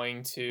 He's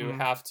going to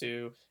have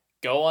to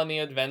go on the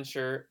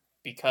adventure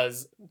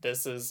because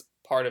this is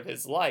part of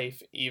his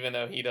life, even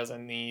though he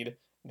doesn't need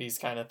these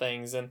kind of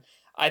things. And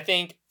I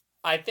think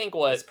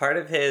what It's part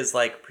of his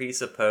like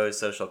presupposed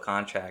social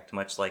contract,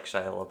 much like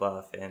Shia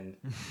LaBeouf. And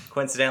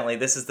coincidentally,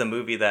 this is the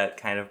movie that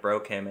kind of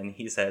broke him. And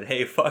he said,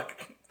 "Hey,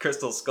 fuck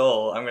Crystal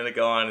Skull. I'm gonna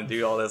go on and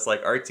do all this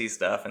like artsy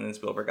stuff." And then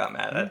Spielberg got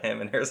mad at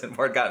him, and Harrison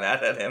Ford got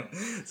mad at him.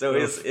 So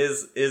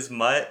is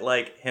Mutt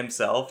like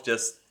himself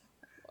just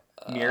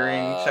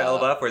mirroring Shia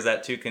LaBeouf, or is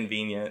that too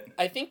convenient?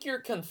 I think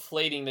you're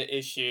conflating the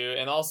issue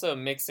and also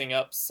mixing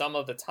up some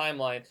of the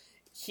timeline.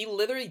 He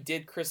literally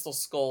did Crystal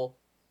Skull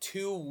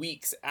 2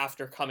 weeks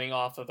after coming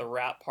off of the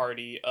wrap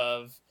party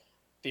of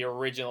the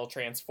original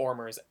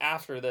Transformers.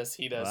 After this,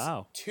 he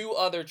does 2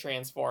 other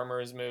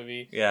Transformers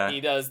movie. Yeah. He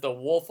does the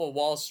Wolf of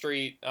Wall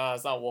Street.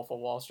 It's not Wolf of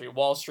Wall Street.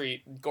 Wall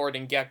Street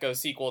Gordon Gekko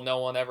sequel no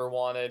one ever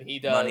wanted. He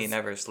does Money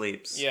Never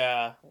Sleeps.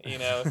 Yeah,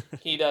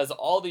 he does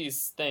all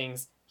these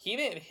things. He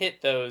didn't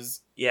hit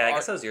those. Yeah, I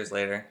guess that was years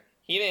later.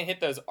 He didn't hit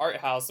those art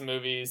house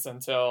movies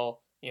until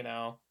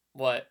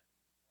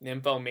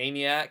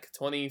Nymphomaniac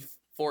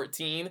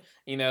 2014.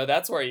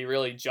 That's where he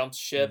really jumps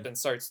ship and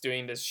starts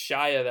doing this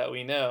Shia that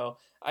we know.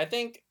 I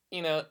think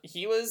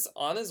he was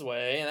on his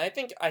way, and I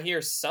think I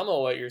hear some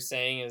of what you're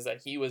saying is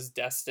that he was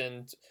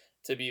destined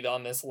to be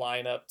on this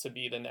lineup to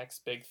be the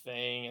next big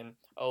thing, and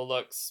oh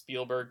look,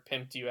 Spielberg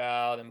pimped you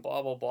out and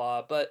blah blah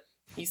blah, but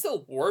he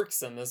still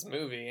works in this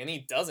movie, and he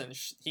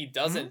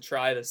doesn't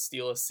try to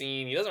steal a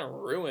scene. He doesn't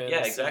ruin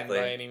the scene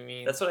by any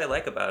means. That's what I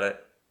like about it.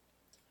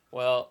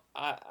 Well,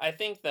 I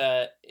think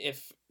that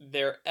if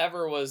there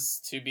ever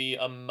was to be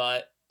a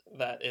Mutt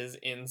that is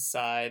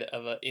inside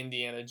of a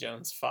Indiana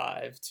Jones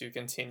 5 to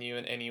continue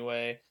in any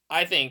way,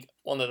 I think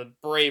one of the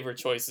braver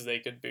choices they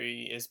could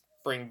be is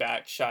bring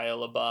back Shia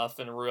LaBeouf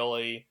and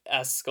really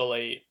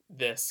escalate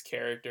this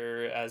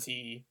character as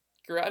he...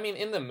 I mean,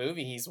 in the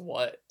movie, he's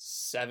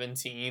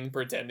 17,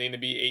 pretending to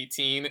be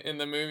 18 in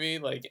the movie.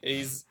 Like,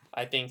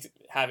 I think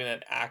having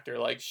an actor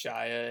like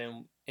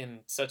Shia in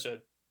such a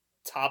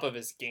top of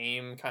his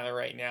game kind of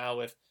right now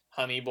with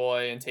Honey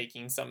Boy and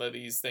taking some of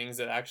these things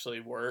that actually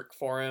work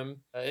for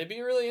him, it'd be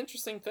a really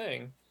interesting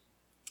thing.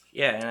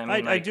 Yeah, and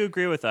I do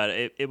agree with that.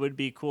 It would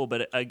be cool,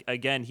 but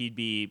again, he'd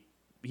be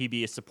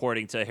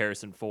supporting to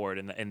Harrison Ford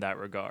in that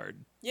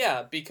regard.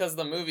 Yeah, because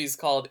the movie's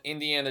called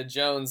Indiana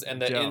Jones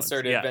and the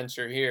insert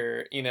adventure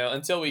here.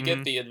 Until we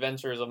get the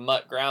adventures of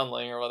Mutt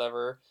Groundling or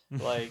whatever,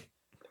 like,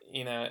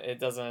 it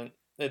doesn't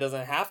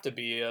have to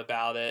be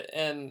about it.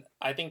 And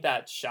I think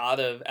that shot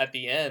at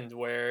the end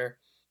where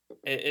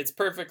it's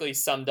perfectly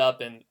summed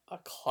up in a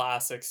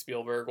classic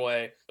Spielberg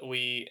way.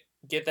 We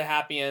get the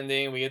happy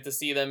ending. We get to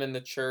see them in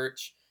the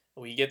church.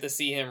 We get to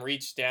see him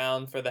reach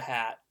down for the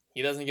hat.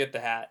 He doesn't get the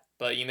hat,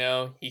 but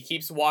he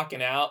keeps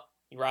walking out.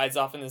 He rides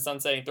off in the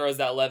sunset. He throws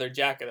that leather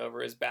jacket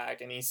over his back,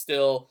 and he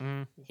still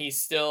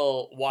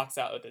walks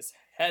out with his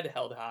head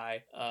held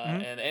high.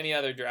 And any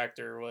other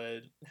director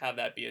would have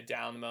that be a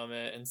down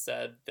moment.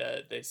 Instead,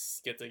 that they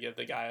get to give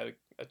the guy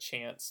a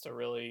chance to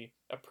really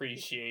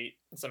appreciate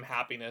some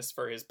happiness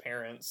for his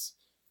parents.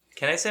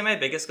 Can I say my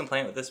biggest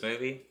complaint with this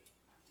movie?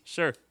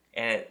 Sure.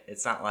 And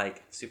it's not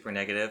like super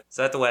negative.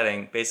 So at the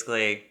wedding,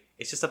 basically,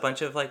 it's just a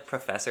bunch of like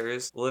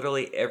professors.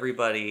 Literally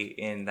everybody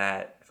in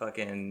that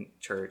fucking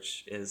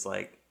church is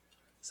like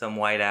some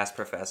white ass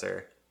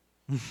professor.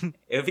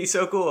 It would be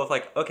so cool if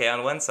like, okay,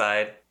 on one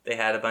side they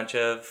had a bunch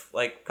of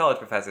like college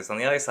professors. On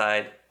the other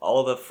side,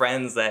 all the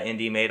friends that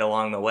Indy made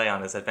along the way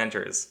on his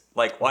adventures.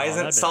 Like, why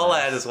isn't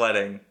Sala at his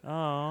wedding?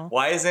 Oh.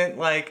 Why isn't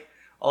like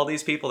all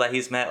these people that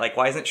he's met? Like,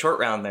 why isn't Short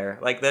Round there?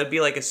 Like, that'd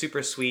be like a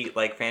super sweet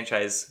like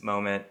franchise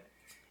moment.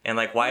 And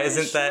like, why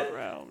isn't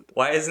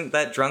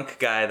that drunk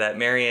guy that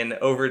Marion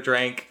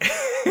overdrank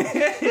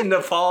in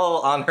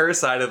Nepal on her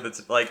side of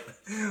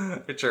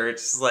the church?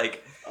 It's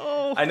like,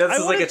 I know this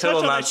is like a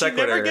total non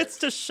sequitur. She never gets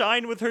to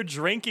shine with her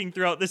drinking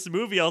throughout this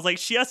movie. I was like,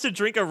 she has to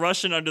drink a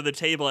Russian under the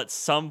table at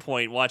some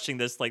point. Watching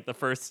this like the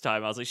first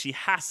time, I was like, she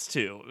has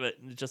to, but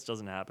it just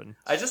doesn't happen.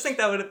 I just think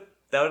that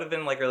would have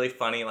been like really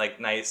funny, like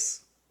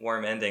nice,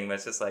 warm ending. But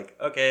it's just like,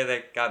 okay,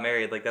 they got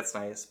married, like that's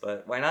nice,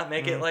 but why not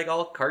make it like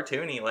all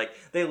cartoony? Like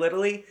they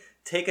literally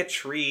take a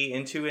tree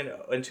into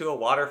a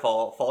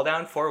waterfall, fall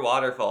down 4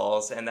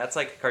 waterfalls, and that's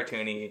like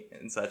cartoony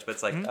and such. But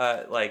it's like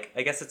like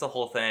I guess it's a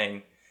whole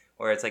thing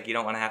where it's like you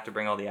don't want to have to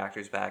bring all the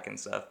actors back and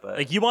stuff, but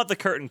like you want the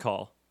curtain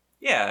call.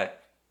 Yeah,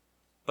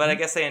 but I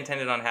guess they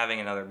intended on having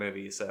another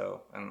movie,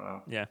 so I don't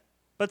know. Yeah.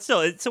 But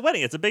still, it's a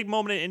wedding. It's a big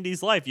moment in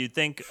Indy's life. You'd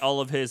think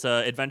all of his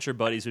adventure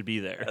buddies would be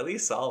there. At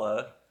least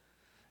Sala.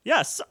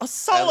 Yeah,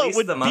 Sala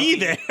would be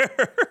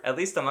there. At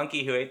least the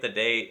monkey who ate the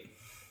date.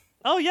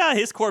 Oh yeah,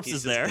 his corpse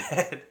is there.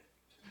 Dead.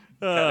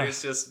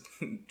 Cutter's just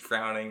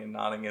frowning and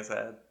nodding his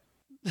head.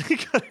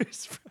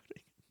 Cutter's frowning.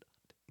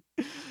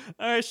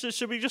 All right,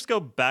 should we just go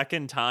back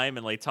in time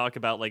and like talk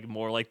about like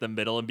more like the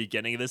middle and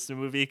beginning of this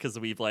movie, because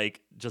we've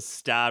like just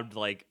stabbed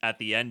like at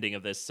the ending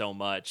of this so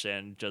much.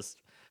 And just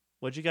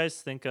what'd you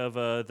guys think of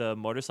the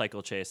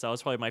motorcycle chase? That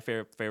was probably my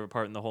favorite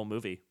part in the whole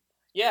movie.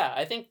 Yeah,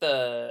 I think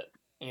the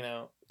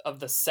of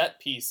the set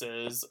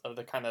pieces of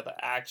the kind of the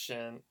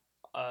action,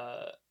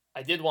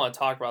 I did want to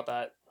talk about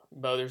that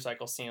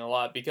motorcycle scene a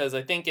lot because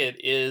I think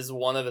it is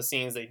one of the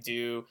scenes they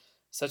do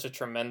such a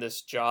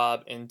tremendous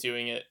job in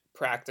doing it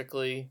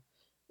practically.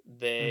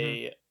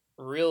 They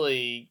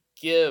really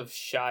give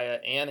Shia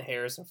and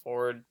Harrison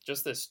Ford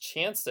just this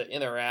chance to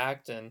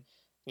interact, and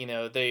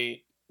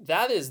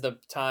that is the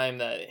time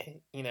that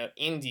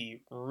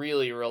Indy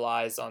really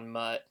relies on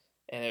Mutt,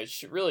 and it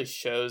really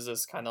shows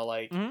us kind of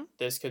like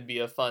this could be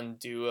a fun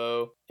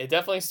duo. It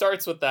definitely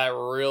starts with that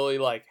really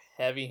like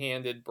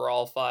heavy-handed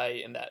brawl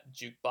fight and that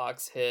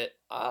jukebox hit.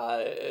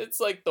 It's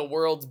like the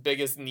world's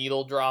biggest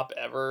needle drop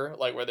ever,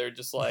 like where they're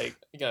just like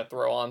gonna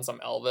throw on some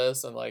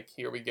Elvis and like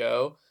here we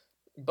go.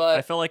 But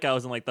I felt like I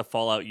was in like the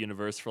Fallout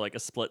universe for like a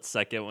split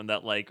second when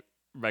that like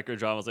record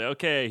drama was like,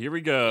 okay, here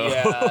we go.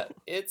 Yeah,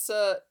 it's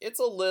a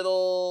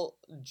little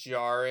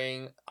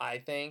jarring, I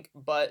think,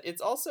 but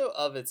it's also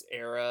of its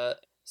era.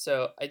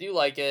 So I do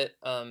like it.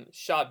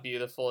 Shot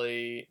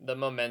beautifully. The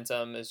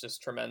momentum is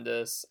just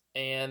tremendous,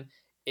 and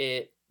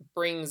it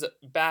brings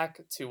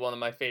back to one of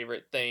my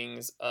favorite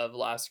things of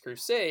Last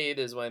Crusade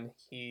is when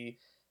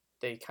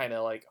they kind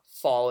of like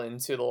fall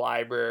into the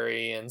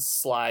library and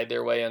slide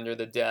their way under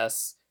the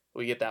desks.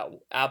 We get that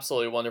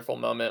absolutely wonderful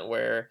moment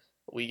where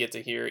we get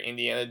to hear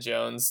Indiana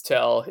Jones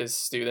tell his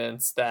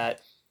students that,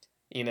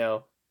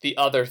 the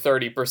other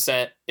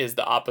 30% is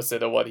the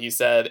opposite of what he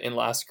said in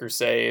Last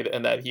Crusade,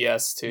 and that he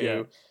has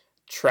to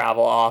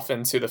travel off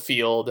into the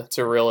field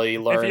to really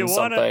learn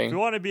something. If you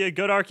want to be a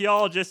good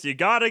archaeologist, you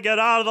got to get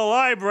out of the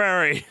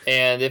library.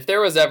 And if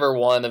there was ever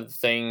one of the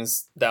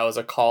things that was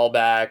a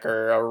callback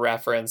or a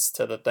reference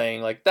to the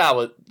thing, like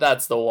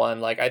that's the one.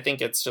 Like I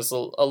think it's just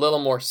a little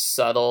more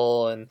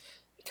subtle and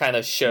kind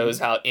of shows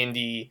how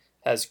Indy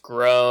has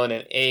grown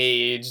and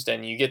aged,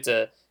 and you get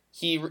to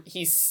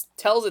he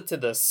tells it to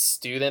the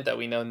student that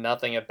we know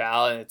nothing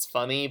about, and it's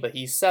funny, but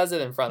he says it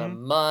in front of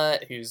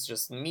Mutt, who's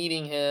just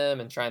meeting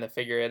him and trying to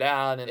figure it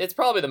out, and it's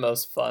probably the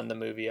most fun the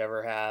movie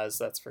ever has,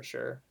 that's for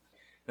sure.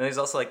 And there's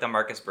also like the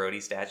Marcus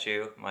Brody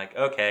statue. I'm like,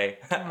 okay,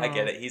 I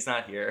get it. He's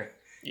not here.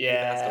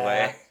 Yeah. He passed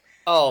away.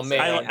 Oh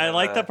man, I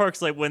like the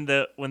perks like when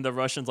the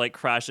Russians like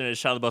crash in, and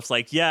Shia LaBeouf's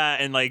like, yeah,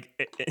 and like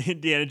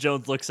Indiana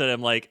Jones looks at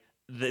him like,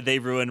 they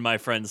ruined my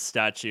friend's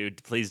statue.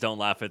 Please don't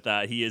laugh at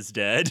that. He is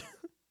dead.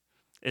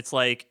 It's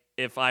like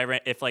if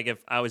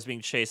I was being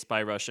chased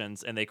by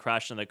Russians and they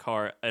crashed in the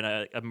car and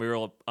a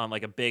mural on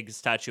like a big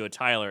statue of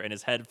Tyler and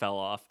his head fell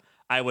off,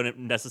 I wouldn't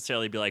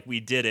necessarily be like, we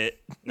did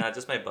it. No,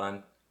 just my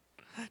bun.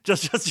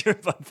 just your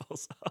bun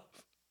falls off.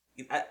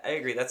 I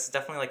agree. That's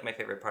definitely like my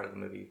favorite part of the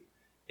movie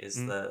is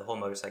the whole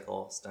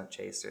motorcycle stunt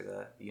chase through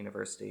the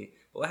university.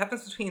 But what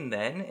happens between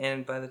then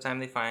and by the time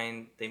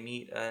they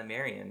meet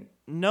Marion?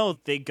 No,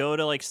 they go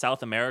to like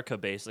South America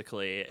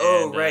basically.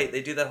 Oh, right.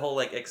 They do that whole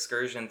like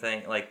excursion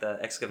thing, like the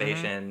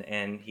excavation,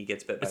 and he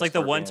gets bit by It's like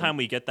the one time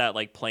we get that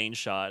like plane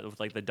shot with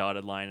like the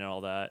dotted line and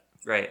all that.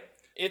 Right.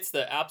 It's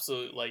the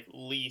absolute like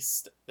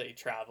least they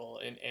travel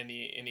in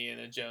any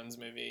Indiana Jones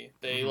movie.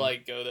 They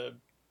like go to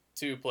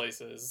two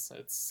places.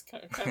 It's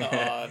kind of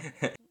odd.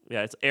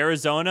 Yeah, it's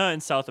Arizona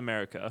and South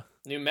America.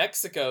 New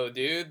Mexico,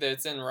 dude.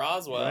 That's in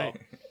Roswell.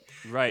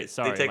 Right.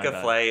 Sorry. They take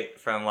a flight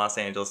from Los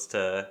Angeles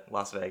to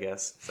Las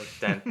Vegas.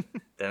 It's like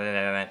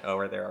oh,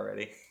 we're there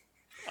already.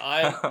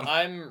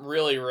 I'm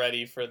really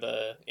ready for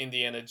the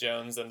Indiana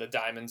Jones and the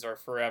Diamonds Are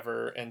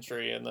Forever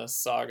entry in this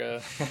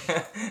saga.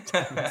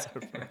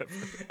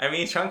 I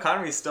mean, Sean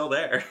Connery's still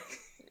there.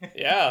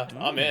 Yeah,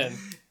 I'm in.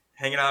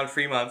 Hanging out on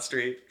Fremont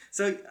Street.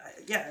 So,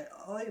 yeah,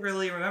 all I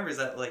really remember is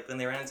that, like, when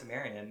they ran into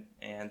Marion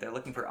and they're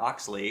looking for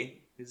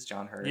Oxley, who's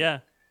John Hurt. Yeah.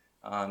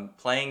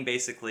 Playing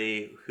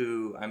basically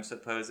who I'm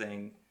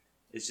supposing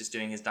is just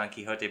doing his Don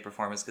Quixote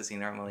performance because he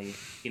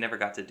never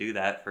got to do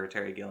that for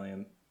Terry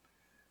Gilliam.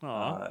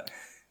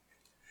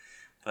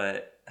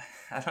 But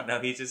I don't know,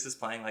 he just is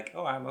playing like,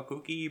 oh, I'm a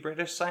kooky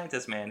British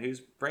scientist man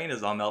whose brain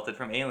is all melted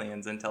from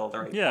aliens until the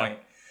right point.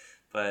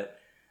 But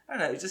I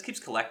don't know, it just keeps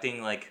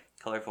collecting like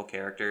colorful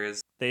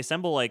characters. They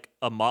assemble like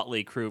a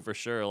motley crew for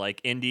sure, like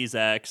Indy's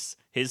ex,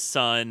 his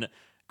son,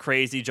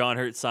 crazy John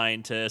Hurt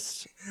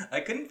scientist. I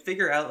couldn't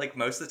figure out like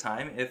most of the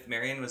time if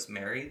Marion was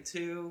married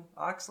to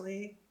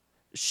Oxley.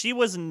 She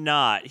was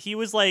not. He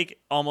was like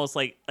almost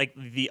like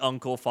the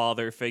uncle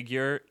father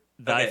figure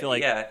that I feel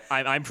like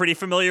I'm pretty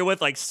familiar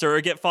with, like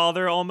surrogate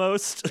father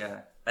almost. Yeah,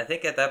 I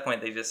think at that point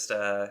they just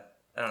I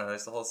don't know.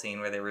 There's the whole scene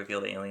where they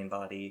reveal the alien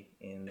body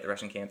in the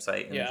Russian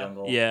campsite in the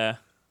jungle. Yeah,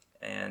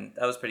 and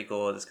that was pretty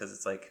cool, just because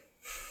it's like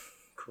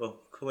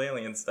cool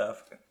alien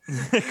stuff.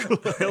 Cool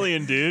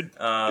alien dude.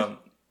 And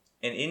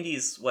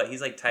Indy's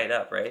he's like tied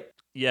up, right?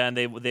 Yeah, and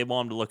they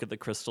want him to look at the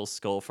crystal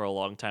skull for a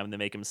long time, and they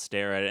make him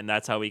stare at it, and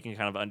that's how we can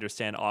kind of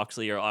understand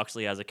Oxley, or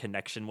Oxley has a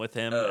connection with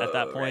him at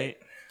that point. Right.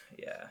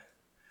 Yeah.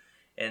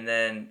 And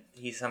then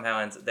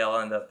they all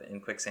end up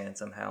in quicksand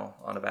somehow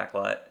on a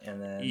backlot,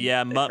 and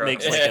then Mutt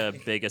makes like a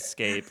big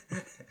escape.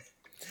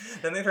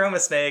 Then they throw him a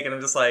snake, and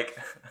I'm just like,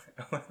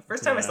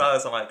 first time I saw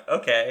this, I'm like,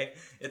 okay,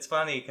 it's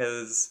funny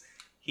because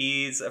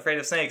he's afraid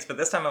of snakes, but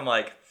this time I'm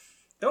like,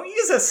 Don't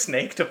use a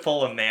snake to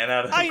pull a man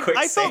out of the quicksand.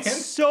 I felt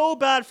so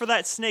bad for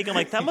that snake. I'm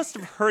like, that must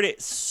have hurt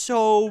it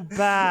so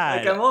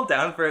bad. Like, I'm all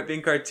down for it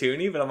being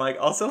cartoony, but I'm like,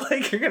 also,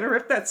 like, you're gonna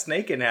rip that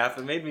snake in half.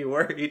 It made me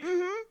worried.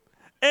 Mm-hmm.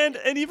 And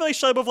even like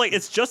Shia LaBeouf, like,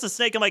 it's just a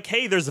snake. I'm like,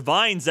 hey, there's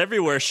vines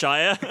everywhere,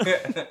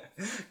 Shia.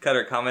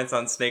 Cutter comments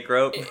on snake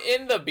rope.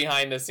 In the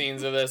behind the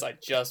scenes of this, I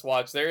just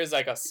watched, there is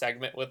like a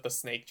segment with the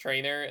snake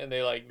trainer, and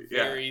they like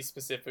very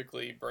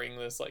specifically bring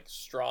this like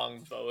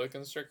strong boa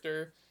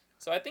constrictor.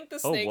 So I think the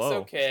snake's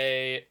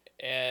okay,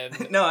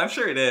 and no, I'm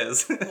sure it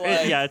is.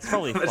 like, yeah, it's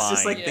probably fine. It's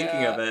just like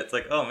thinking of it. It's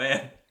like, oh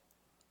man,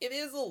 it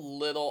is a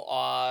little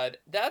odd.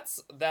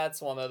 That's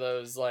one of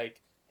those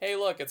like, hey,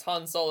 look, it's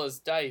Han Solo's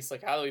dice.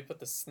 Like, how do we put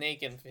the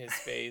snake in his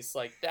face?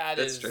 Like,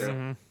 that's true.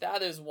 Mm-hmm.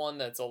 That is one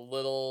that's a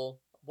little.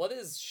 What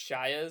is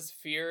Shia's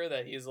fear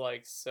that he's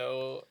like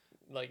so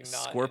like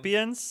not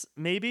scorpions?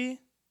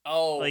 Maybe.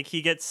 Oh, like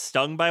he gets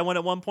stung by one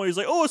at one point. He's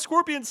like, "Oh, a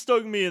scorpion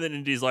stung me," and then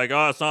Indy's like,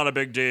 "Oh, it's not a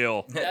big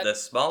deal." The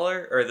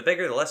smaller or the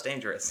bigger, the less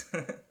dangerous.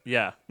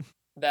 Yeah.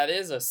 That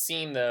is a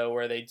scene though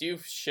where they do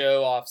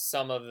show off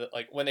some of the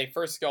like when they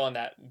first go on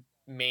that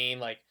main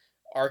like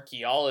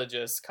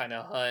archaeologist kind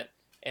of hunt.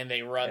 And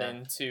they run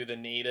into the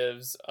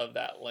natives of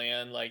that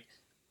land. Like,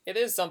 it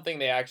is something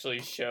they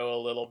actually show a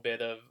little bit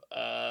of,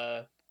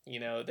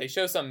 they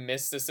show some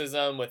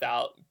mysticism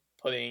without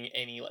putting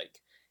any,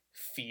 like,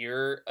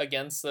 fear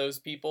against those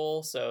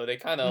people. So they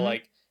kind of,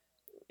 like,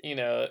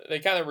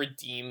 they kind of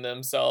redeem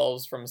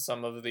themselves from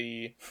some of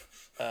the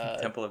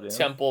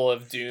Temple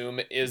of Doom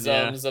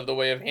isms of the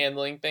way of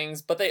handling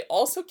things. But they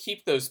also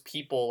keep those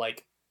people,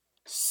 like,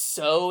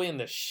 so in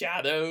the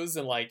shadows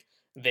and, like,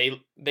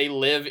 they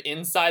live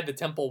inside the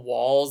temple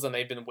walls and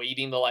they've been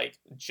waiting to like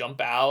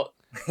jump out.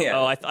 Yeah.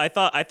 Oh, I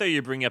thought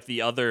you'd bring up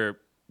the other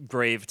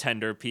grave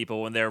tender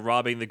people when they're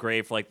robbing the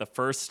grave for like the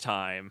first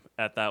time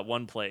at that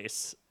one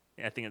place.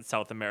 I think in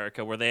South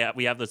America where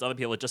we have those other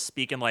people just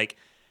speaking like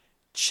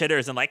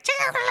chitters and like. Do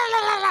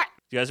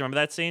you guys remember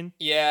that scene?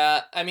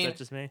 Yeah, I mean, is that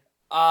just me?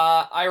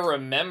 I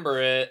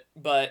remember it,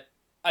 but.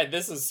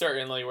 This is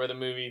certainly where the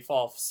movie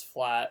falls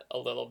flat a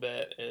little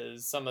bit,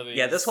 is some of the...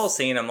 Yeah, this whole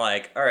scene, I'm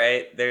like, all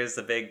right, there's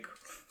a big,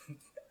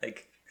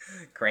 like,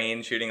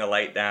 crane shooting a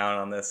light down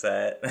on this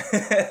set.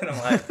 And I'm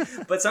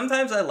like, but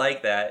sometimes I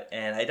like that,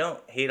 and I don't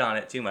hate on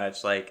it too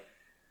much. Like,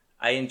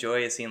 I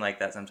enjoy a scene like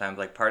that sometimes.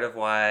 Like, part of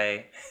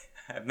why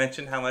I've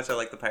mentioned how much I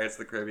like the Pirates of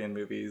the Caribbean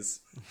movies,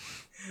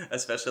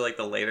 especially, like,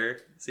 the later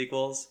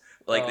sequels.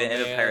 Like, the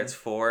end of Pirates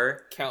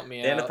 4. Count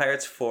me out. The end of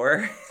Pirates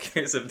 4,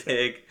 there's a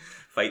big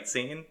fight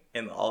scene,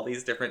 and all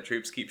these different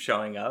troops keep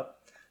showing up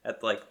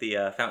at like the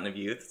Fountain of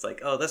Youth. It's like,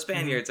 oh, the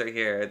Spaniards are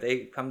here,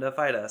 they come to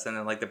fight us, and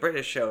then like the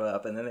British show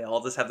up, and then they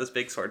all just have this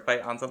big sword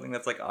fight on something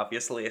that's like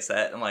obviously a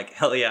set. I'm like,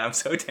 hell yeah, I'm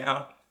so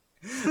down.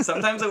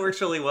 Sometimes it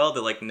works really well to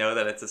like know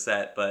that it's a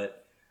set,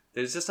 but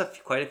there's just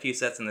quite a few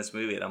sets in this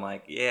movie, and I'm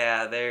like,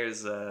 yeah,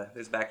 there's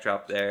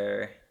backdrop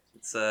there.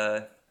 It's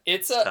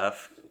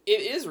tough.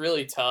 It is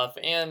really tough,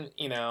 and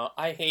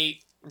I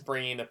hate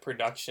bringing the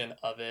production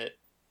of it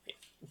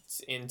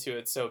into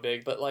it so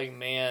big, but like,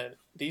 man,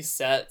 these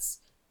sets,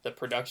 the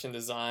production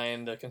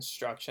design, the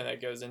construction that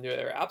goes into it,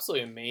 they're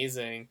absolutely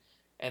amazing.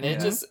 And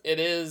it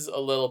is a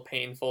little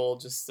painful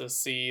just to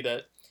see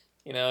that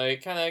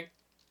it kind of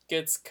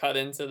gets cut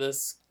into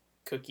this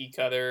cookie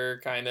cutter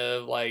kind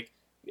of like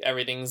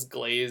everything's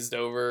glazed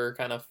over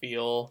kind of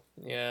feel.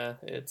 Yeah,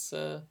 it's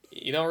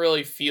you don't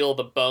really feel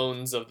the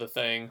bones of the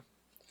thing.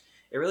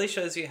 It really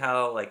shows you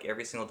how like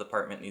every single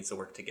department needs to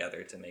work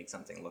together to make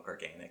something look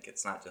organic.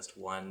 It's not just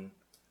one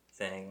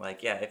thing.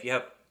 Like, yeah, if you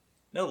have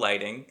no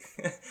lighting,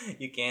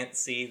 you can't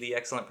see the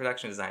excellent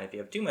production design. If you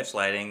have too much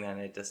lighting, then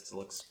it just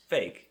looks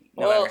fake,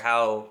 no matter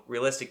how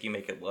realistic you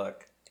make it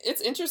look.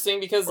 It's interesting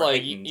because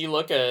like you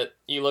look at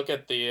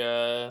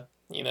the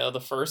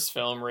the first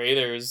film,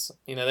 Raiders,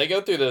 they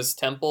go through those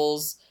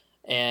temples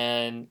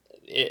and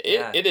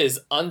it is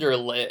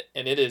underlit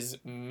and it is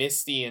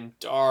misty and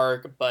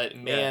dark, but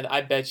man,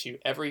 I bet you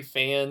every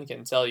fan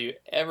can tell you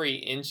every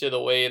inch of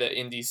the way that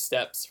Indy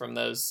steps from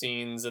those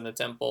scenes in the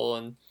temple,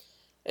 and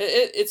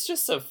it's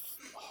just a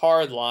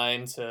hard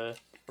line to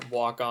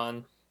walk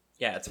on.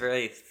 Yeah, it's a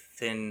very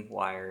thin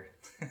wire.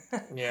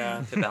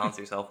 Yeah. To balance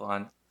yourself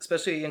on,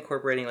 especially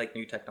incorporating like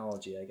new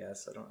technology, I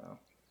guess. I don't know.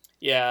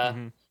 Yeah.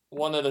 Mm-hmm.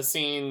 One of the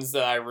scenes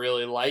that I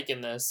really like in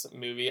this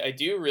movie, I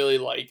do really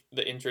like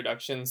the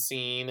introduction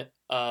scene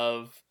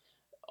of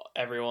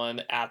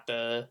everyone at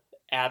the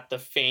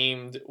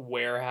famed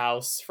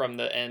warehouse from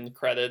the end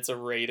credits of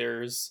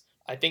Raiders.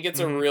 I think it's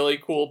a really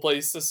cool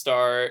place to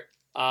start.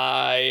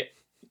 I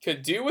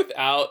could do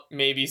without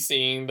maybe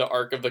seeing the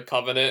Ark of the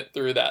Covenant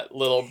through that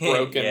little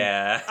broken...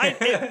 Yeah.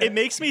 It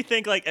makes me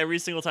think like every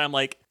single time,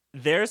 like,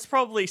 there's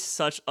probably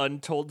such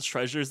untold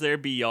treasures there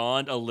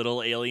beyond a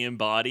little alien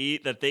body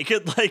that they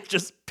could like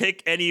just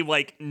pick any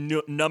like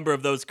number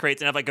of those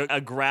crates and have like a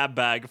grab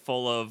bag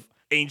full of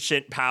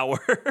ancient power.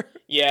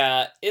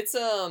 Yeah, it's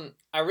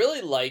I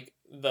really like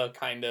the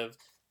kind of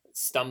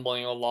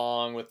stumbling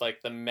along with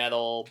like the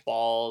metal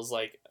balls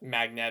like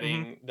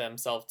magneting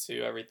themselves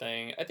to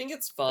everything. I think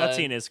it's fun. That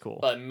scene is cool.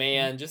 But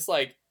man, just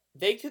like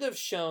they could have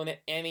shown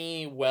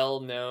any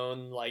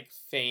well-known, like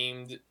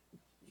famed,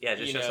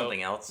 just show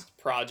something else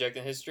project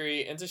in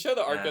history, and to show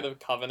the Ark of the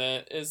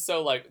Covenant is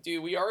so like,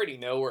 dude, we already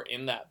know we're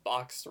in that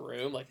boxed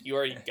room. Like you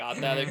already got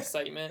that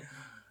excitement.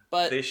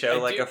 But they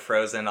show a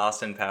frozen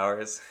Austin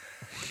Powers.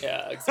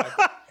 Yeah,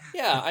 exactly.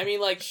 Yeah, I mean,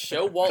 like,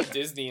 show Walt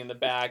Disney in the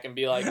back and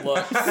be like,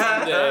 look,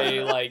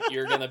 someday, like,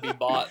 you're gonna be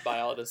bought by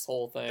all this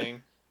whole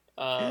thing.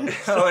 Oh,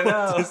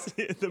 no.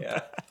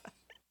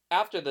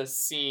 After this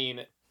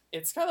scene,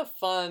 it's kind of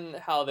fun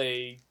how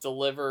they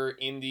deliver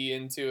Indy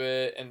into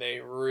it, and they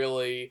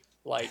really,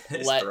 like,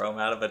 throw him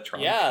out of a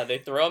trunk. Yeah, they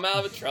throw him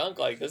out of a trunk.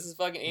 Like, this is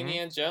fucking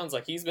Indiana Jones.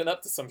 Like, he's been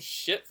up to some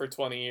shit for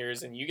 20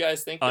 years, and you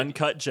guys think...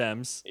 Uncut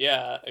gems.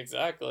 Yeah,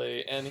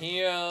 exactly. And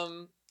he,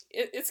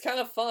 it's kind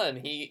of fun.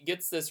 He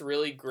gets this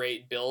really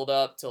great build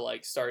up to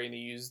like starting to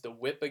use the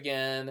whip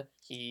again.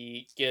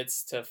 He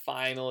gets to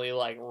finally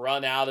like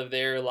run out of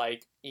there.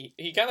 Like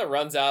he kind of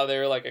runs out of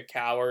there like a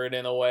coward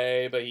in a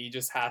way, but he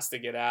just has to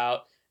get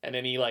out. And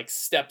then he like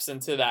steps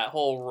into that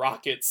whole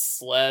rocket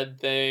sled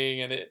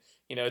thing, and it,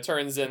 you know,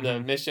 turns into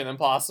Mission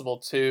Impossible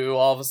 2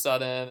 all of a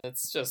sudden.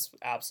 It's just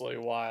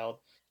absolutely wild.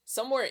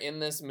 Somewhere in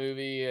this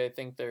movie, I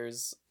think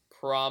there's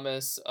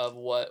promise of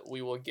what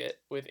we will get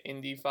with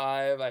Indy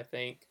 5. I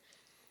think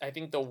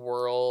the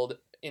world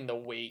in the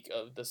wake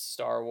of the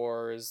Star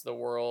Wars, the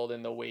world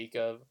in the wake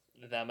of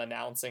them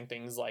announcing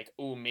things like,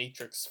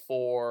 Matrix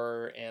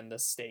 4 and the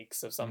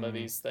stakes of some of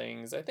these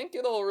things, I think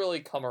it'll really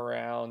come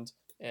around.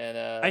 And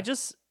I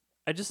just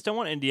don't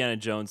want Indiana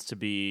Jones to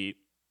be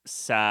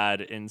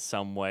sad in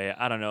some way.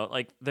 I don't know.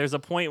 Like, there's a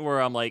point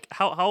where I'm like,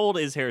 how old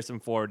is Harrison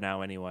Ford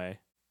now anyway?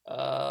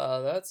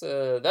 That's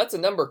a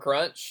number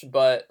crunch,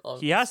 but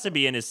he has to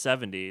be in his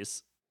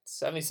 70s.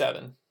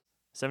 77.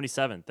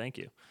 77, thank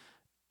you.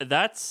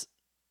 That's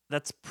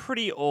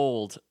pretty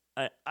old.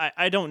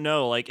 I don't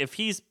know. Like, if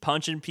he's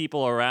punching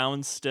people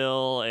around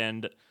still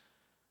and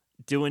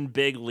doing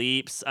big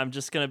leaps, I'm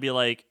just gonna be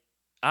like,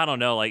 I don't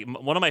know. Like,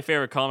 one of my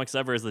favorite comics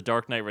ever is The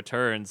Dark Knight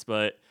Returns,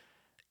 but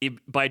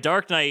by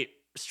Dark Knight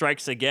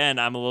Strikes Again,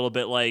 I'm a little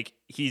bit like,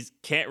 he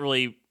can't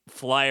really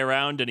fly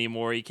around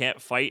anymore. He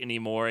can't fight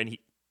anymore, and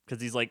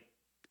because he's like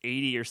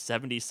 80 or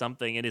 70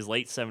 something, in his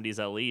late 70s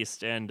at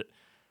least. And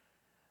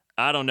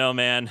I don't know,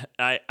 man.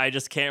 I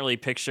just can't really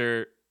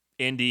picture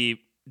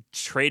Indy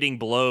trading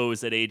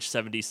blows at age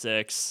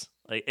 76.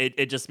 Like,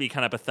 it'd just be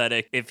kind of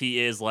pathetic if he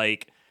is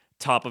like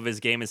top of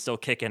his game and still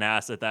kicking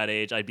ass at that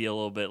age. I'd be a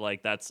little bit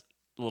like, that's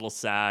a little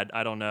sad.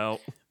 I don't know.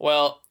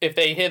 Well, if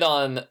they hit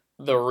on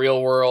the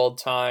real world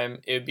time,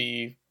 it'd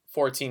be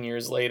 14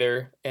 years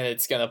later, and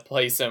it's gonna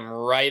place him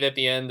right at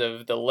the end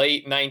of the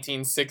late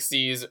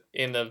 1960s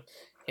in the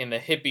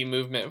hippie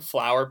movement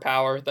flower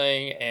power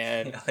thing.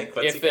 And like,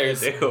 what's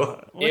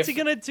he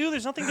gonna do?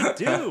 There's nothing to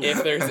do.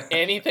 If there's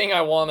anything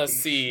I want to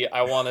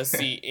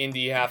see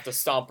Indy have to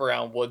stomp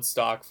around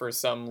Woodstock for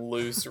some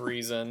loose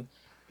reason.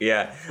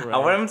 Yeah, right.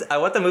 I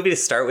want the movie to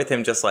start with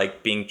him just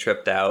like being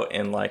tripped out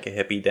in like a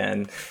hippie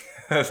den.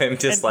 Of him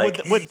just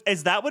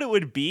is that what it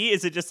would be?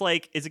 Is it just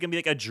like, is it gonna be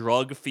like a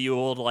drug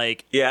fueled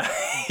like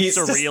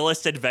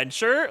surrealist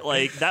adventure?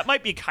 Like, that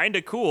might be kind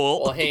of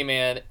cool. Well, hey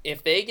man,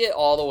 if they get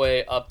all the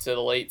way up to the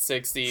late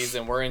 60s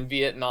and we're in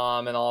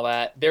Vietnam and all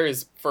that, there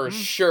is for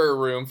sure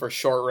room for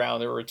Short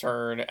Round to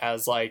return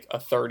as like a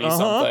 30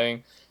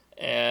 something,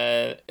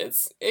 and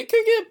it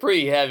could get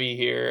pretty heavy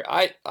here.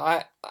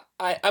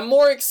 I'm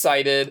more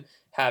excited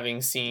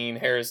having seen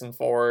Harrison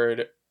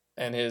Ford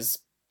and his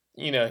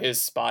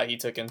spot he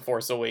took in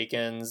Force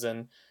Awakens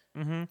and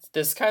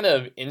this kind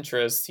of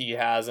interest he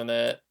has in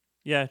it.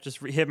 Yeah, just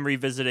him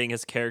revisiting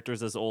his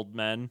characters as old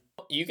men.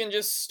 You can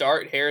just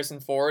start Harrison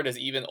Ford as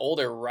even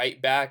older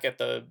right back at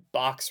the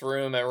box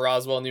room at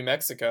Roswell, New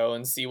Mexico,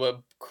 and see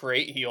what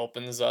crate he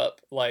opens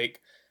up.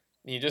 Like,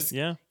 you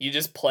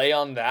just play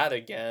on that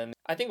again.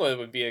 I think what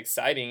would be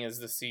exciting is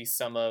to see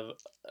some of,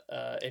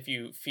 if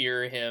you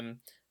fear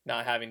him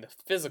not having the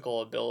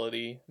physical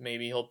ability,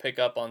 maybe he'll pick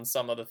up on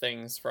some of the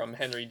things from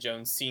Henry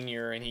Jones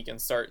Sr. and he can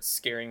start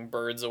scaring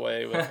birds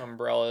away with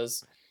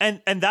umbrellas.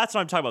 And that's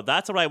what I'm talking about.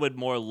 That's what I would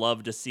more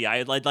love to see.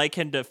 I'd like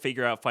him to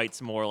figure out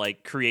fights more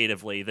like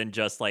creatively than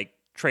just like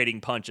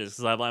trading punches.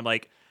 Because I'm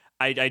like,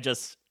 I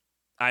don't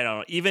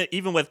know.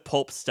 Even with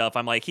Pulp stuff,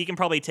 I'm like, he can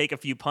probably take a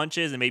few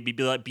punches and maybe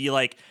be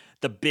like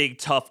the big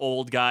tough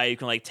old guy who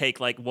can like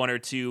take like 1 or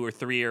 2 or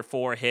 3 or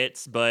 4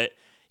 hits, but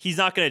he's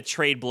not going to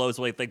trade blows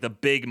with like the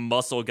big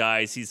muscle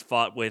guys he's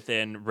fought with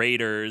in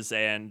Raiders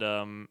and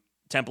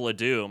Temple of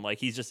Doom.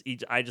 Like,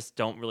 I just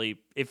don't really.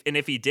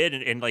 If he did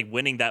and like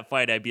winning that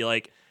fight, I'd be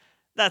like,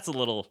 that's a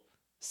little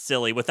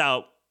silly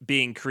without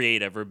being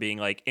creative or being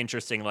like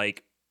interesting,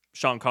 like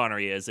Sean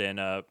Connery is in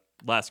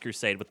Last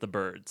Crusade with the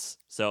birds.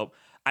 So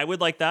I would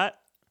like that.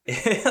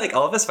 Like,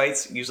 all of his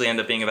fights usually end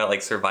up being about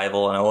like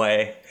survival in a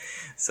way.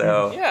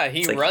 So yeah,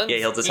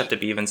 he'll just have to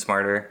be even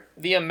smarter.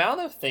 The amount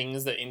of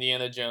things that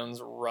Indiana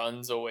Jones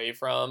runs away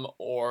from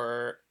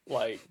or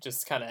like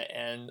just kind of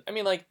end. I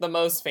mean, like the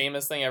most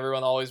famous thing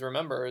everyone always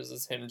remembers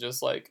is him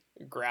just like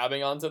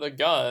grabbing onto the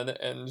gun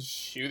and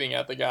shooting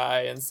at the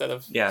guy instead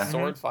of Yeah.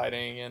 sword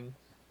fighting. And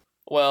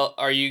well,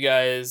 are you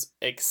guys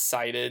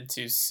excited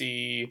to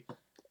see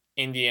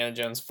Indiana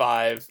Jones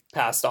 5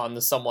 passed on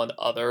to someone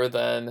other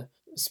than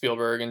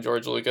Spielberg and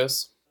George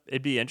Lucas?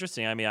 It'd be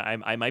interesting. I mean,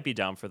 I might be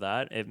down for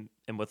that, and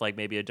with like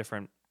maybe a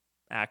different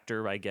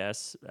actor, I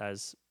guess.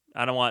 As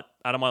I don't want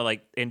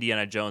like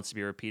Indiana Jones to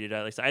be repeated.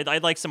 At least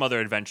I'd like some other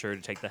adventure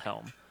to take the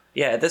helm.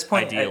 Yeah, at this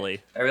point,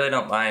 ideally, I really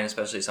don't mind,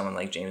 especially someone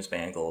like James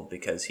Mangold,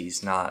 because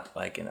he's not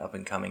like an up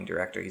and coming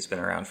director. He's been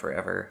around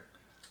forever,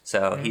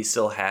 so he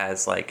still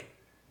has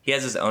he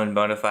has his own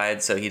bona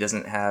fide. So he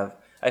doesn't have.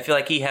 I feel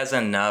like he has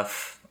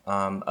enough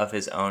of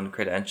his own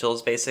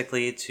credentials,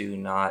 basically, to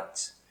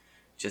not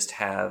just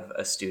have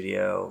a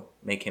studio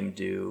make him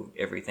do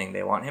everything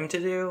they want him to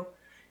do,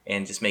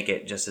 and just make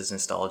it just as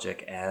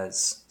nostalgic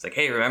as it's like,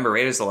 hey, remember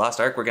Raiders of the Lost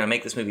Ark? We're going to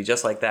make this movie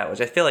just like that, which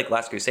I feel like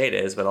Last Crusade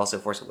is, but also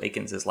Force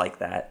Awakens is like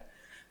that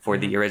for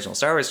the original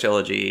Star Wars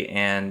trilogy.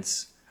 And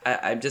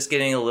I'm just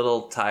getting a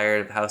little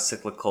tired of how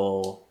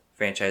cyclical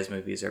franchise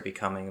movies are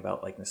becoming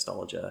about like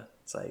nostalgia.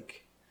 It's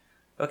like,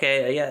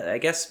 okay, yeah, I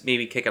guess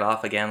maybe kick it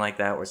off again like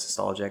that where it's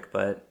nostalgic,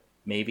 but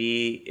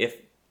maybe if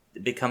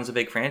it becomes a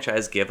big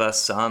franchise, give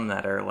us some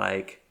that are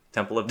like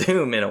Temple of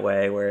Doom in a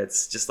way where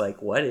it's just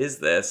like, what is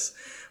this?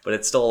 But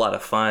it's still a lot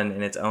of fun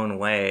in its own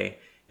way.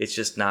 It's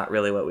just not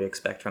really what we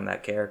expect from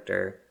that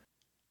character.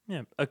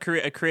 Yeah, a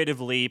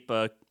creative leap,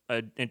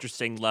 an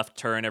interesting left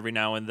turn every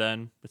now and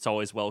then. It's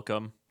always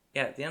welcome.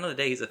 Yeah, at the end of the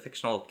day, he's a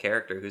fictional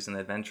character who's an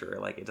adventurer.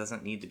 Like, it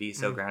doesn't need to be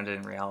so grounded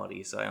in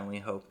reality. So I only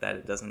hope that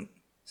it doesn't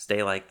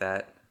stay like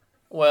that.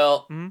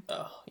 Well,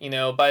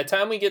 by the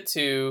time we get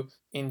to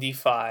Indy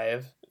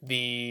 5,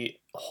 the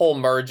whole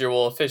merger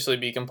will officially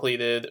be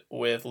completed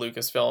with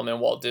Lucasfilm and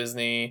Walt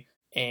Disney,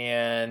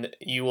 and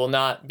you will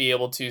not be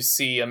able to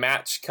see a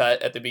match cut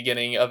at the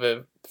beginning of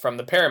it from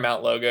the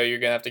Paramount logo. You're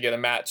going to have to get a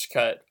match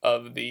cut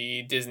of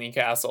the Disney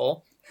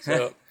castle.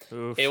 So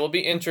it will be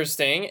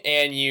interesting,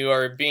 and you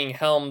are being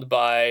helmed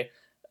by,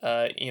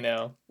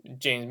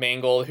 James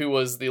Mangold, who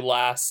was the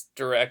last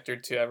director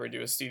to ever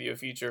do a studio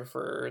feature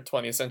for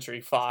 20th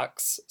Century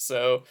Fox.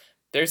 So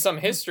there's some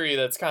history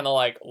that's kind of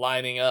like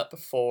lining up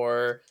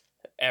for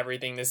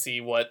everything to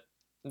see what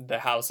the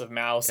House of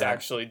Mouse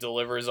actually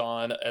delivers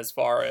on as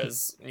far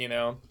as,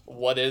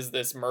 what is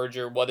this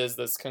merger? What is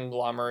this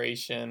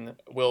conglomeration?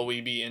 Will we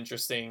be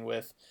interesting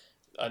with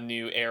a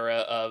new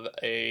era of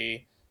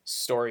a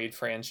storied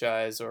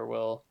franchise, or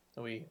will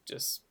we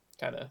just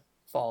kind of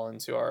fall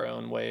into our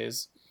own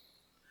ways?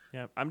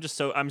 Yeah, I'm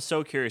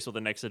so curious what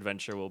the next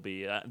adventure will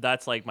be.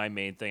 That's like my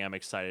main thing I'm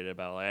excited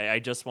about. I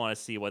just want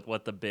to see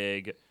what's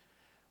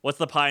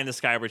the pie in the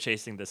sky we're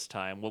chasing this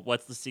time.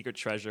 What's the secret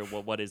treasure?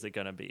 What is it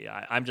gonna be?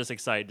 I'm just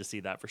excited to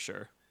see that for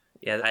sure.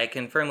 Yeah, I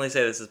can firmly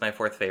say this is my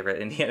fourth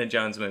favorite Indiana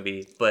Jones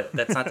movie, but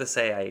that's not to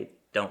say I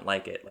don't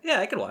like it.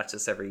 Yeah, I could watch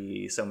this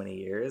every so many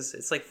years.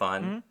 It's like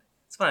fun. Mm-hmm.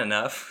 It's fun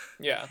enough.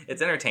 Yeah.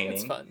 It's entertaining.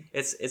 It's fun.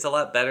 It's a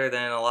lot better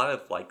than a lot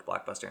of like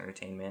blockbuster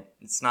entertainment.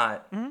 It's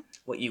not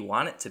what you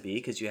want it to be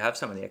because you have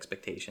so many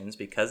expectations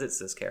because it's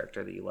this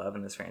character that you love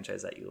and this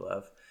franchise that you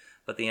love.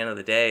 But at the end of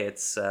the day,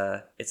 it's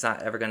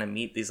not ever going to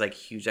meet these like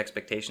huge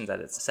expectations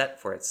that it's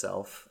set for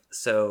itself.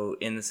 So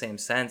in the same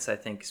sense, I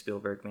think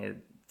Spielberg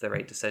made the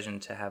right decision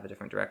to have a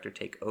different director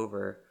take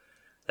over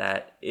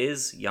that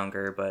is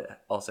younger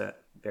but also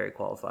very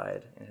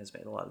qualified and has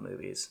made a lot of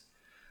movies.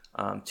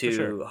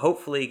 To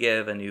hopefully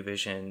give a new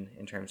vision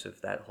in terms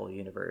of that whole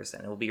universe.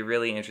 And it will be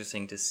really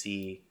interesting to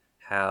see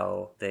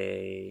how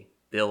they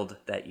build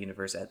that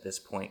universe at this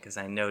point, because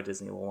I know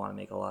Disney will want to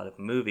make a lot of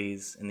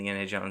movies in the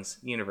Indiana Jones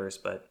universe,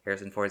 but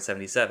Harrison Ford's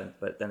 77.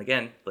 But then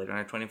again, Blade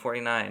Runner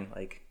 2049,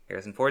 like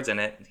Harrison Ford's in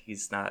it.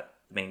 He's not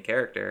the main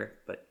character,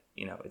 but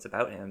it's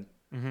about him.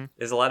 Mm-hmm.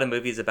 There's a lot of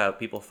movies about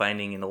people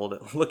finding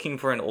looking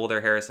for an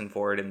older Harrison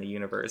Ford in the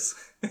universe.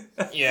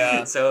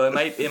 Yeah. So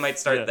it might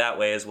start that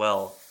way as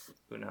well.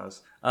 Who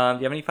knows? Do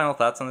you have any final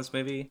thoughts on this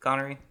movie,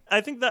 Connery? I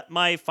think that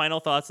my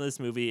final thoughts on this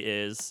movie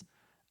is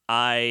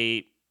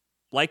I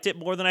liked it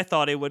more than I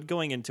thought I would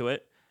going into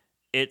it.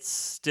 It's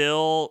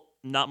still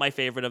not my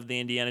favorite of the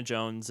Indiana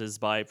Joneses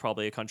by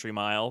probably a country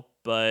mile,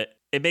 but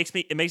it makes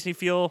me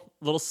feel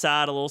a little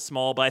sad, a little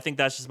small, but I think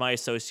that's just my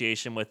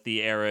association with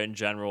the era in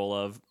general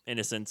of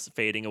innocence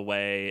fading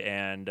away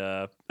and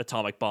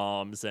atomic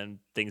bombs and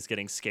things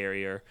getting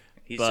scarier.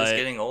 He's just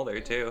getting older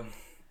too.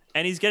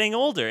 And he's getting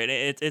older, and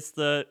it's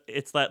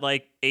that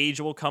like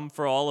age will come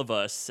for all of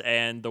us,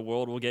 and the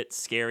world will get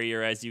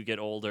scarier as you get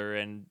older,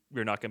 and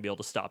you're not going to be able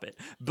to stop it,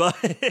 but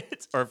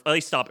or at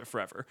least stop it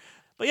forever.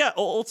 But yeah,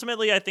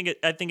 ultimately, I think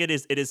it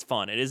is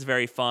fun. It is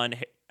very fun.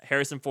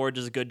 Harrison Ford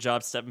does a good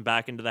job stepping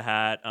back into the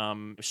hat.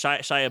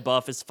 Shia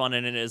LaBeouf is fun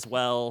in it as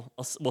well.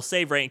 We'll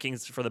save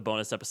rankings for the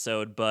bonus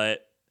episode,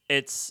 but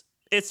it's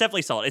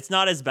definitely solid. It's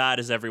not as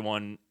bad as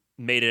everyone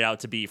made it out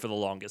to be for the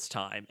longest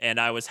time, and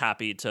I was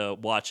happy to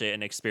watch it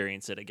and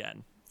experience it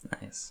again.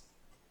 Nice.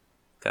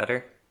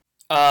 Cutter?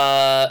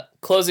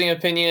 Closing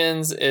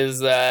opinions is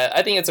that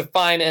I think it's a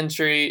fine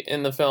entry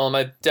in the film.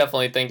 I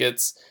definitely think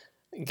it's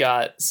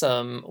got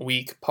some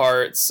weak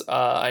parts.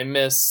 I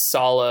miss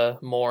Sala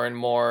more and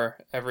more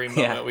every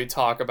moment we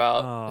talk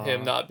about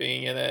him not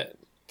being in it,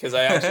 because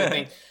I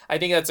actually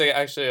think that's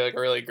actually like a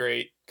really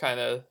great kind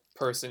of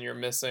person you're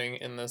missing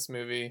in this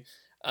movie.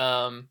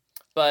 Sorry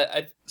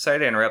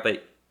to interrupt,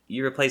 but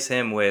you replace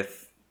him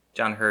with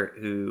John Hurt,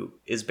 who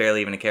is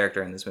barely even a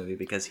character in this movie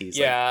because he's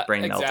like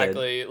brain melted.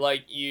 Exactly.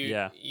 Like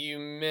you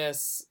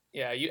miss,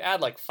 you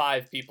add like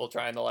 5 people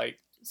trying to like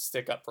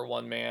stick up for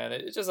one man.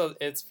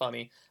 It's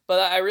funny,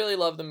 but I really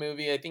love the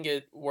movie. I think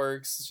it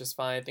works. It's just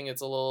fine. I think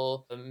it's a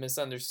little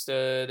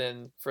misunderstood,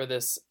 and for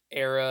this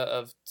era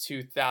of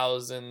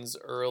 2000s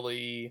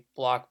early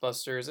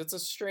blockbusters, it's a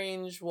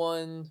strange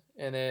one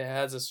and it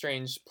has a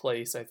strange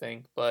place, I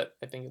think, but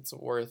I think it's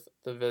worth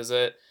the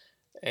visit.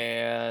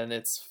 And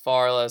it's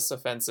far less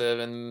offensive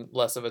and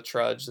less of a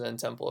trudge than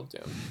Temple of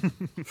Doom.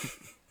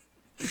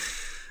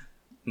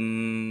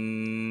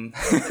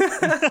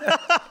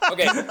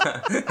 Okay,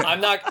 I'm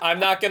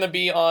not gonna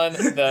be on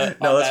the.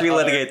 No, let's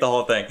relitigate the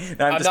whole thing.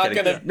 No, I'm not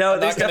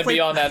gonna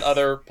be on that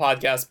other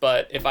podcast.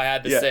 But if I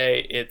had to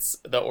say, it's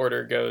the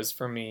order goes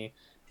for me.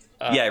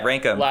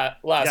 Rank them.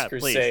 Last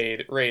Crusade,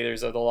 please.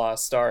 Raiders of the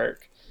Lost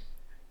Ark,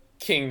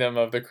 Kingdom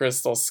of the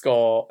Crystal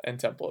Skull, and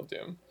Temple of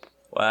Doom.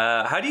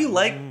 Wow, how do you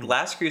like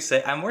Last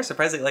Crusade? I'm more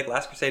surprised that you like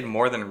Last Crusade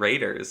more than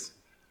Raiders,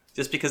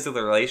 just because of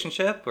the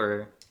relationship,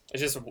 or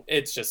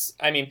it's just.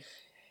 I mean,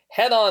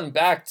 head on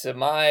back to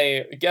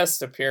my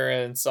guest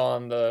appearance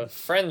on the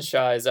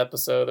franchise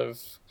episode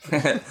of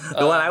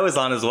the one I was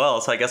on as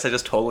well. So I guess I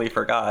just totally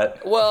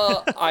forgot.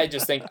 Well, I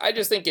just think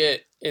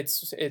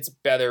it's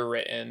better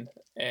written,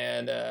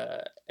 and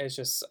I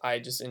just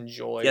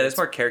enjoy. Yeah, there's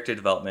more character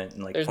development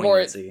and like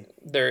poignancy.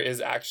 There is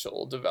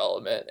actual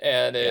development,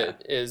 and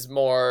it is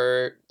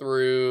more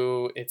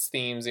through its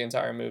themes the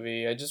entire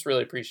movie. I just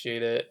really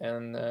appreciate it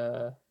and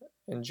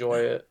enjoy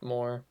it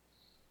more.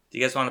 Do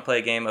you guys want to play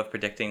a game of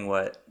predicting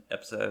what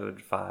episode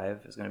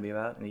 5 is going to be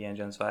about? Indiana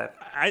Jones 5?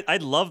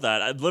 I'd love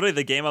that. Literally,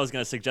 the game I was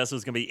going to suggest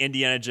was going to be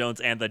Indiana Jones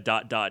and the ...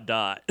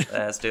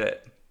 Let's do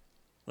it.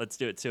 Let's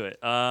do it to it.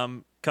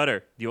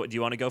 Cutter, do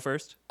you want to go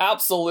first?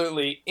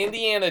 Absolutely.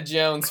 Indiana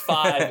Jones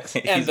 5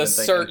 and the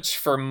search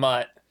for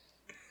Mutt.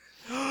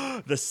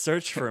 The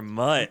search for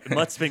Mutt.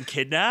 Mutt's been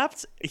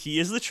kidnapped? He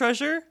is the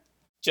treasure?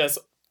 Just,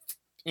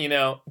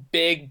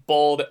 big,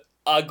 bold,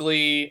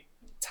 ugly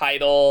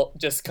title.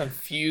 Just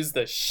confuse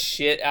the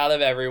shit out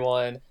of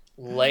everyone.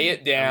 Lay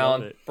it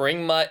down.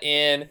 Bring Mutt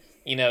in.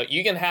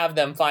 You can have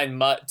them find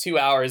Mutt 2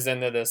 hours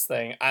into this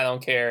thing. I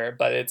don't care.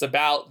 But it's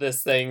about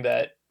this thing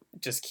that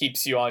just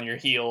keeps you on your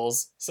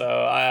heels. So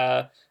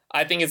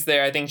I think it's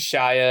there. I think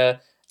Shia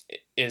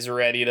is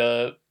ready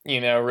to,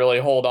 really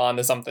hold on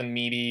to something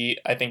meaty.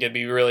 I think it'd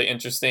be really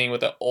interesting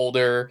with an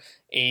older,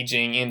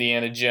 aging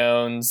Indiana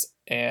Jones.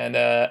 And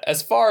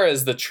as far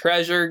as the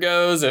treasure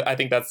goes, I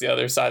think that's the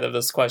other side of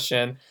this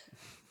question.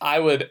 I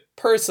would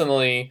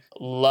personally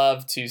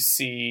love to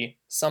see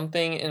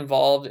something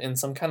involved in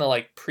some kind of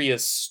like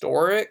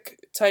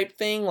prehistoric type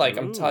thing. Like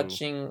I'm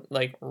touching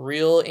like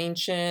real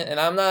ancient, and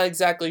I'm not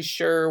exactly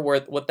sure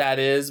what that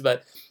is,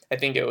 but I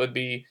think it would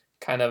be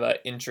kind of an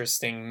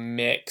interesting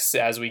mix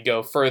as we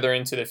go further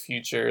into the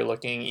future,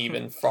 looking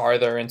even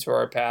farther into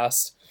our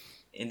past.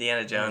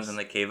 Indiana Jones and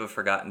the Cave of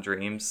Forgotten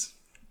Dreams,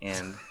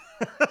 and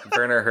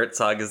Werner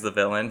Herzog is the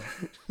villain.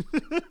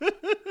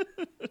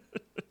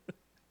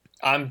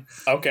 I'm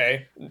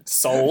okay.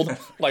 Sold.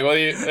 Like, what do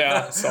you?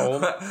 Yeah,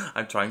 sold.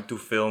 I'm trying to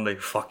film a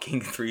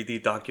fucking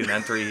 3D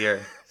documentary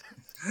here.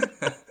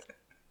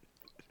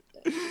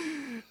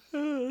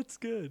 That's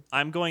good.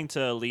 I'm going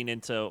to lean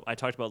into. I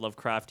talked about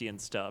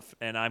Lovecraftian stuff,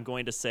 and I'm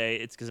going to say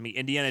it's going to be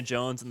Indiana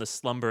Jones and the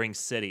Slumbering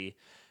City.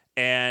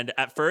 And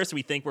at first,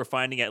 we think we're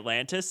finding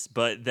Atlantis,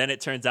 but then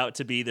it turns out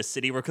to be the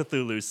city where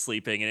Cthulhu's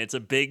sleeping, and it's a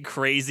big,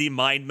 crazy,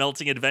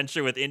 mind-melting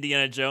adventure with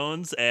Indiana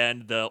Jones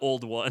and the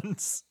old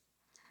ones.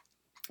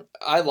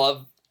 I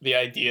love the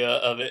idea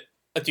of it.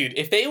 Dude,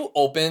 if they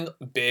opened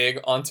big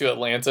onto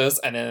Atlantis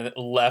and then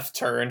left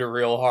turned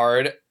real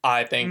hard,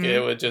 I think it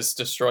would just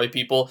destroy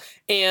people.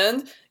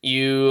 And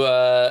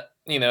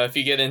if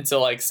you get into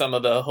like some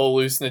of the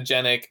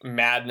hallucinogenic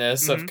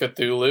madness of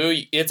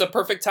Cthulhu, it's a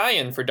perfect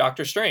tie-in for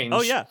Doctor Strange.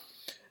 Oh, yeah.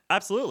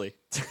 Absolutely.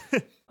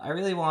 I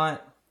really want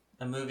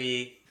a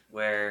movie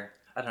where,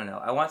 I don't know,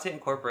 I want to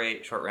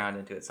incorporate Short Round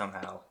into it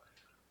somehow.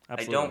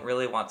 Absolutely. I don't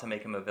really want to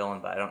make him a villain,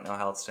 but I don't know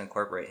how else to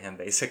incorporate him,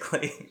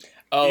 basically.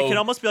 It can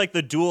almost be like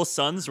the dual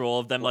sons role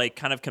of them, like,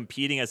 kind of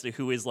competing as to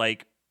who is,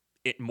 like,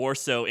 more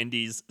so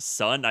Indy's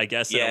son, I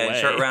guess, in a way.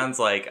 Yeah, Short Round's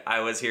like, I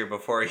was here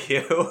before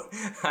you.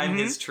 I'm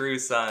his true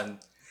son.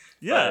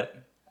 Yeah.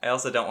 But I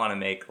also don't want to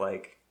make,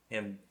 like,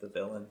 him the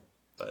villain.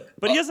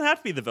 But he doesn't have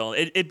to be the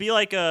villain. It'd be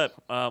like a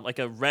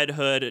Red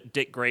Hood,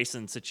 Dick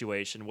Grayson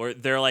situation where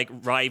they're like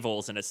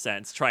rivals in a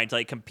sense, trying to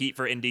like compete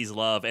for Indy's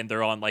love, and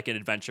they're on like an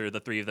adventure, the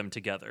three of them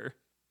together.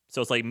 So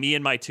it's like me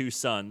and my two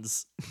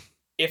sons.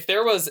 If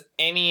there was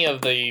any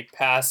of the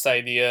past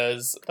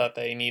ideas that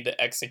they need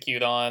to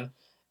execute on,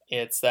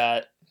 It's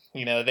that,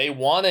 they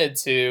wanted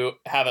to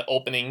have an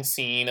opening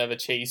scene of a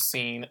chase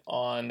scene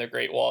on the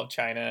Great Wall of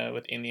China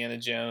with Indiana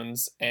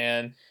Jones.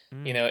 And,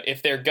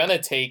 if they're going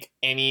to take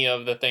any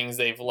of the things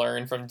they've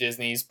learned from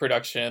Disney's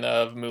production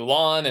of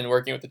Mulan and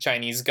working with the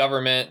Chinese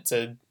government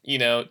to,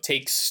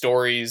 take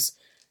stories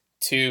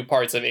to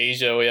parts of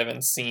Asia we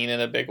haven't seen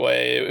in a big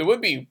way, it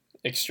would be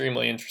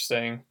extremely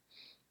interesting.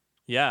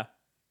 Yeah.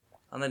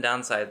 On the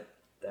downside,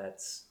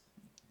 that's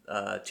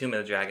Tomb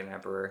of the Dragon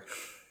Emperor.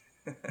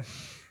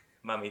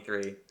 Mummy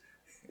 3.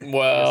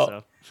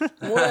 Well,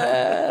 but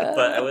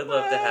I would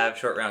love to have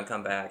Short Round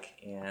come back,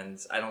 and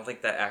I don't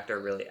think that actor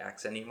really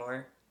acts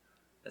anymore,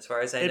 as far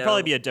as I know. It'd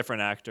probably be a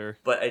different actor.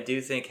 But I do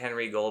think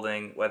Henry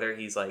Golding, whether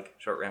he's like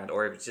Short Round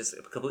or if it's just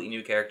a completely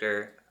new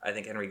character, I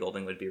think Henry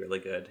Golding would be really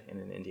good in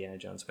an Indiana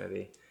Jones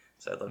movie.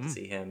 So I'd love to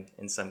see him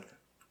in some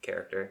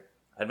character.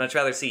 I'd much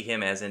rather see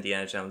him as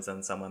Indiana Jones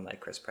than someone like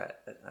Chris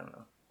Pratt. I don't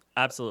know.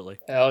 Absolutely.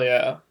 Hell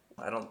yeah.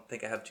 I don't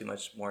think I have too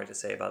much more to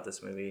say about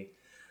this movie.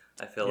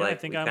 I feel I like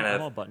think we I'm kind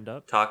of all buttoned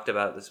up. talked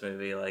about this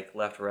movie like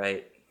left,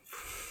 right,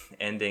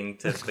 ending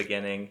to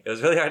beginning. It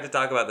was really hard to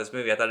talk about this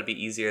movie. I thought it'd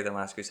be easier than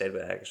Last Crusade,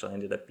 but it actually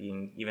ended up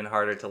being even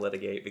harder to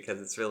litigate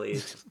because it's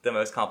really the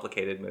most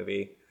complicated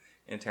movie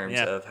in terms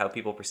of how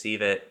people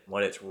perceive it,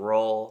 what its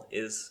role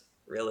is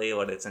really,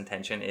 what its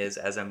intention is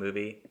as a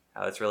movie,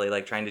 how it's really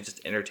like trying to just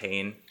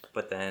entertain,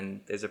 but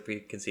then there's a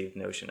preconceived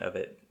notion of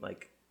it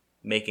like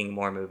making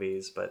more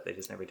movies, but they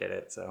just never did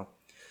it. So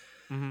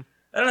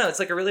I don't know, it's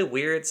like a really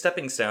weird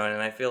stepping stone,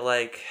 and I feel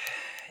like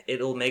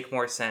it'll make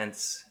more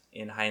sense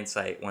in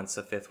hindsight once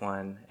the fifth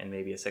one and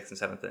maybe a sixth and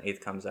seventh and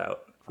eighth comes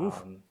out.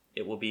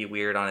 It will be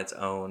weird on its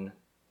own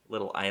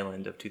little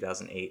island of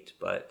 2008,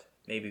 but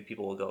maybe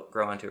people will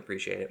grow on to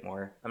appreciate it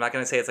more. I'm not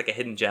going to say it's like a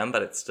hidden gem,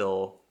 but it's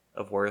still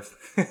of worth.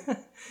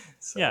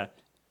 So, yeah,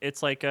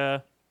 it's like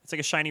a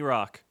shiny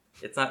rock.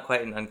 It's not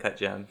quite an uncut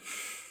gem.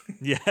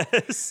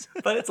 Yes,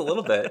 but it's a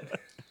little bit.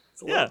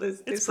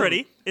 It's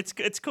pretty.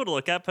 It's cool to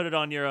look at. Put it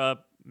on your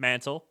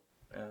mantle.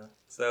 Yeah.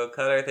 So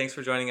Cutter, thanks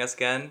for joining us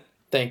again.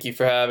 Thank you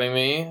for having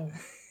me.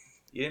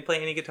 You didn't play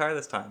any guitar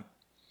this time.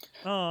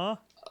 Aw.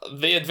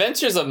 The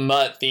Adventures of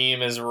Mutt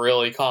theme is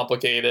really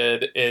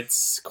complicated.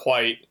 It's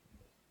quite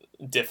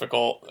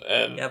difficult.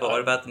 And, yeah, but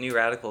what about the new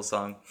Radical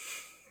song?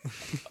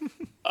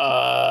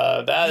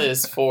 That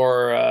is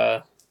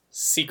for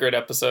secret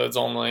episodes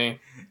only.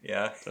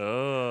 Yeah.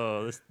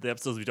 Oh, the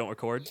episodes we don't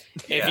record.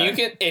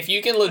 If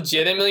you can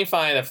legitimately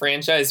find a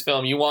franchise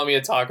film you want me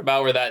to talk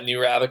about where that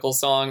new Radical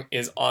song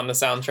is on the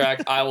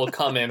soundtrack, I will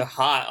come in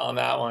hot on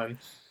that one.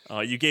 Oh,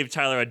 you gave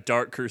Tyler a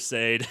Dark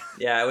Crusade.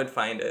 Yeah, I would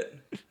find it.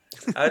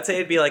 I would say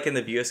it'd be like in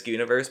the Buisk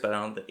universe, but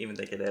I don't even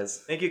think it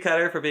is. Thank you,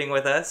 Cutter, for being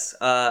with us.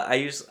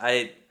 I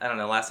don't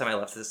know, last time I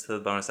left this to the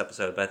bonus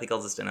episode, but I think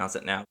I'll just announce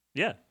it now.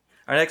 Yeah.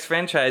 Our next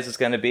franchise is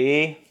going to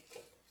be...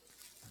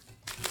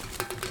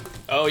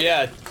 Oh,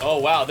 yeah. Oh,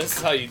 wow. This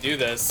is how you do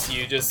this.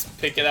 You just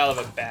pick it out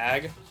of a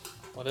bag.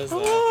 What is that?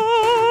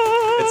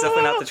 It's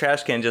definitely not the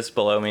trash can just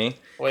below me.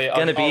 Wait,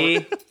 gonna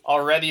be...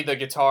 Already the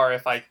guitar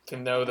if I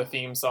can know the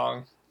theme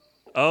song.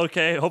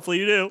 Okay, hopefully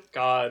you do.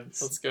 God,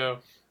 let's go.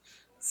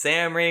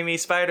 Sam Raimi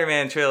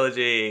Spider-Man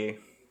trilogy.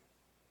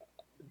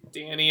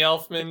 Danny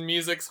Elfman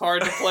music's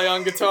hard to play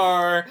on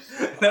guitar.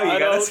 No, you you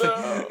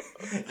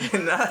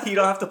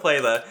don't have to play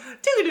the...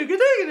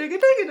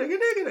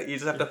 You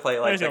just have to play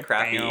like the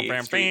crappy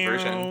street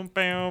version.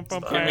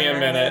 Give me a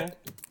minute.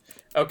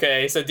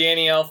 Okay, so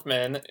Danny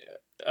Elfman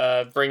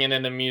bringing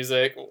in the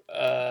music.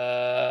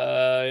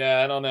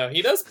 Yeah, I don't know.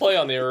 He does play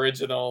on the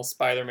original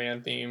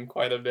Spider-Man theme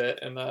quite a bit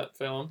in that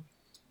film.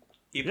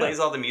 He plays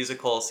all the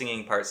musical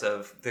singing parts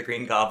of The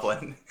Green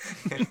Goblin.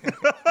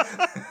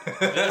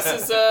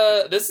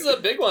 This is a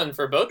big one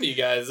for both of you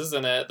guys,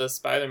 isn't it? The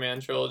Spider-Man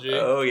trilogy.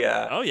 Oh,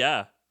 yeah. Oh,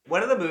 yeah.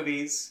 One of the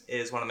movies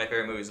is one of my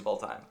favorite movies of all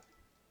time.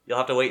 You'll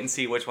have to wait and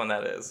see which one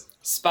that is.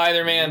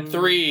 Spider-Man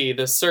 3,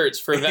 The Search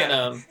for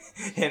Venom.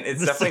 Yeah. And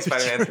it's definitely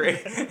Spider-Man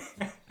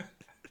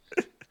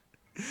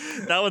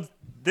 3.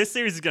 This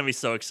series is going to be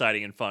so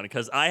exciting and fun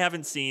because I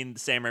haven't seen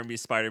Sam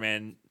Raimi's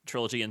Spider-Man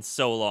trilogy in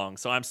so long,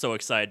 so I'm so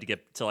excited to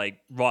get to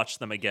watch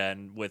them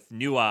again with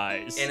new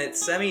eyes. And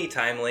it's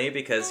semi-timely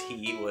because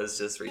he was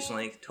just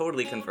recently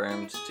totally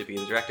confirmed to be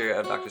the director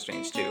of Doctor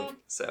Strange 2.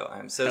 So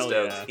I'm so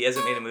stoked. Yeah. He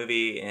hasn't made a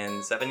movie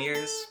in 7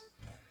 years,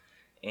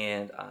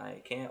 and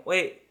I can't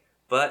wait.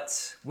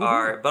 But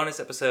our bonus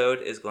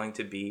episode is going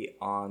to be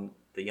on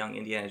the Young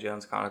Indiana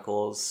Jones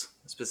Chronicles,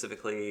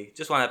 specifically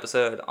just one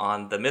episode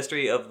on The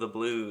Mystery of the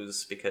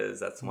Blues, because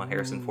that's the one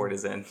Harrison Ford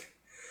is in.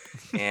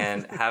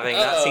 And having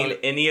not seen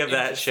any of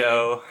that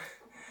show,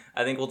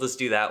 I think we'll just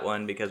do that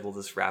one because we'll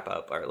just wrap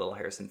up our little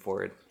Harrison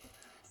Ford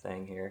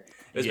thing here.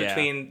 It was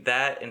between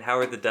that and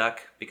Howard the Duck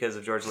because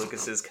of George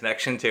Lucas's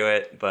connection to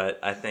it, but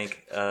I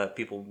think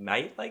people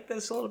might like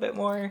this a little bit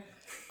more.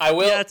 I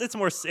will. Yeah,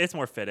 it's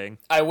more fitting.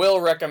 I will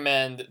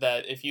recommend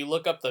that if you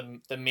look up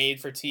the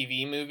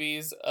made-for-TV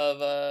movies of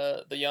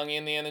the Young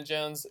Indiana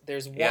Jones,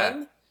 there's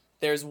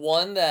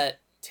one that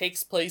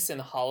takes place in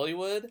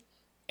Hollywood.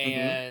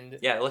 And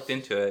I looked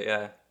into it,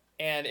 yeah.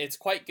 And it's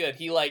quite good.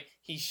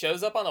 He he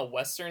shows up on a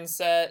Western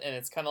set, and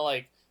it's kind of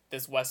like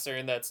this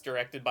Western that's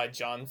directed by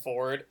John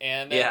Ford,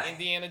 and then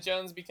Indiana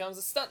Jones becomes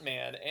a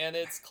stuntman, and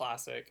it's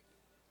classic.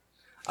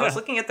 I was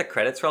looking at the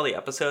credits for all the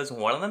episodes, and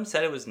one of them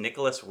said it was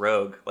Nicholas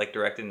Roeg, like,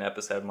 directed an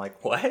episode. I'm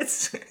like,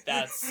 what?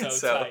 That's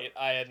so tight.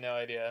 I had no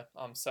idea.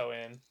 I'm so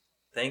in.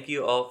 Thank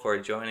you all for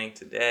joining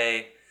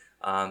today.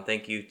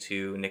 Thank you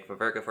to Nick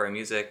Vaverka for our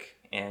music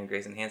and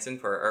Grayson Hanson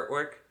for our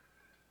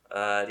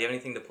artwork. Do you have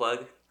anything to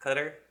plug,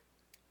 Cutter?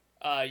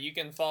 You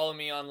can follow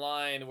me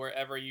online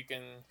wherever you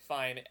can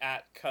find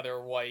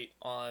 @CutterWhite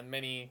on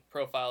many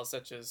profiles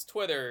such as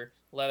Twitter,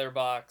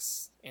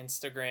 Letterboxd,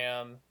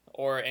 Instagram,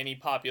 or any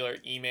popular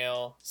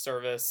email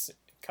service,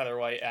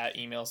 CutterWhite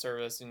 @email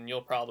service, and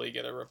you'll probably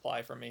get a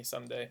reply from me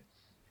someday.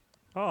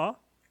 Aw.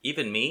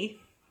 Even me?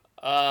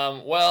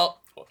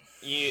 Well,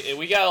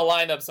 we gotta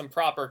line up some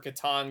proper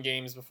Catan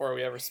games before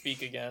we ever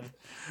speak again.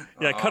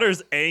 Yeah,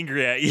 Cutter's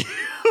angry at you.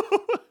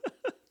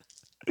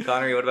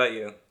 Connery, what about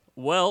you?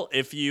 Well,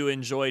 if you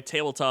enjoy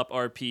tabletop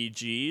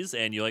RPGs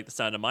and you like the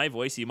sound of my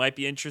voice, you might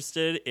be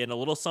interested in a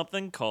little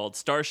something called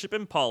Starship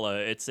Impala.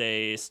 It's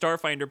a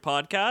Starfinder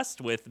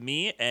podcast with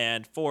me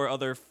and 4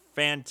 other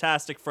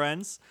fantastic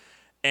friends,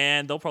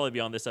 and they'll probably be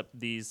on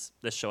this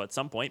show at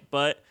some point.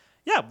 But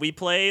yeah, we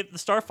play the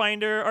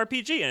Starfinder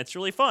RPG, and it's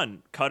really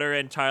fun. Cutter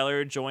and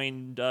Tyler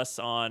joined us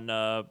on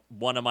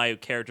one of my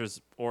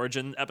characters'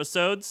 origin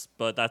episodes,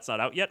 but that's not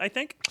out yet, I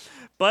think.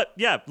 But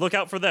yeah, look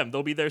out for them.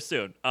 They'll be there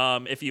soon.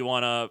 If you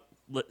want to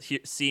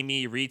see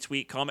me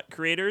retweet comic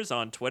creators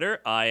on Twitter,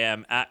 I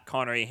am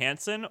 @Connery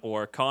Hansen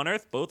or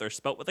Connerth. Both are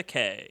spelt with a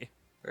K.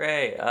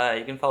 Great.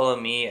 You can follow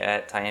me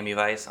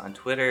 @TiamiVice on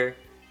Twitter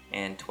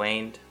and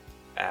Twained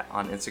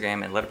on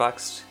Instagram and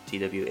Letterboxd,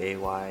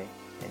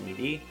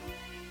 TWAYNED.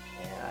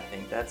 And I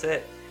think that's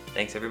it.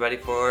 Thanks everybody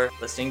for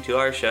listening to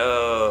our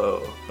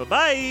show.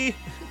 Bye-bye!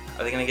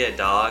 Are they going to get a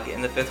dog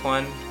in the 5th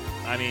one?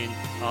 I mean,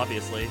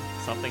 obviously,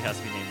 something has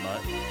to be named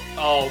Mutt.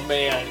 Oh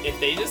man, if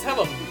they just have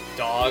a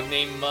dog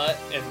named Mutt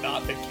and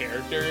not the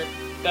character,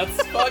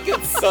 that's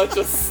fucking such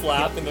a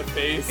slap in the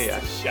face to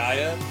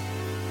Shia.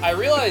 I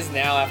realize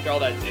now, after all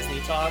that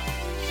Disney talk,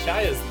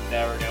 Shia's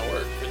never gonna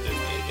work for Disney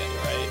again,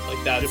 right?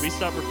 Like that's... Did we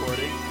stop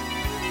recording?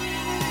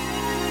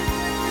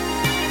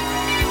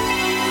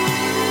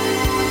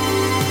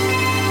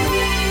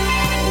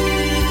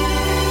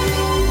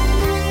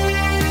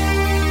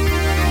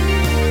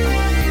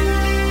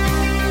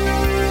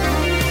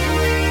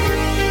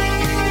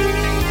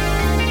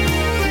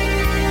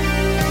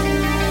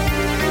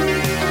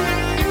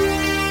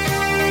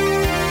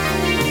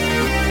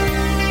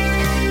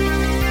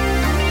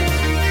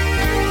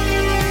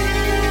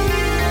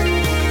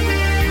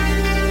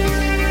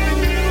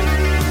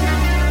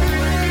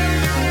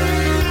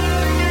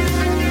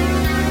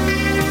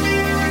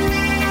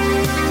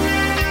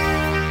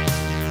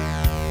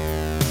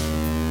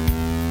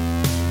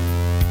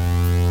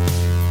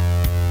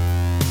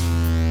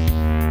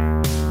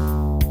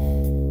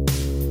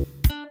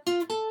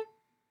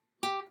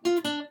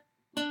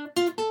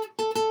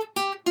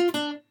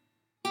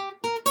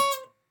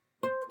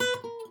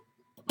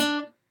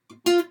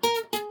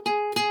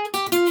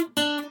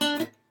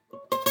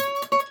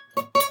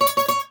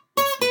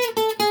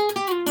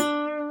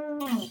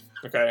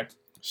 Okay.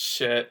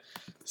 Shit.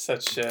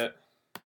 Such shit.